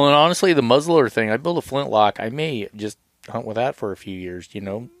 Well, and honestly, the muzzleloader thing, I built a flintlock. I may just hunt with that for a few years, you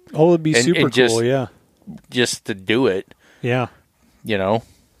know. Oh, it'd be super cool, yeah. Just to do it. Yeah. You know,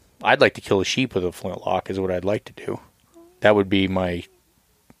 I'd like to kill a sheep with a flintlock is what I'd like to do. That would be probably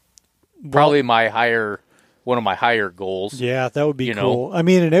one of my higher goals. Yeah, that would be cool. Know? I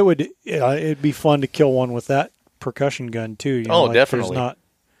mean, and it'd be fun to kill one with that percussion gun too. You know, definitely. There's not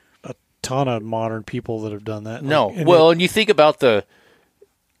a ton of modern people that have done that. No. And you think about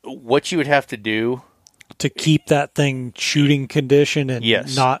what you would have to do to keep that thing shooting condition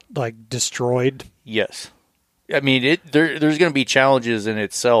and not like destroyed. Yes. I mean, there's going to be challenges in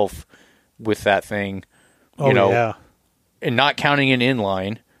itself with that thing, you know, and not counting an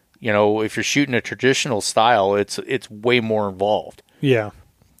inline. You know, if you're shooting a traditional style, it's way more involved. Yeah.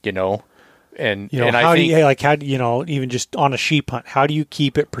 You know, and how do you know, even just on a sheep hunt, how do you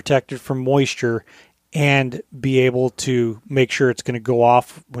keep it protected from moisture and be able to make sure it's going to go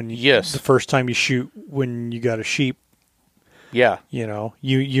off when the first time you shoot when you got a sheep? Yeah. You know,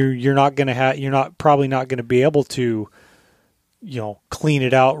 you're probably not going to be able to, you know, clean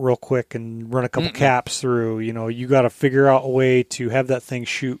it out real quick and run a couple caps through. You know, you got to figure out a way to have that thing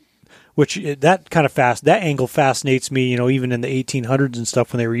shoot, that angle fascinates me, you know, even in the 1800s and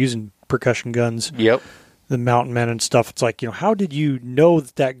stuff when they were using percussion guns. Yep. The mountain men and stuff. It's like, you know, how did you know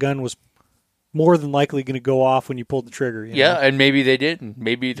that gun was more than likely going to go off when you pulled the trigger? You know? And maybe they didn't.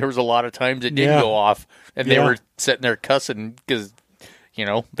 Maybe there was a lot of times it didn't go off, and they were sitting there cussing because, you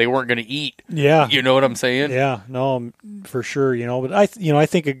know, they weren't going to eat. Yeah, you know what I'm saying? Yeah, no, for sure. You know, but I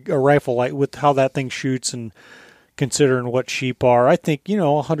think a rifle like with how that thing shoots and considering what sheep are, I think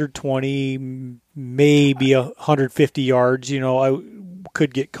 120, maybe 150 yards. You know, I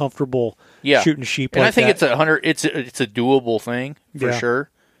could get comfortable shooting sheep. And like I think that. it's a doable thing for sure.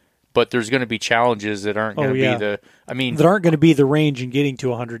 But there's going to be challenges that aren't going to be that aren't going to be the range and getting to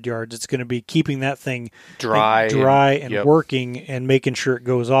 100 yards. It's going to be keeping that thing dry and working and making sure it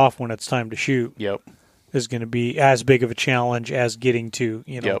goes off when it's time to shoot. Yep. Is going to be as big of a challenge as getting to,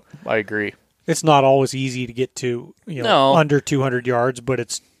 you know. Yep, I agree. It's not always easy to get to, under 200 yards,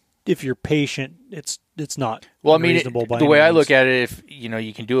 but if you're patient, it's not unreasonable by the way any I means. look at it, if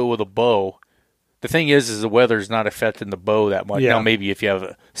you can do it with a bow. The thing is the weather's not affecting the bow that much. Yeah. Now, maybe if you have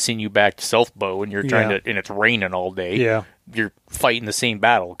a sinew-backed self bow and you're trying to, and it's raining all day, you're fighting the same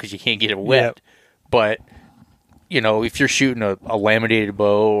battle because you can't get it wet. Yep. But, if you're shooting a laminated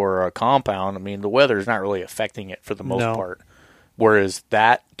bow or a compound, the weather's not really affecting it for the most part. Whereas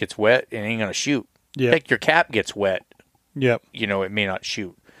that gets wet, it ain't going to shoot. Yep. Heck, your cap gets wet. Yep. It may not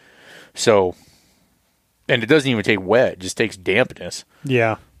shoot. So, and it doesn't even take wet. It just takes dampness.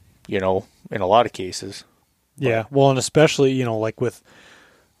 Yeah. In a lot of cases. Yeah. Well, and especially, like with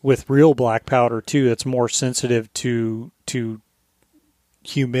with real black powder too, it's more sensitive to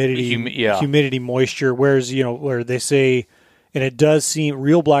humidity, moisture. Whereas where they say, and it does seem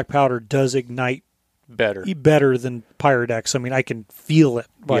real black powder does ignite better than Pyrodex. I mean, I can feel it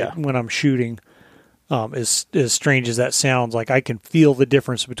when I'm shooting. As strange as that sounds, like I can feel the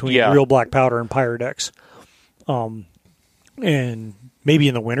difference between real black powder and Pyrodex. And maybe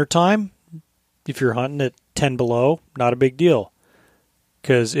in the wintertime, if you're hunting at 10 below, not a big deal.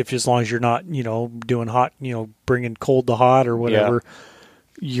 Because as long as you're not, doing hot, bringing cold to hot or whatever,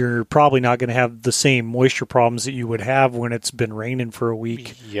 you're probably not going to have the same moisture problems that you would have when it's been raining for a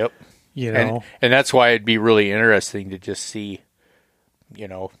week. Yep. And that's why it'd be really interesting to just see,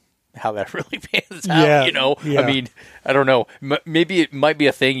 how that really pans out, Yeah. I mean, I don't know. Maybe it might be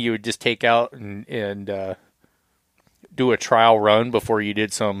a thing you would just take out and do a trial run before you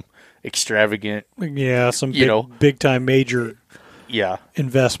did some extravagant, some big time major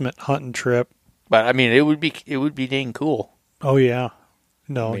investment hunting trip. But I mean, it would be dang cool. Oh yeah.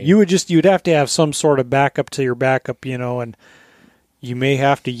 No, you'd have to have some sort of backup to your backup, and you may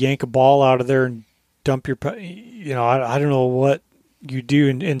have to yank a ball out of there and dump your, I don't know what you do.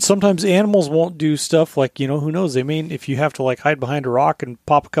 And sometimes animals won't do stuff like, who knows, they may, if you have to like hide behind a rock and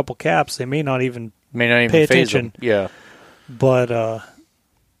pop a couple caps, they may not even pay attention. Yeah. But,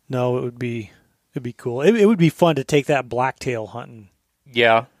 no, it'd be cool. It would be fun to take that blacktail hunting.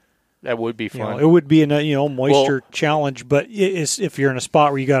 Yeah. That would be fun. It would be a moisture challenge, but if you're in a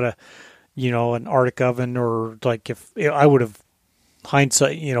spot where you got an Arctic oven, or like if I would have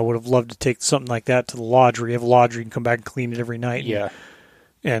hindsight, would have loved to take something like that to the lodge where you have a lodge where you can come back and clean it every night. Yeah.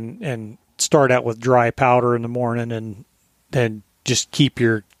 And start out with dry powder in the morning and then just keep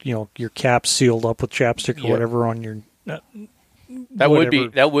your caps sealed up with chapstick or whatever on your. That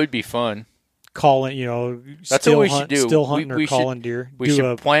would be fun. Calling, that's what we should do. Still hunting or calling deer. We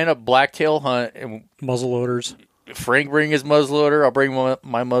should plan a blacktail hunt and muzzleloaders. Frank bring his muzzleloader. I'll bring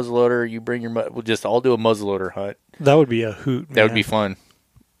my muzzleloader. You bring your. We'll just all do a muzzleloader hunt. That would be a hoot. Man. That would be fun.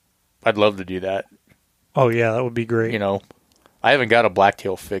 I'd love to do that. Oh yeah, that would be great. I haven't got a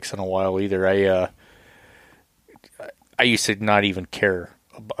blacktail fix in a while either. I used to not even care.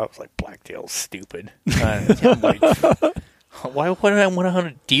 I was like, blacktail's stupid. I'm like, why would I want to hunt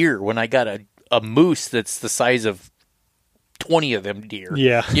a deer when I got a moose that's the size of 20 of them deer?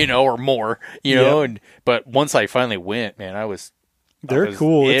 Yeah. Or more, but once I finally went, man, they're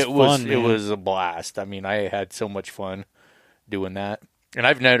cool. It's fun, it was a blast. I mean, I had so much fun doing that. And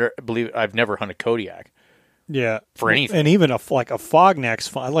I've never hunted Kodiak. Yeah. For anything. And even a fognack's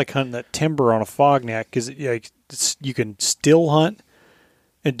fun. I like hunting that timber on a fognack because you can still hunt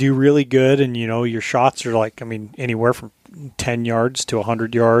and do really good. And, your shots are anywhere from 10 yards to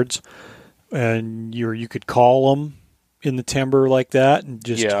 100 yards. And you could call them in the timber like that and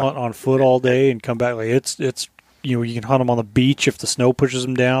just hunt on foot all day and come back. Like it's you can hunt them on the beach if the snow pushes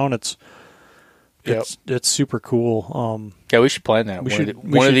them down. It's super cool. Yeah, we should plan that.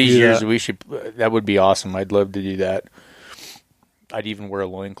 One of these years, we should. That would be awesome. I'd love to do that. I'd even wear a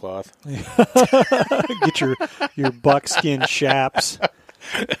loincloth. Get your buckskin chaps.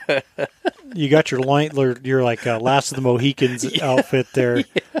 You got your your Last of the Mohicans outfit there.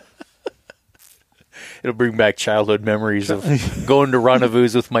 Yeah. It'll bring back childhood memories of going to rendezvous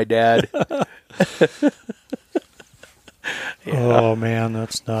with my dad. Oh man,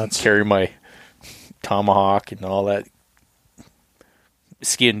 that's nuts. Carry my tomahawk and all that.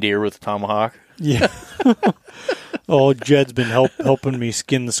 Skin deer with a tomahawk. Yeah. Oh, Jed's been helping me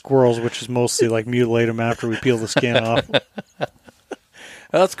skin the squirrels, which is mostly mutilate them after we peel the skin off.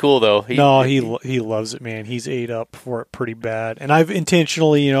 That's cool though. He loves it, man. He's ate up for it pretty bad, and I've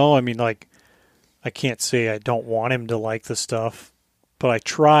intentionally, I can't say I don't want him to like the stuff, but I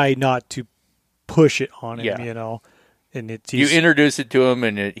try not to push it on him, And you introduce it to him,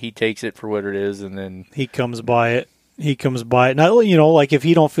 and he takes it for what it is, and then he comes by it. And if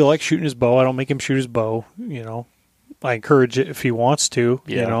he don't feel like shooting his bow, I don't make him shoot his bow. I encourage it if he wants to.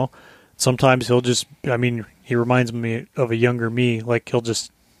 Yeah. Sometimes he'll just. He reminds me of a younger me. He'll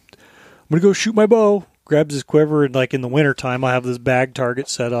just, I'm gonna go shoot my bow. Grabs his quiver, and in the wintertime, I have this bag target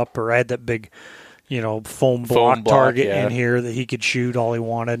set up, or I had that big, foam block target in here that he could shoot all he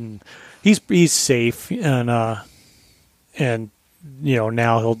wanted, and he's safe, and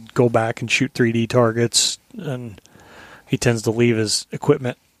now he'll go back and shoot 3D targets, and he tends to leave his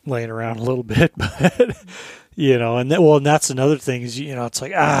equipment laying around a little bit, but and that's another thing is it's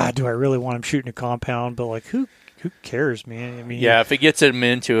like, do I really want him shooting a compound? But who cares, man? If it gets him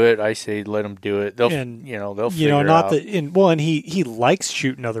into it, I say let him do it. They'll figure not it out. And he likes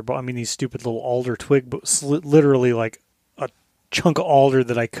shooting other bows. These stupid little alder twig, but literally a chunk of alder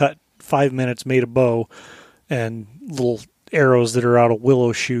that I cut 5 minutes, made a bow, and little arrows that are out of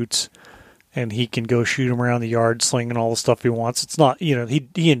willow shoots, and he can go shoot them around the yard, slinging all the stuff he wants. It's not,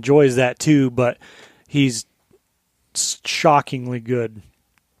 he enjoys that too, but he's shockingly good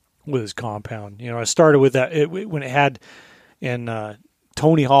with his compound. I started with that when it had, and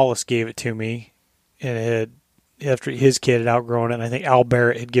Tony Hollis gave it to me, and it had, after his kid had outgrown it, and I think Al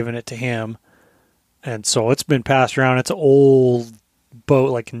Barrett had given it to him, and so it's been passed around. It's an old bow,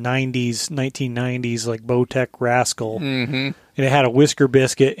 like 1990s, like Bowtech Rascal, and it had a whisker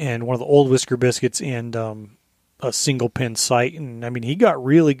biscuit and one of the old whisker biscuits and a single pin sight, and I mean he got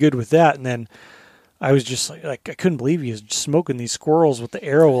really good with that. And then I was just like I couldn't believe he was smoking these squirrels with the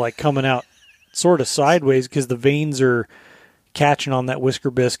arrow like coming out sort of sideways because the veins are catching on that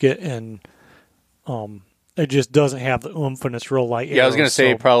whisker biscuit, and it just doesn't have the oomph, and it's real light. Yeah, I was going to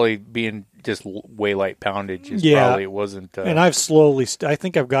say probably being just way light poundage is probably it wasn't. And I've slowly, I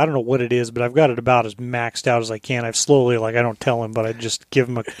think I don't know what it is, but I've got it about as maxed out as I can. I've slowly, I don't tell him, but I just give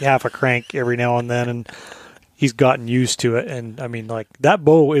him a half a crank every now and then, and he's gotten used to it. And I mean, that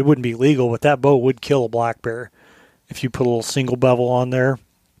bow, it wouldn't be legal, but that bow would kill a black bear if you put a little single bevel on there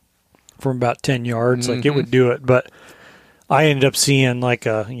from about 10 yards. It would do it. But I ended up seeing I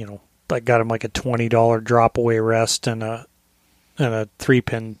got him like a $20 drop away rest and a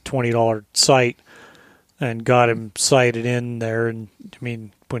 3-pin $20 sight, and got him sighted in there. And I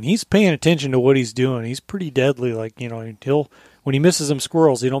mean, when he's paying attention to what he's doing, he's pretty deadly. When he misses them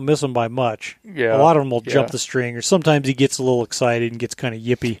squirrels, he don't miss them by much. Yeah, a lot of them will jump the string, or sometimes he gets a little excited and gets kind of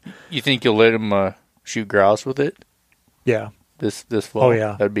yippy. You think you'll let him shoot grouse with it? Yeah, this fall. Oh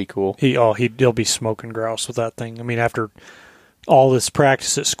yeah, that'd be cool. He'll be smoking grouse with that thing. I mean, after all this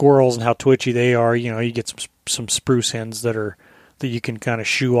practice at squirrels and how twitchy they are, you get some spruce hens that you can kind of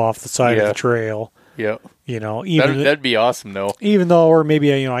shoo off the side of the trail. Yeah. That'd be awesome though. Even though, or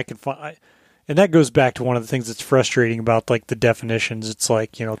maybe, I can find, and that goes back to one of the things that's frustrating about the definitions. It's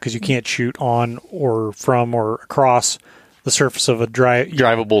because you can't shoot on or from or across the surface of a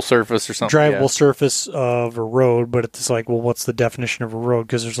drivable surface or something. Drivable surface of a road, but it's well, what's the definition of a road?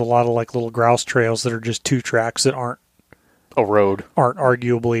 Because there's a lot of little grouse trails that are just 2 tracks that aren't a road, aren't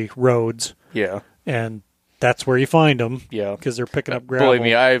arguably roads. Yeah. And that's where you find them. Yeah. Because they're picking up gravel. Believe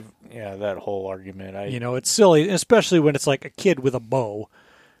me, that whole argument. It's silly, especially when it's like a kid with a bow,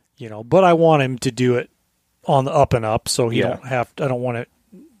 but I want him to do it on the up and up, so I don't want to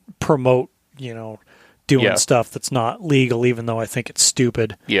promote, doing stuff that's not legal, even though I think it's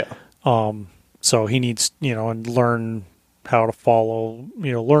stupid. Yeah. So he needs, and learn how to follow,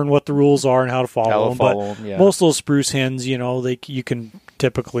 learn what the rules are and how to follow them. Most of those spruce hens, you can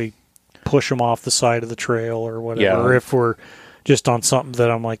typically push them off the side of the trail or whatever. Yeah. Or if we're just on something that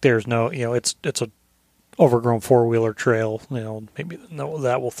I'm like, there's no, it's a overgrown 4-wheeler trail, maybe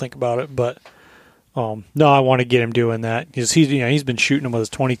that we'll think about it. But no, I want to get him doing that because he's been shooting them with his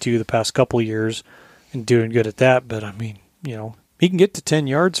 22 the past couple of years and doing good at that. But I mean, he can get to 10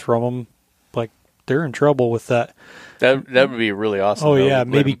 yards from them. They're in trouble with that. That would be really awesome. Oh yeah,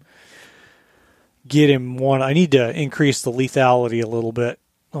 maybe get him one. I need to increase the lethality a little bit.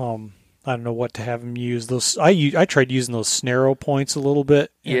 I don't know what to have him use. Those I tried using those snarrow points a little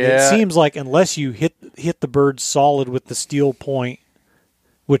bit. And it seems like unless you hit the bird solid with the steel point,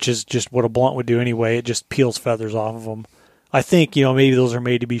 which is just what a blunt would do anyway, it just peels feathers off of them. I think, maybe those are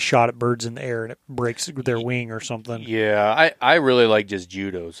made to be shot at birds in the air and it breaks their wing or something. Yeah, I really like just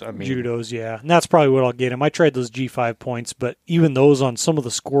judos. Judos, yeah. And that's probably what I'll get him. I tried those G5 points, but even those on some of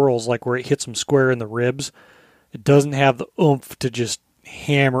the squirrels, where it hits them square in the ribs, it doesn't have the oomph to just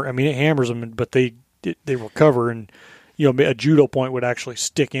hammer. I mean, it hammers them, but they recover, and, a judo point would actually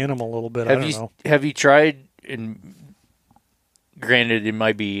stick in them a little bit. I don't know. Have you tried, and granted, it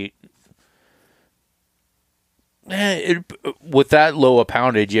might be... with that low a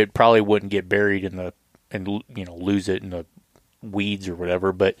poundage, it probably wouldn't get buried lose it in the weeds or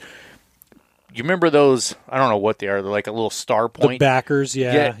whatever. But you remember those? I don't know what they are. They're like a little star point. The backers,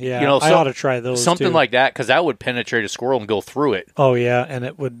 yeah. I ought to try those. Something too. like that, because that would penetrate a squirrel and go through it. Oh yeah, and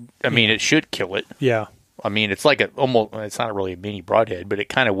it would. I mean, it should kill it. Yeah. I mean, it's like almost. It's not really a mini broadhead, but it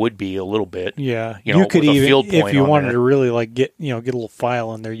kind of would be a little bit. Yeah, you could even, field point if you wanted to really get a little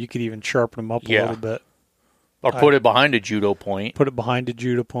file in there, you could even sharpen them up a little bit. Or put it behind a judo point. Put it behind a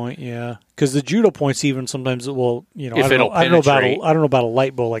judo point, yeah. Because the judo points even sometimes it will, if I don't know about a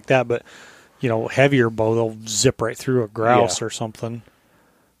light bow like that, but heavier bow they'll zip right through a grouse or something.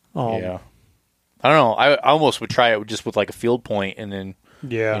 Yeah, I don't know. I almost would try it just with a field point and then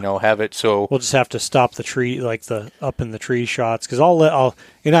have it so we'll just have to stop the tree the up in the tree shots because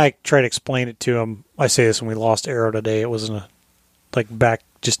I try to explain it to him. I say this when we lost arrow today. It wasn't like back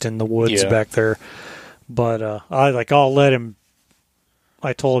just in the woods Yeah. back there. But I'll let him.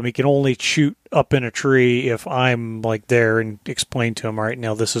 I told him he can only shoot up in a tree if I'm like there and explain to him, all right,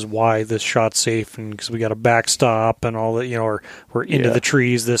 now this is why this shot's safe, and because we got a backstop and all that, or we're into the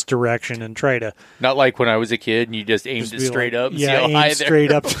trees this direction, and try to Not like when I was a kid and you just aimed it straight up and see how aim high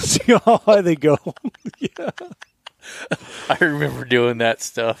straight up to see how high they go. Yeah. I remember doing that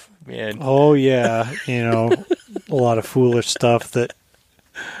stuff, man. Oh yeah, a lot of foolish stuff that.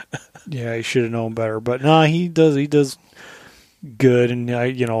 Yeah, he should have known better, but no, he does good, and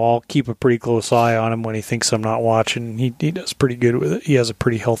I'll keep a pretty close eye on him when he thinks I'm not watching. He does pretty good with it. He has a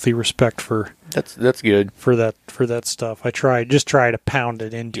pretty healthy respect for That's good for that stuff. I try to pound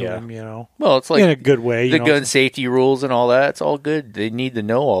it into him, Well, it's like in a good way. the gun safety rules and all that. It's all good. They need to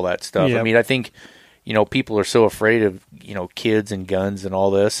know all that stuff. Yep. I mean, I think people are so afraid of kids and guns and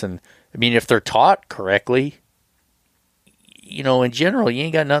all this, and I mean, if they're taught correctly, in general, you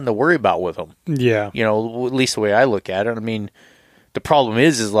ain't got nothing to worry about with them. Yeah. At least the way I look at it. I mean, the problem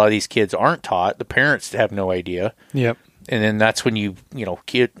is a lot of these kids aren't taught. The parents have no idea. Yep. And then that's when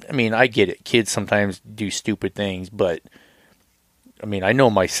I get it. Kids sometimes do stupid things, but I mean, I know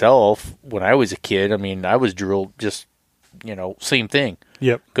myself when I was a kid, I mean, I was drilled just, same thing.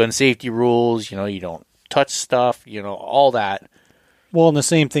 Yep. Gun safety rules, you don't touch stuff, all that. Well, and the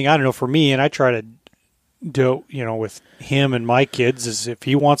same thing, I don't know, for me, and I try to do, with him and my kids, is if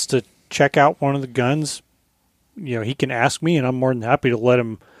he wants to check out one of the guns, he can ask me, and I'm more than happy to let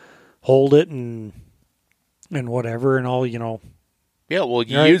him hold it and whatever, and all, Yeah, well,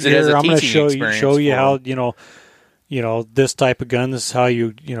 you use it as a I'm teaching gonna experience. show you how, them. this type of gun, this is how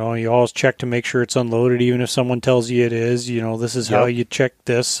you always check to make sure it's unloaded, even if someone tells you it is, this is how you check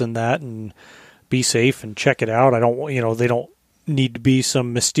this and that, and be safe and check it out. I don't, they don't need to be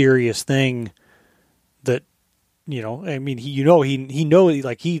some mysterious thing that, I mean, he knows,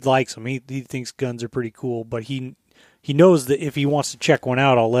 like, he likes them. He thinks guns are pretty cool, but he knows that if he wants to check one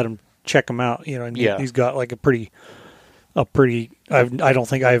out, I'll let him check them out, and he's got like a pretty, I don't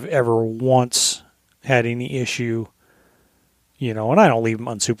think I've ever once had any issue, and I don't leave him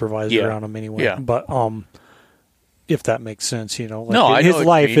unsupervised around him anyway. Yeah. But, if that makes sense, like no, his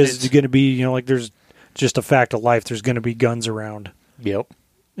life is going to be, like, there's just a fact of life. There's going to be guns around. Yep.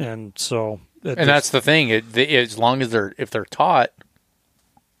 And so, that's the thing. As long as if they're taught,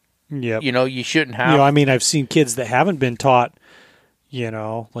 you shouldn't have. I mean, I've seen kids that haven't been taught,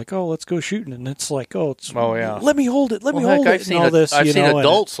 like, oh, let's go shooting, and it's like, let me hold it, I've seen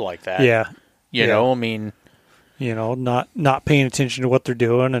adults like that. Yeah. I mean, not paying attention to what they're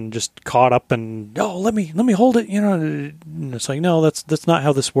doing and just caught up and let me hold it, and it's like, no, that's not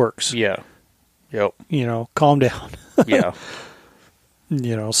how this works. Yeah. Yep. Calm down. Yeah.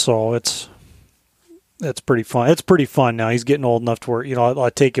 So it's pretty fun. It's pretty fun now. He's getting old enough to where, I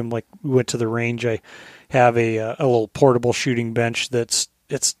take him, like, we went to the range. I have a little portable shooting bench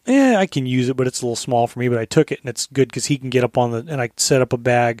I can use it, but it's a little small for me, but I took it, and it's good because he can get up and I set up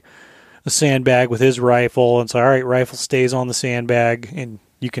a sandbag with his rifle, and so, all right, rifle stays on the sandbag, and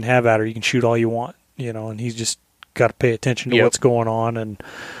you can have at her. You can shoot all you want, and he's just got to pay attention to what's going on,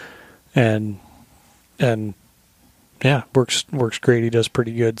 and yeah, works great. He does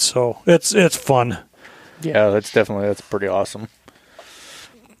pretty good, so it's fun. Yeah, that's pretty awesome.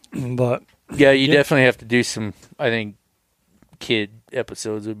 But yeah, you definitely have to do some. I think kid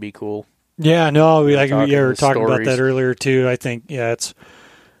episodes would be cool. Yeah, no, we were talking about stories. that earlier too. I think it's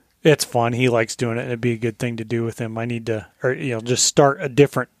fun. He likes doing it, and it'd be a good thing to do with him. I need to, just start a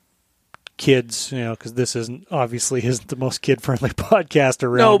different kids, because this isn't the most kid friendly podcast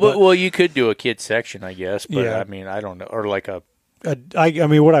around. No, but you could do a kid section, I guess. But Yeah. I mean, I don't know, or like I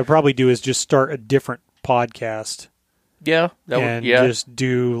mean, what I'd probably do is just start a different podcast. Yeah, just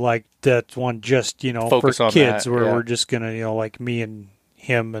do like that one, just Focus for on kids, that, where yeah. we're just gonna like me and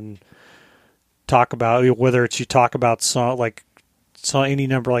him and talk about whether it's you talk about any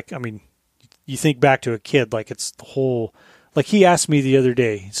number. Like, I mean, you think back to a kid, like it's the whole. Like, he asked me the other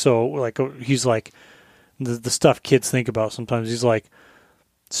day, so like he's like the stuff kids think about sometimes. He's like,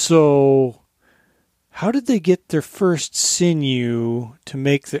 so how did they get their first sinew to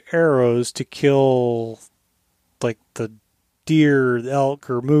make the arrows to kill, like, the deer, the elk,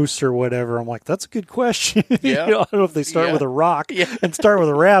 or moose or whatever? I'm like, that's a good question. Yeah. I don't know if they start with a rock Yeah. and start with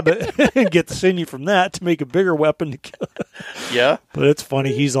a rabbit and get the sinew from that to make a bigger weapon to kill. Yeah. But it's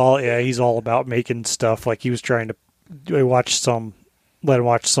funny. He's all about making stuff. Like, he was trying to. I let him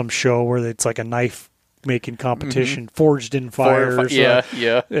watch some show where it's like a knife making competition, forged in fire.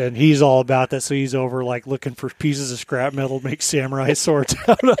 Yeah. And he's all about that. So he's over, like, looking for pieces of scrap metal to make samurai swords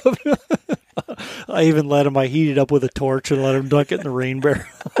out of. I even let him. I heated up with a torch and let him dunk it in the rain barrel.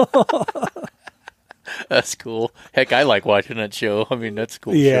 That's cool. Heck, I like watching that show. I mean, that's a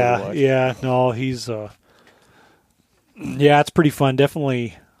cool. Yeah, show to watch. yeah. No, he's. Yeah, it's pretty fun.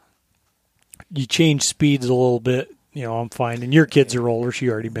 Definitely, you change speeds a little bit. I'm finding your kids are older. She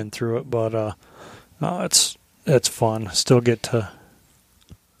already been through it, but it's fun. Still get to.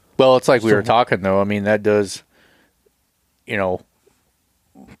 Well, it's like we were talking though. I mean, that does.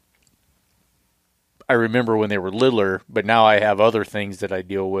 I remember when they were littler, but now I have other things that I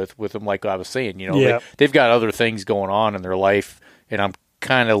deal with them. Like I was saying, they've got other things going on in their life, and I'm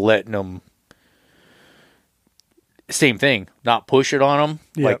kind of letting them. Same thing, not push it on them.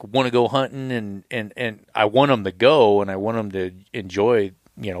 Yep. Like want to go hunting, and I want them to go, and I want them to enjoy,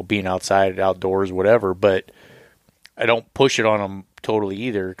 being outside, outdoors, whatever. But I don't push it on them totally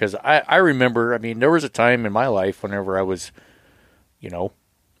either, because I remember. I mean, there was a time in my life whenever I was,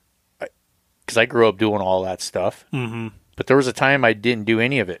 because I grew up doing all that stuff. Mm-hmm. But there was a time I didn't do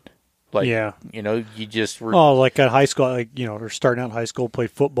any of it. Like, yeah. You just were... Oh, like at high school, or starting out in high school, play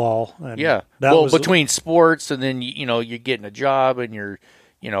football. And yeah. Well, between sports and then, you're getting a job and you're,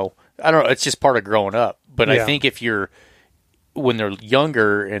 I don't know, it's just part of growing up. But I think when they're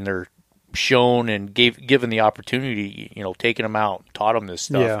younger and they're shown and given the opportunity, taking them out, taught them this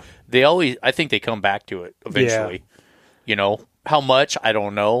stuff, I think they come back to it eventually. Yeah. How much, I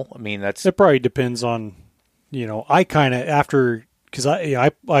don't know. I mean, it probably depends on, I kind of, after, because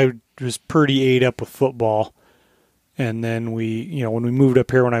I was pretty ate up with football. And then when we moved up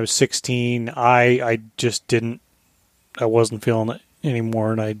here when I was 16, I just I wasn't feeling it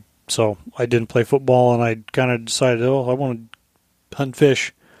anymore. And so I didn't play football, and I kind of decided, I want to hunt and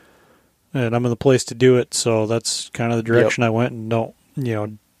fish. And I'm in the place to do it. So that's kind of the direction I went,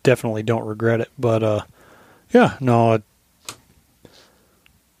 and definitely don't regret it. But,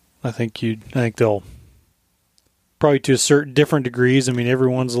 I think they'll probably to a certain different degrees. I mean,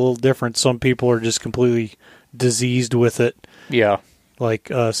 everyone's a little different. Some people are just completely diseased with it. Yeah.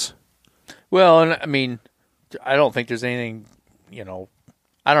 Like us. Well, and I mean, I don't think there's anything, I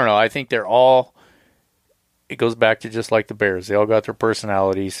don't know. I think they're all, it goes back to just like the bears. They all got their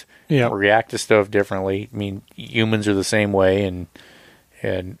personalities. Yeah. React to stuff differently. I mean, humans are the same way.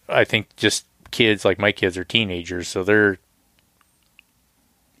 And I think just kids, like my kids are teenagers, so they're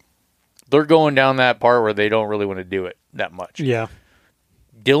going down that part where they don't really want to do it that much. Yeah.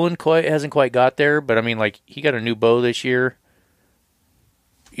 Dylan hasn't quite got there, but I mean, like, he got a new bow this year,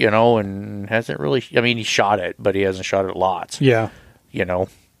 and hasn't really, I mean, he shot it, but he hasn't shot it lots. Yeah.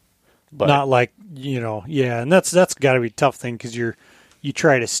 But not like, and that's got to be a tough thing, because you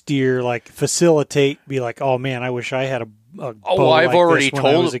try to steer, like, facilitate, be like, oh man, I wish I had a bow like this when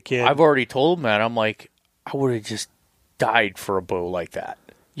I was a kid. I've already told him that. I'm like, I would have just died for a bow like that.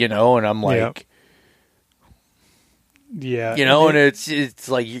 And I'm like, yeah, and it's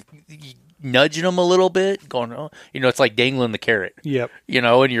like you nudging them a little bit, going, oh, it's like dangling the carrot. Yep.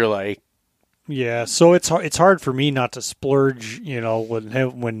 And you're like, yeah. So it's hard for me not to splurge,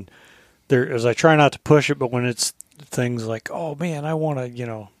 when there, as I try not to push it, but when it's things like, oh man, I want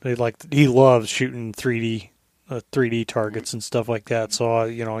to, he loves shooting 3D targets and stuff like that. So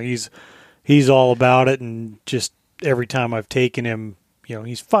he's all about it, and just every time I've taken him.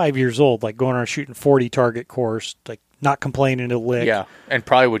 He's 5 years old, like going on a shooting 40 target course, like not complaining a lick. Yeah, and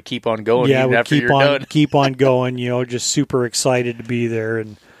probably would keep on going even after you're done. Keep on going, just super excited to be there.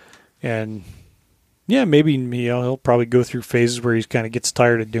 And yeah, maybe, he'll probably go through phases where he kind of gets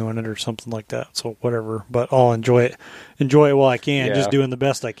tired of doing it or something like that. So whatever, but I'll enjoy it while I can, just doing the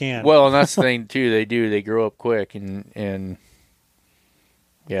best I can. Well, and that's the thing too, they grow up quick and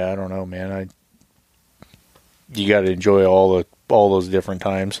yeah, I don't know, man. You got to enjoy all those different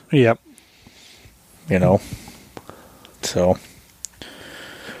times. Yep. So.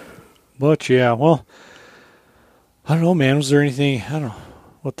 But yeah, well, I don't know, man. Was there anything? I don't know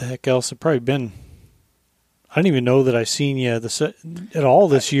what the heck else. It probably been. I didn't even know that I seen you at all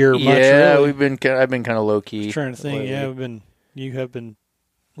this year. Yeah, much, really. I've been kind of low key. Trying to think. Lately. Yeah, you have been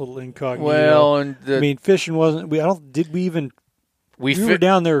a little incognito. Well, and I mean, fishing wasn't. Did we even? We were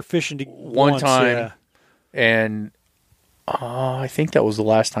down there fishing one once, time. Yeah. And I think that was the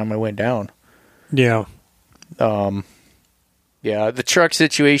last time I went down. Yeah. Yeah, the truck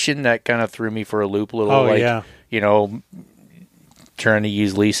situation, that kind of threw me for a loop a little. Oh, yeah. Trying to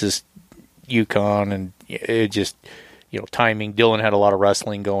use Lisa's Yukon, and it just, timing. Dylan had a lot of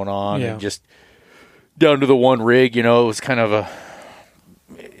wrestling going on, and just down to the one rig, it was kind of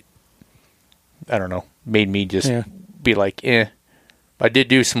I don't know, made me just be like, I did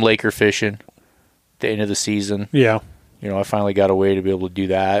do some Laker fishing. The end of the season, I finally got a way to be able to do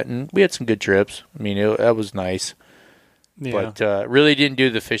that, and we had some good trips. I mean, that was nice. Yeah. But really didn't do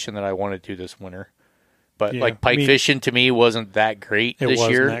the fishing that I wanted to this winter. But Yeah, like pike fishing to me wasn't that great this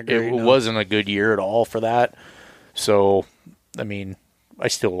year. It wasn't a good year at all for that. So, I mean, I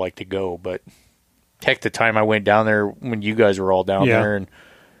still like to go, but heck, the time I went down there when you guys were all down there, and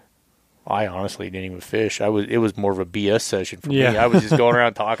I honestly didn't even fish. It was more of a BS session for me. I was just going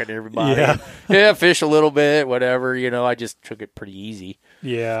around talking to everybody. Yeah, fish a little bit, whatever. I just took it pretty easy.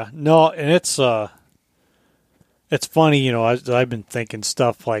 Yeah, no, and it's funny. I've been thinking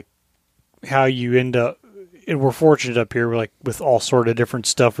stuff like how you end up. And we're fortunate up here, like with all sort of different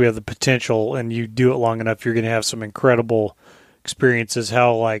stuff. We have the potential, and you do it long enough, you're going to have some incredible experiences.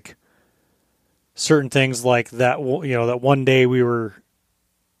 How like certain things like that, that one day we were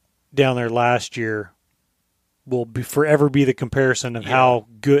down there last year will forever be the comparison of how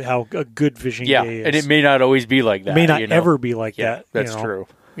a good fishing day is. And it may not always be like that. It may not ever be like that. That's true.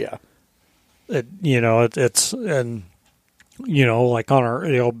 Yeah. It's and like on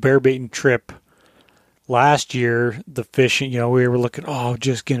our bear baiting trip last year, the fishing, we were looking,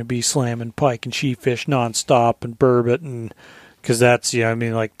 just going to be slamming pike and sheepfish nonstop and burbot, and because that's,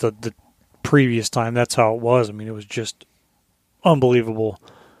 like the previous time, that's how it was. I mean, it was just unbelievable,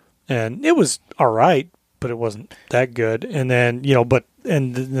 and it was all right, but it wasn't that good. And then,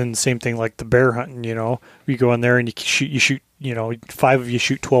 and then the same thing like the bear hunting, you go in there and you shoot, 5 of you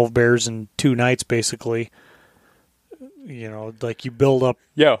shoot 12 bears in 2 nights, basically. Like you build up.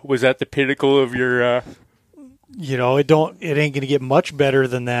 Yeah, was that the pinnacle of your? It ain't going to get much better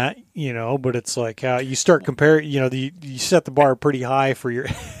than that, But it's like how you start comparing. You set the bar pretty high for your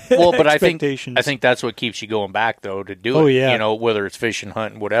but expectations. I think that's what keeps you going back though to do it. Yeah. Whether it's fishing,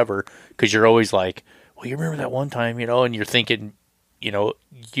 hunting, whatever, because you're always like, well, you remember that one time, and you're thinking,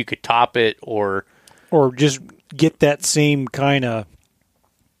 you could top it or just get that same kind of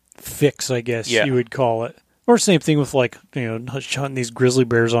fix, I guess you would call it. Or same thing with like, hunting these grizzly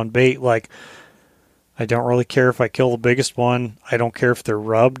bears on bait. Like, I don't really care if I kill the biggest one. I don't care if they're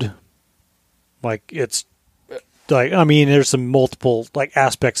rubbed. Like, it's like, I mean, there's some multiple like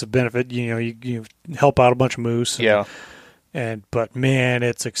aspects of benefit. You help out a bunch of moose. But man,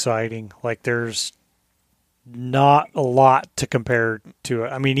 it's exciting. Like, there's not a lot to compare to it.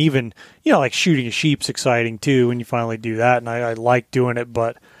 I mean, even, like shooting a sheep's exciting too when you finally do that. And I like doing it,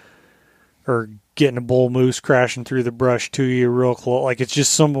 or getting a bull moose crashing through the brush to you real close. Like, it's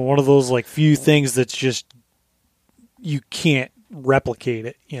just one of those like few things that's just, you can't replicate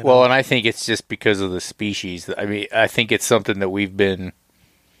it. Well, and I think it's just because of the species. I mean, I think it's something that we've been,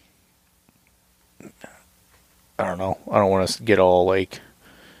 I don't know. I don't want to get all like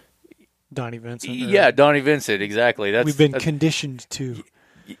Donnie Vincent. Yeah, Donnie Vincent. Exactly. We've been conditioned to.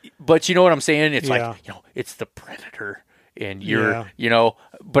 But you know what I'm saying? It's like, it's the predator. And you're,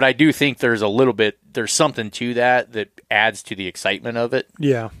 but I do think there's there's something to that adds to the excitement of it.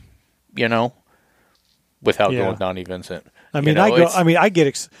 Yeah. Without going Donnie Vincent. I mean,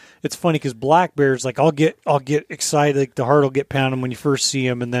 it's funny because black bears, like I'll get excited, like the heart will get pounding when you first see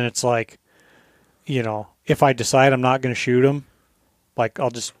them. And then it's like, if I decide I'm not going to shoot them, like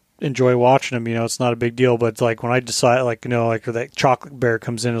I'll just enjoy watching them, it's not a big deal. But it's like when I decide, like, like that chocolate bear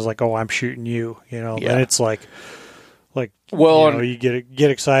comes in, it's like, oh, I'm shooting you, and it's like, you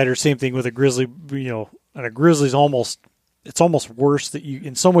get excited. Or same thing with a grizzly, and a grizzly's almost worse. That you,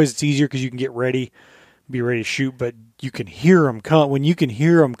 in some ways, it's easier because you can be ready to shoot, but you can hear them come. When you can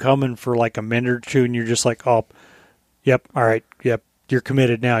hear them coming for like a minute or two, and you're just like, oh, yep, all right, yep, you're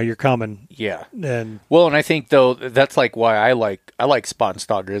committed now. You're coming. Yeah. And I think though that's like why I like spot and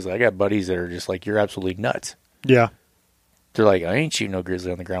stalk grizzly. I got buddies that are just like, you're absolutely nuts. Yeah. They're like, I ain't shooting no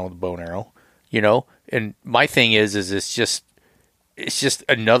grizzly on the ground with a bow and arrow. And my thing is it's just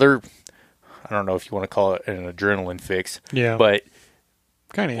another, I don't know if you want to call it an adrenaline fix. Yeah. But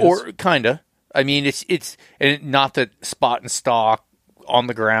kind of or kind of. I mean, it's and not that spot and stalk on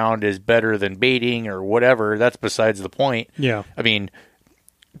the ground is better than baiting or whatever. That's besides the point. Yeah. I mean,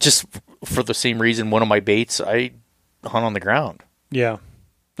 just for the same reason, one of my baits, I hunt on the ground. Yeah.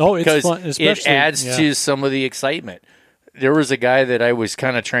 Oh, it's fun. Especially, it adds to some of the excitement. There was a guy that I was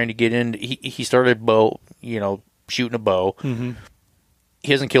kind of trying to get in. He started shooting a bow. Mm-hmm.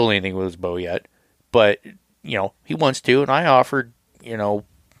 He hasn't killed anything with his bow yet, but he wants to. And I offered, to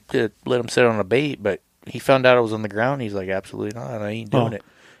let him sit on a bait, but he found out I was on the ground. He's like, absolutely not. I ain't doing it.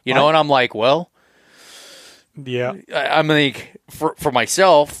 And I'm like, well, yeah. I'm like, for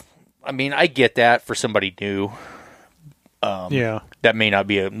myself, I mean, I get that for somebody new. That may not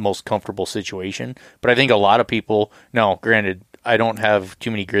be a most comfortable situation, but I think a lot of people, granted, I don't have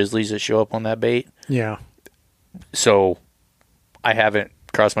too many grizzlies that show up on that bait. Yeah. So I haven't,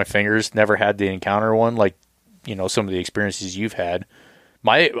 crossed my fingers, never had to encounter one like, some of the experiences you've had.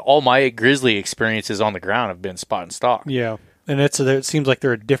 All my grizzly experiences on the ground have been spot and stalk. Yeah. And it seems like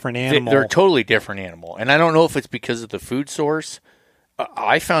they're a different animal. They're a totally different animal. And I don't know if it's because of the food source.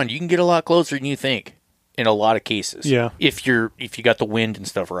 I found you can get a lot closer than you think in a lot of cases. Yeah. If you got the wind and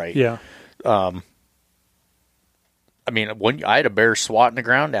stuff right. Yeah. I had a bear swatting the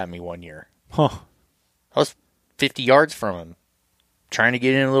ground at me one year. Huh. I was 50 yards from him, trying to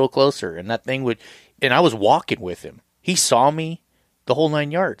get in a little closer, and that thing and I was walking with him. He saw me the whole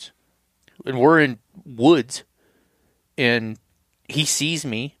 9 yards. And we're in woods, and he sees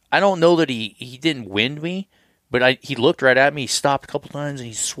me. I don't know that he didn't wind me, but he looked right at me. He stopped a couple times, and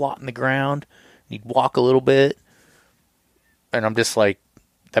he's swatting the ground. He'd walk a little bit, and I'm just like,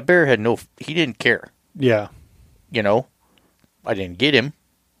 that bear he didn't care. Yeah. I didn't get him,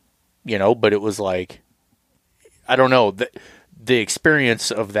 but it was like, I don't know, the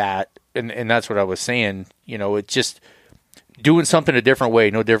experience of that, and that's what I was saying, it's just doing something a different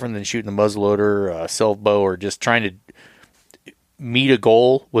way, no different than shooting a muzzleloader, a self bow, or just trying to meet a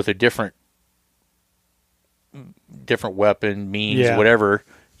goal with a different weapon, means, whatever,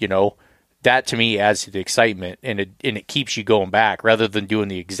 that to me adds to the excitement, and it keeps you going back rather than doing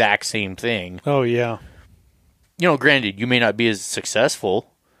the exact same thing. Oh, yeah. Granted, you may not be as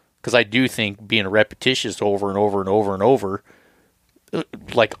successful, because I do think being repetitious over and over and over and over,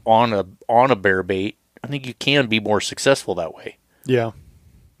 like on a bear bait, I think you can be more successful that way. Yeah.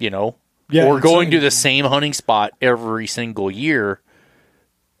 Yeah, or going going to the same hunting spot every single year.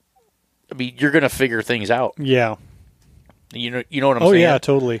 I mean, you're going to figure things out. Yeah. You know what I'm saying? Oh, yeah,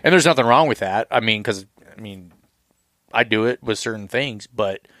 totally. And there's nothing wrong with that. I mean, because I do it with certain things,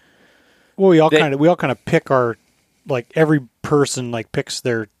 but well, we all kind of pick our, like, every person like picks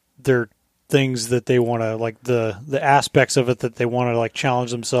their things that they want to, like, the aspects of it that they want to, like,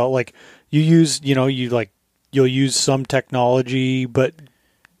 challenge themselves. Like, you use, you'll use some technology, but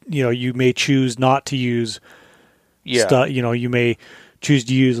you may choose not to use stuff. You may choose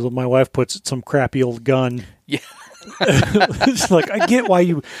to use. My wife puts some crappy old gun. Yeah. It's like, I get why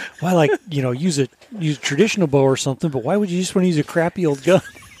use a traditional bow or something, but why would you just want to use a crappy old gun?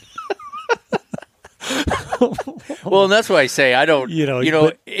 Well, and that's why I say I don't.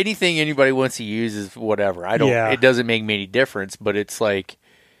 But anything anybody wants to use is whatever. I don't. Yeah. It doesn't make me any difference. But it's like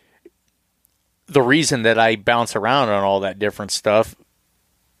the reason that I bounce around on all that different stuff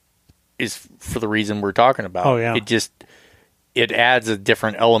is for the reason we're talking about. Oh, yeah. It adds a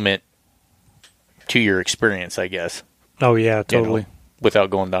different element to your experience, I guess. Oh, yeah, totally. Without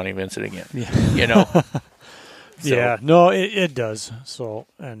going down even again. Yeah. So, yeah, no, it does. So,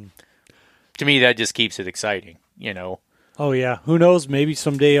 and to me, that just keeps it exciting, Oh, yeah. Who knows? Maybe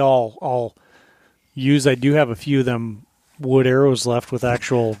someday I'll use, I do have a few of them wood arrows left with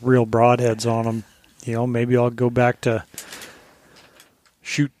actual real broadheads on them. Maybe I'll go back to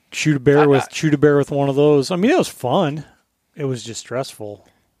shoot a bear with one of those. I mean, it was fun. It was just stressful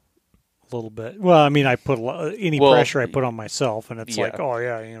a little bit. Well, I mean, I put pressure I put on myself, and it's like, oh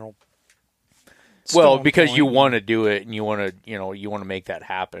yeah, Well, because you want to do it, and you want to make that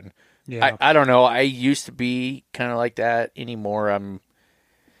happen. Yeah. I don't know. I used to be kind of like that. Anymore,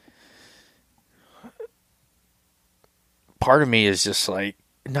 part of me is just like,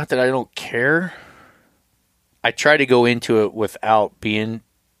 not that I don't care. I try to go into it without putting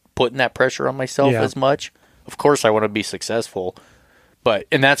that pressure on myself as much. Of course, I want to be successful,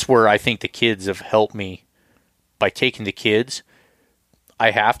 and that's where I think the kids have helped me. By taking the kids,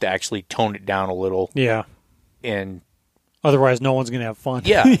 I have to actually tone it down a little. Yeah. And otherwise, no one's going to have fun.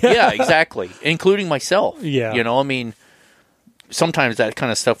 Yeah, exactly. Including myself. Yeah. I mean, sometimes that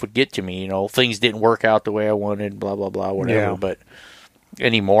kind of stuff would get to me. Things didn't work out the way I wanted, blah, blah, blah, whatever. Yeah. But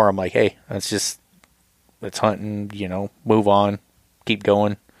anymore, I'm like, hey, that's hunting, move on, keep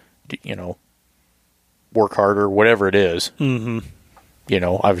going, work harder, whatever it is. Mm-hmm.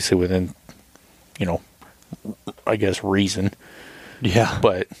 Obviously within, I guess reason. Yeah.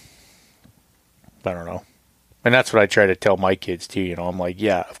 But I don't know. And that's what I try to tell my kids too. I'm like,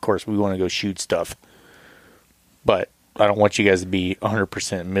 yeah, of course we want to go shoot stuff, but I don't want you guys to be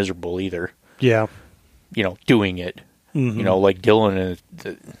 100% miserable either. Yeah. Doing it. Mm-hmm. Like Dylan,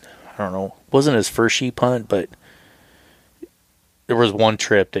 I don't know, wasn't his first sheep hunt, but there was one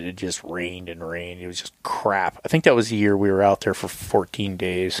trip that it just rained and rained. It was just crap. I think that was the year we were out there for 14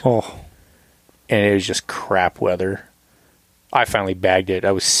 days. Oh. And it was just crap weather. I finally bagged it.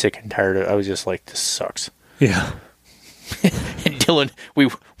 I was sick and tired of it. I was just like, this sucks. Yeah. And Dylan, we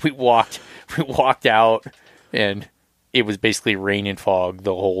walked out, and it was basically rain and fog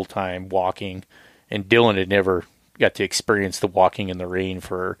the whole time walking. And Dylan had never got to experience the walking in the rain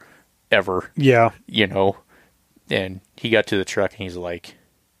forever. Yeah. You know, and he got to the truck and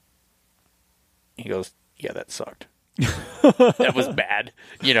he goes, yeah, that sucked. That was bad,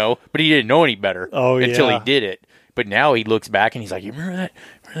 you know, but he didn't know any better until he did it. But now he looks back and he's like, you remember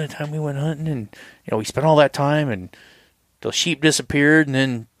that time we went hunting and, you know, we spent all that time and the sheep disappeared and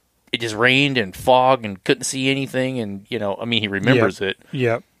then it just rained and fog and couldn't see anything. And, you know, I mean, he remembers it.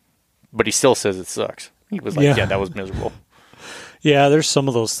 Yep. But he still says it sucks. He was like, yeah, that was miserable. Yeah, there's some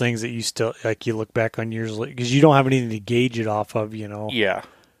of those things that you still, like, you look back on years later because you don't have anything to gauge it off of, you know. Yeah.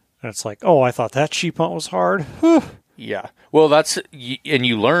 And it's like, oh, I thought that sheep hunt was hard. Whew. Yeah. Well, and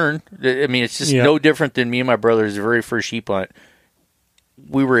you learn. I mean, it's just no different than me and my brother's very first sheep hunt.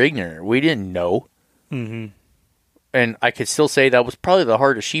 We were ignorant. We didn't know. Mm-hmm. And I could still say that was probably the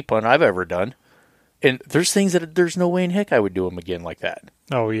hardest sheep hunt I've ever done. And there's things that there's no way in heck I would do them again like that.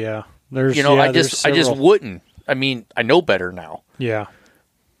 Oh, yeah. There's, you know, I just wouldn't. I mean, I know better now. Yeah.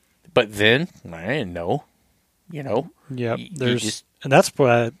 But then, I didn't know. You know? Yeah. And that's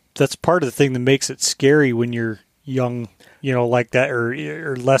part of the thing that makes it scary when you're young, you know, like that,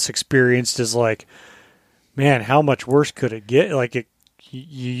 or less experienced, is like, man, how much worse could it get? Like,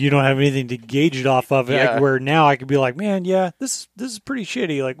 you don't have anything to gauge it off of. Yeah. Where now I could be like, man, yeah, this is pretty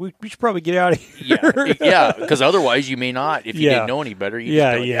shitty. Like, we should probably get out of here. Yeah, because otherwise you may not. If you didn't know any better, you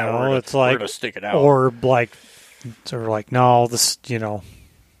just you know, we're it's like, going to stick it out. Or like, sort of like, no, this, you know.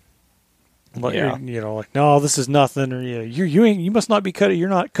 Yeah. You know, like, no, this is nothing, or you must not be you're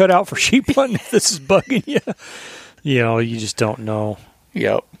not cut out for sheep hunting if this is bugging you. You know, you just don't know.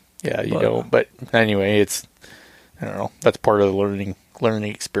 Yep. Yeah, you don't. But anyway, it's, I don't know. That's part of the learning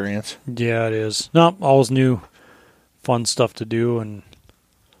experience. Yeah, it is. No, always new, fun stuff to do, and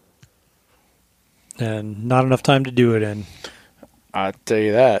not enough time to do it in. I'll tell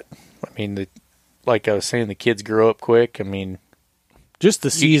you that. I mean, like I was saying, the kids grow up quick. I mean, just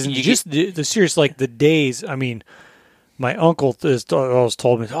the season, the serious, like the days. I mean, my uncle always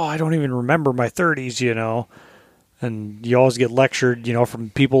told me, "Oh, I don't even remember my 30s," you know. And you always get lectured, you know,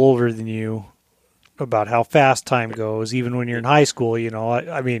 from people older than you about how fast time goes, even when you're in high school, you know.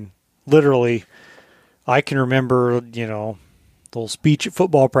 I mean, literally, I can remember, you know, the whole speech at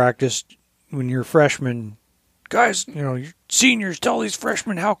football practice when you're a freshman. Guys, you know, you're seniors, tell these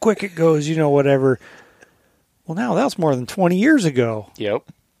freshmen how quick it goes, you know, whatever. Well, now that's more than 20 years ago. Yep.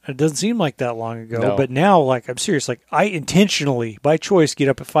 It doesn't seem like that long ago. No. But now, like, I'm serious. Like, I intentionally, by choice, get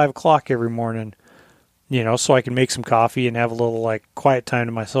up at 5 o'clock every morning, you know, so I can make some coffee and have a little, like, quiet time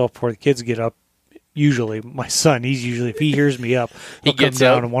to myself before the kids get up. Usually, my son, he's usually, if he hears me up, he'll come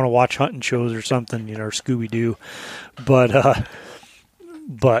down and want to watch hunting shows or something, you know, or Scooby-Doo.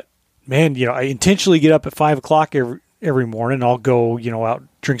 But man, you know, I intentionally get up at 5 o'clock every morning. I'll go, you know, out,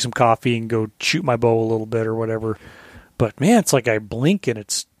 drink some coffee and go shoot my bow a little bit or whatever. But man, it's like I blink and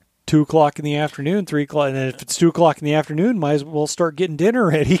it's 2 o'clock in the afternoon, 3 o'clock. And then if it's 2 o'clock in the afternoon, might as well start getting dinner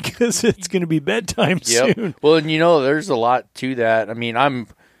ready because it's going to be bedtime soon. Well, and you know, there's a lot to that. I mean, I'm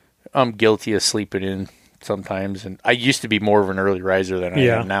guilty of sleeping in sometimes. And I used to be more of an early riser than I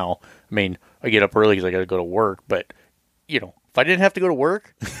am now. I mean, I get up early because I got to go to work. But, you know, if I didn't have to go to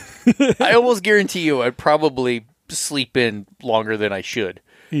work, I almost guarantee you I'd probably sleep in longer than I should.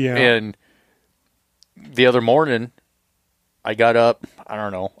 Yeah. And the other morning, I got up, I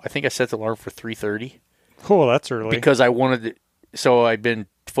don't know, I think I set the alarm for 3:30. Oh, that's early. Because I wanted to, so I've been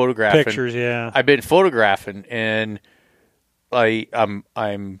photographing. Pictures, yeah. I've been photographing, and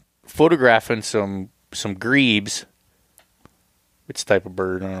I'm photographing some grebes. Which type of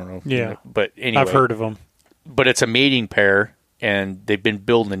bird? I don't know. Yeah. But anyway. I've heard of them. But it's a mating pair, and they've been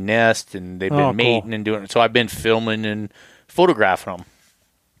building a nest, and they've been mating and doing it. So I've been filming and photographing them.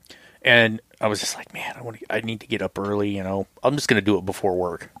 And I was just like, man, I need to get up early, you know. I'm just going to do it before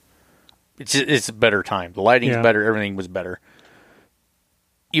work. It's a better time. The lighting's better. Everything was better.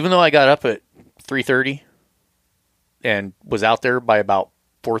 Even though I got up at 3:30 and was out there by about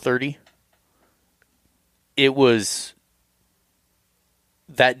 4:30, it was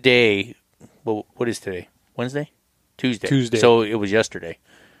that day. Well, what is today? Wednesday? Tuesday. So it was yesterday.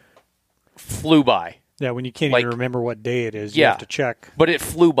 Flew by. Yeah, when you can't even remember what day it is, you have to check. But it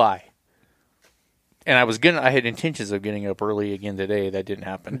flew by. And I had intentions of getting up early again today. That didn't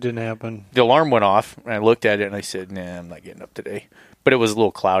happen. It didn't happen. The alarm went off, and I looked at it, and I said, nah, I'm not getting up today. But it was a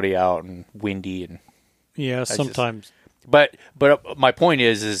little cloudy out and windy. And yeah, sometimes. But my point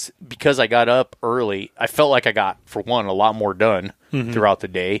is because I got up early, I felt like I got, for one, a lot more done throughout the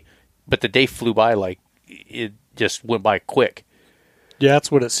day. But the day flew by like it just went by quick. Yeah,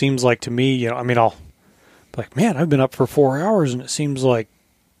 that's what it seems like to me. You know, I mean, I'll be like, man, I've been up for 4 hours, and it seems like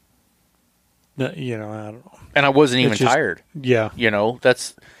You know, I don't know. And I wasn't even tired. Yeah. You know,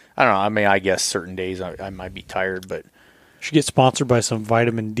 that's, I don't know. I mean, I guess certain days I might be tired, but. Should get sponsored by some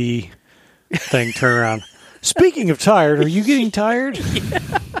vitamin D thing, turn around. Speaking of tired, are you getting tired?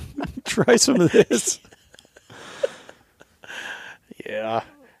 Yeah. Try some of this. Yeah.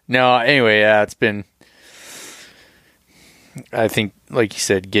 No, anyway, yeah, it's been, I think, like you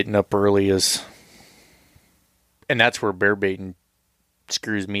said, getting up early is, and that's where bear baiting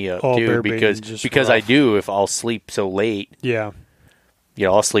screws me up too, because I do, if I'll sleep so late. Yeah. You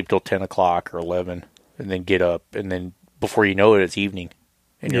know, I'll sleep till 10 o'clock or 11 and then get up, and then before you know it, it's evening.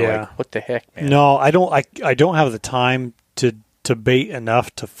 And you're like, what the heck, man? No, I don't have the time to bait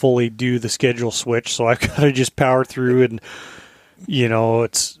enough to fully do the schedule switch, so I've got to just power through, and you know,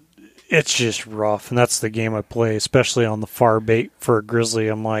 it's just rough, and that's the game I play, especially on the far bait for a grizzly.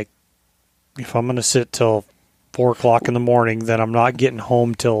 I'm like, if I'm going to sit till 4 o'clock in the morning, then I'm not getting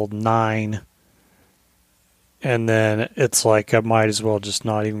home till 9. And then it's like I might as well just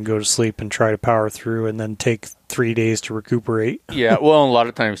not even go to sleep and try to power through and then take 3 days to recuperate. Yeah, well, a lot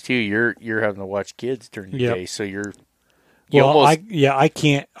of times too, you're having to watch kids during the day, so I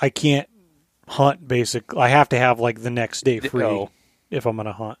can't hunt basically. I have to have like the next day free if I'm going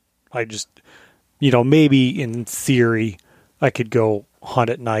to hunt. I just, you know, maybe in theory I could go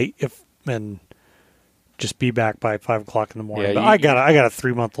hunt at night and just be back by 5 o'clock in the morning. But I got a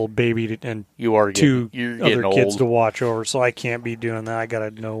 3-month-old baby and two other kids to watch over, so I can't be doing that. I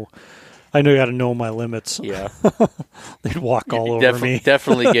got to know my limits. Yeah, they'd walk all over me.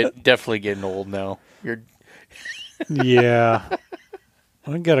 Definitely getting old now. Yeah,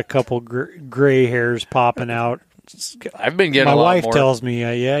 I got a couple gray hairs popping out. I've been getting. My a lot wife more. tells me,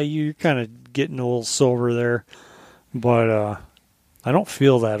 yeah, you're kind of getting a little silver there, but I don't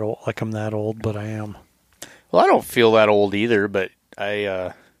feel that old, like I'm that old, but I am. Well, I don't feel that old either, but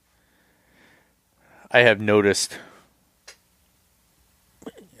I have noticed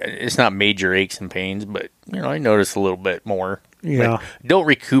it's not major aches and pains, but you know, I notice a little bit more. Yeah, like, don't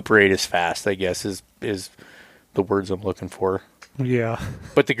recuperate as fast, I guess is the words I'm looking for. Yeah,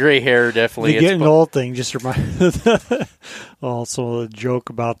 but the gray hair definitely. The getting old thing just reminds. Also, a joke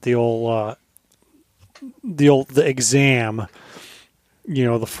about the exam. You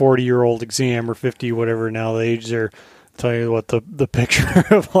know, the 40-year-old exam or 50, whatever now the age they're. Tell you what, the picture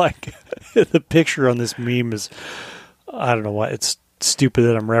of like the picture on this meme is. I don't know what, it's stupid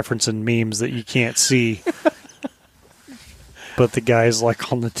that I'm referencing memes that you can't see. But the guy's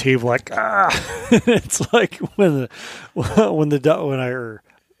like on the table, like It's like when I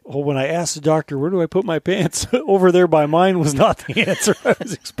asked the doctor, where do I put my pants? Over there by mine was not the answer I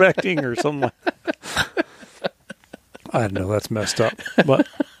was expecting, or something like that. I know that's messed up, but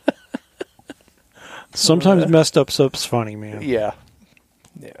sometimes messed up stuff's funny, man. Yeah,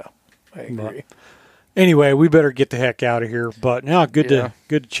 I agree. But anyway, we better get the heck out of here. But now, good to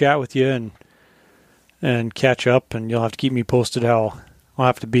chat with you and catch up. And you'll have to keep me posted. I'll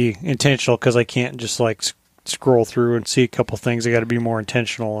have to be intentional because I can't just like scroll through and see a couple things. I got to be more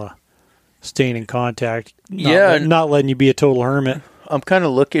intentional, staying in contact. Not letting you be a total hermit. I'm kind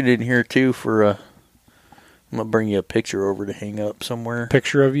of looking in here too for I'm going to bring you a picture over to hang up somewhere.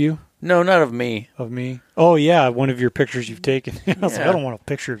 Picture of you? No, not of me. Of me? Oh, yeah, one of your pictures you've taken. I was like, I don't want a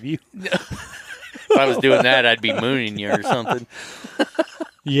picture of you. If I was doing that, I'd be mooning you or something.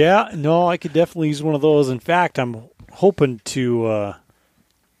 Yeah, no, I could definitely use one of those. In fact, I'm hoping to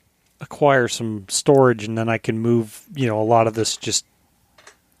acquire some storage, and then I can move, a lot of this just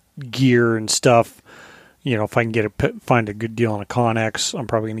gear and stuff. If I can find a good deal on a Connex, I'm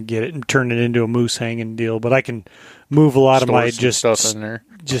probably going to get it and turn it into a moose hanging deal. But I can move a lot of my stuff in there.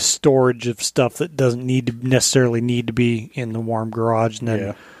 Just storage of stuff that doesn't necessarily need to be in the warm garage, and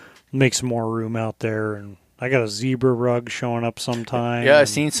then make some more room out there. And I got a zebra rug showing up sometime. Yeah, I've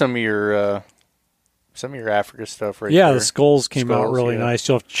seen some of your Africa stuff right there. Yeah, the skulls came out really nice.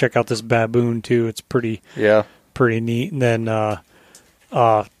 You'll have to check out this baboon too. It's pretty neat. And then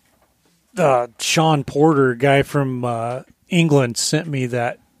Sean Porter, a guy from England, sent me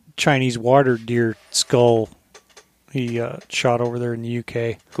that Chinese water deer skull he shot over there in the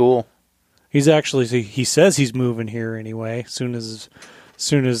UK. Cool. He says he's moving here anyway. Soon as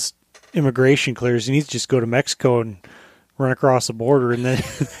immigration clears, he needs to just go to Mexico and run across the border and then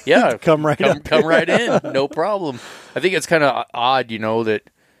come right in, no problem. I think it's kind of odd, that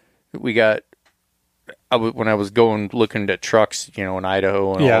we got. When I was looking at trucks, in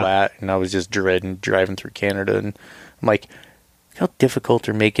Idaho and all that, and I was just dreading driving through Canada, and I'm like, how difficult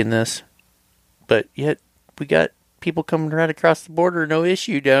they're making this, but yet we got people coming right across the border, no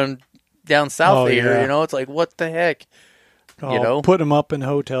issue down south here. It's like, what the heck? putting them up in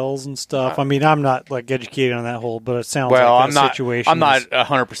hotels and stuff. I mean, I'm not like educated on that whole, but it sounds like I'm that situation. I'm not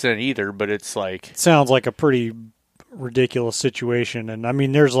 100% either, but it's like it sounds like a pretty ridiculous situation. And I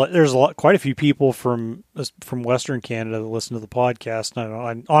mean, there's quite a few people from Western Canada that listen to the podcast. And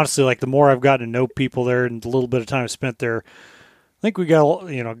I honestly, like, the more I've gotten to know people there and the little bit of time spent there, I think we got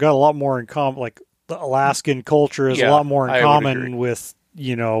a lot more in common. Like, the Alaskan culture is a lot more in common with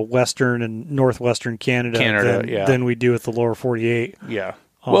Western and Northwestern Canada than we do with the lower 48. Yeah.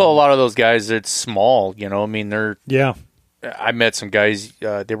 Well, a lot of those guys, it's small, I mean, they're... Yeah. I met some guys,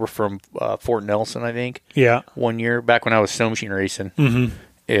 they were from Fort Nelson, I think. Yeah. One year, back when I was snow machine racing. Mm-hmm.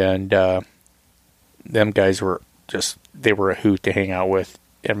 And them guys were they were a hoot to hang out with.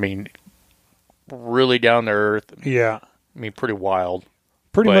 I mean, really down to earth. Yeah. I mean, pretty wild.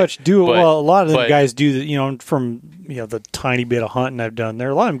 A lot of them guys do from the tiny bit of hunting I've done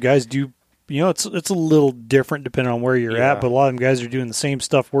there. A lot of them guys do, it's a little different depending on where you're at, but a lot of them guys are doing the same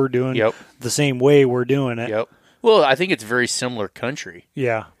stuff we're doing, the same way we're doing it. Yep. Well, I think it's very similar country.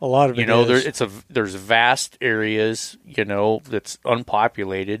 Yeah, a lot of it is. There's vast areas, that's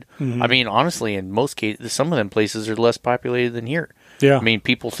unpopulated. Mm-hmm. I mean, honestly, in most cases, some of them places are less populated than here. Yeah. I mean,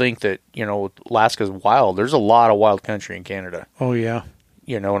 people think that, Alaska's wild. There's a lot of wild country in Canada. Oh, yeah.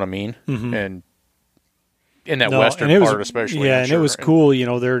 You know what I mean? Mm-hmm. And in that western part especially. Yeah, and it was cool,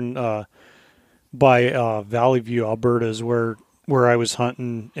 they're in, by Valley View, Alberta is where I was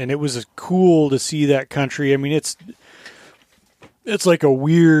hunting, and it was cool to see that country. I mean, it's like a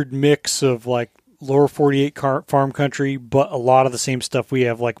weird mix of like lower 48 farm country, but a lot of the same stuff we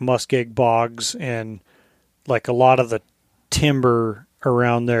have, like muskeg bogs, and like a lot of the timber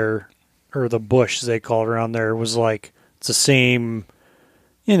around there, or the bush as they call it around there, was like it's the same.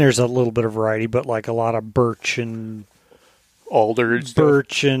 And there's a little bit of variety, but like a lot of birch and alder,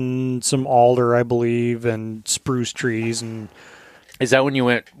 and some alder, I believe, and spruce trees. And is that when you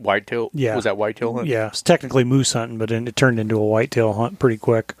went whitetail? Yeah, was that whitetail hunt? Yeah, it's technically moose hunting, but it turned into a whitetail hunt pretty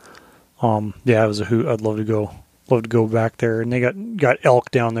quick. Yeah, it was a hoot. I'd love to go back there, and they got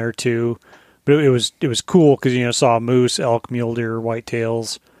elk down there too. But it was cool because saw moose, elk, mule deer,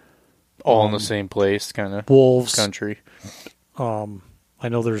 whitetails, all in the same place, kind of wolves country. I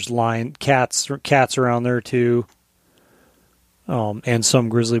know there's cats around there too, and some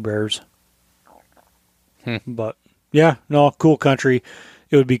grizzly bears. But yeah, no, cool country.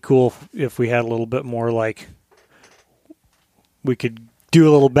 It would be cool if we had a little bit more, like, we could do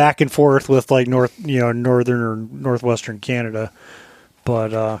a little back and forth with like northern or northwestern Canada,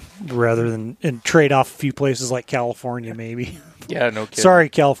 but rather than trade off a few places like California, maybe. Yeah, no kidding. Sorry,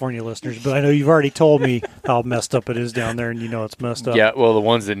 California listeners, but I know you've already told me how messed up it is down there, and it's messed up. Yeah, well, the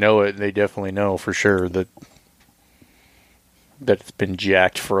ones that know it, they definitely know for sure that it's been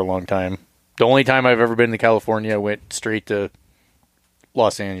jacked for a long time. The only time I've ever been to California, I went straight to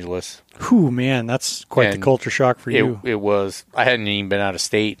Los Angeles. Whew, man, that's quite the culture shock for you. It was. I hadn't even been out of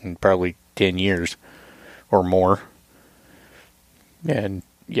state in probably 10 years or more. And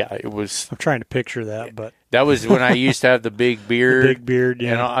yeah, it was. I'm trying to picture that, but that was when I used to have the big beard. The big beard,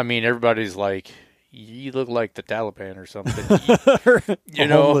 yeah. And I mean, everybody's like, "You look like the Taliban or something."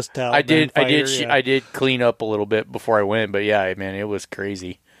 Homeless Taliban I did clean up a little bit before I went, but yeah, man, it was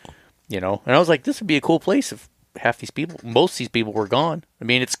crazy. And I was like, this would be a cool place if most of these people were gone. I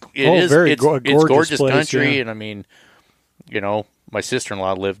mean, it's gorgeous place, country, yeah. and I mean, my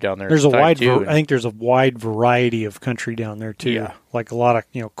sister-in-law lived down there. There's I think there's a wide variety of country down there too. Yeah. Like a lot of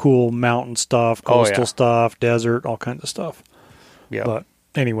cool mountain stuff, coastal stuff, desert, all kinds of stuff. Yeah. But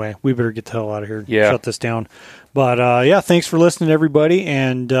anyway, we better get the hell out of here. Yeah. Shut this down. But yeah, thanks for listening, everybody.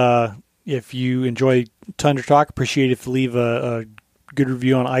 And if you enjoy Tundra Talk, appreciate it if you leave a good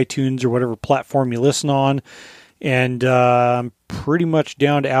review on iTunes or whatever platform you listen on. And I'm pretty much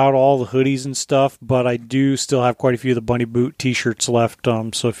down to out all the hoodies and stuff, but I do still have quite a few of the Bunny Boot t-shirts left.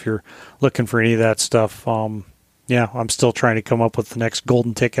 So if you're looking for any of that stuff, yeah, I'm still trying to come up with the next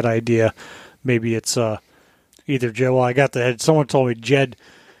golden ticket idea. Maybe it's either Jed. Well, I got someone told me Jed,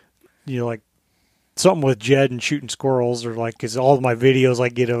 like something with Jed and shooting squirrels, or like, because all of my videos I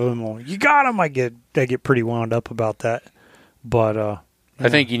get of him, you got him. I get pretty wound up about that. But I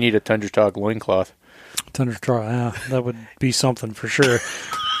think you need a Tundra Talk loincloth. Tundra Talk, yeah, that would be something for sure.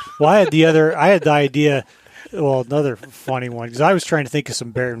 Well, I had the idea. Well, another funny one, because I was trying to think of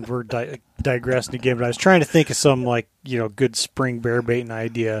some bear, and we're digressing again, but I was trying to think of some good spring bear baiting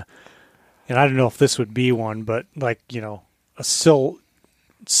idea, and I don't know if this would be one, but like a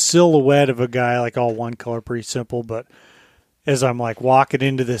silhouette of a guy, like all one color, pretty simple, but as I'm like walking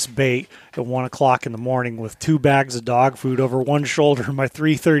into this bait at 1 o'clock in the morning with 2 bags of dog food over one shoulder, my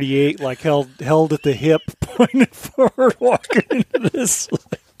 338 like held at the hip, pointed forward, walking into this.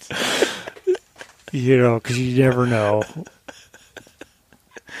 Because you never know.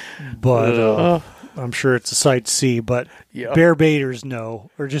 But I'm sure it's a sight to see. But bear baiters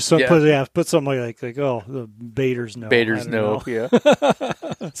know, or just put something like the baiters know. Baiters know. Yeah.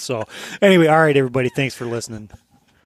 So anyway, all right, everybody. Thanks for listening.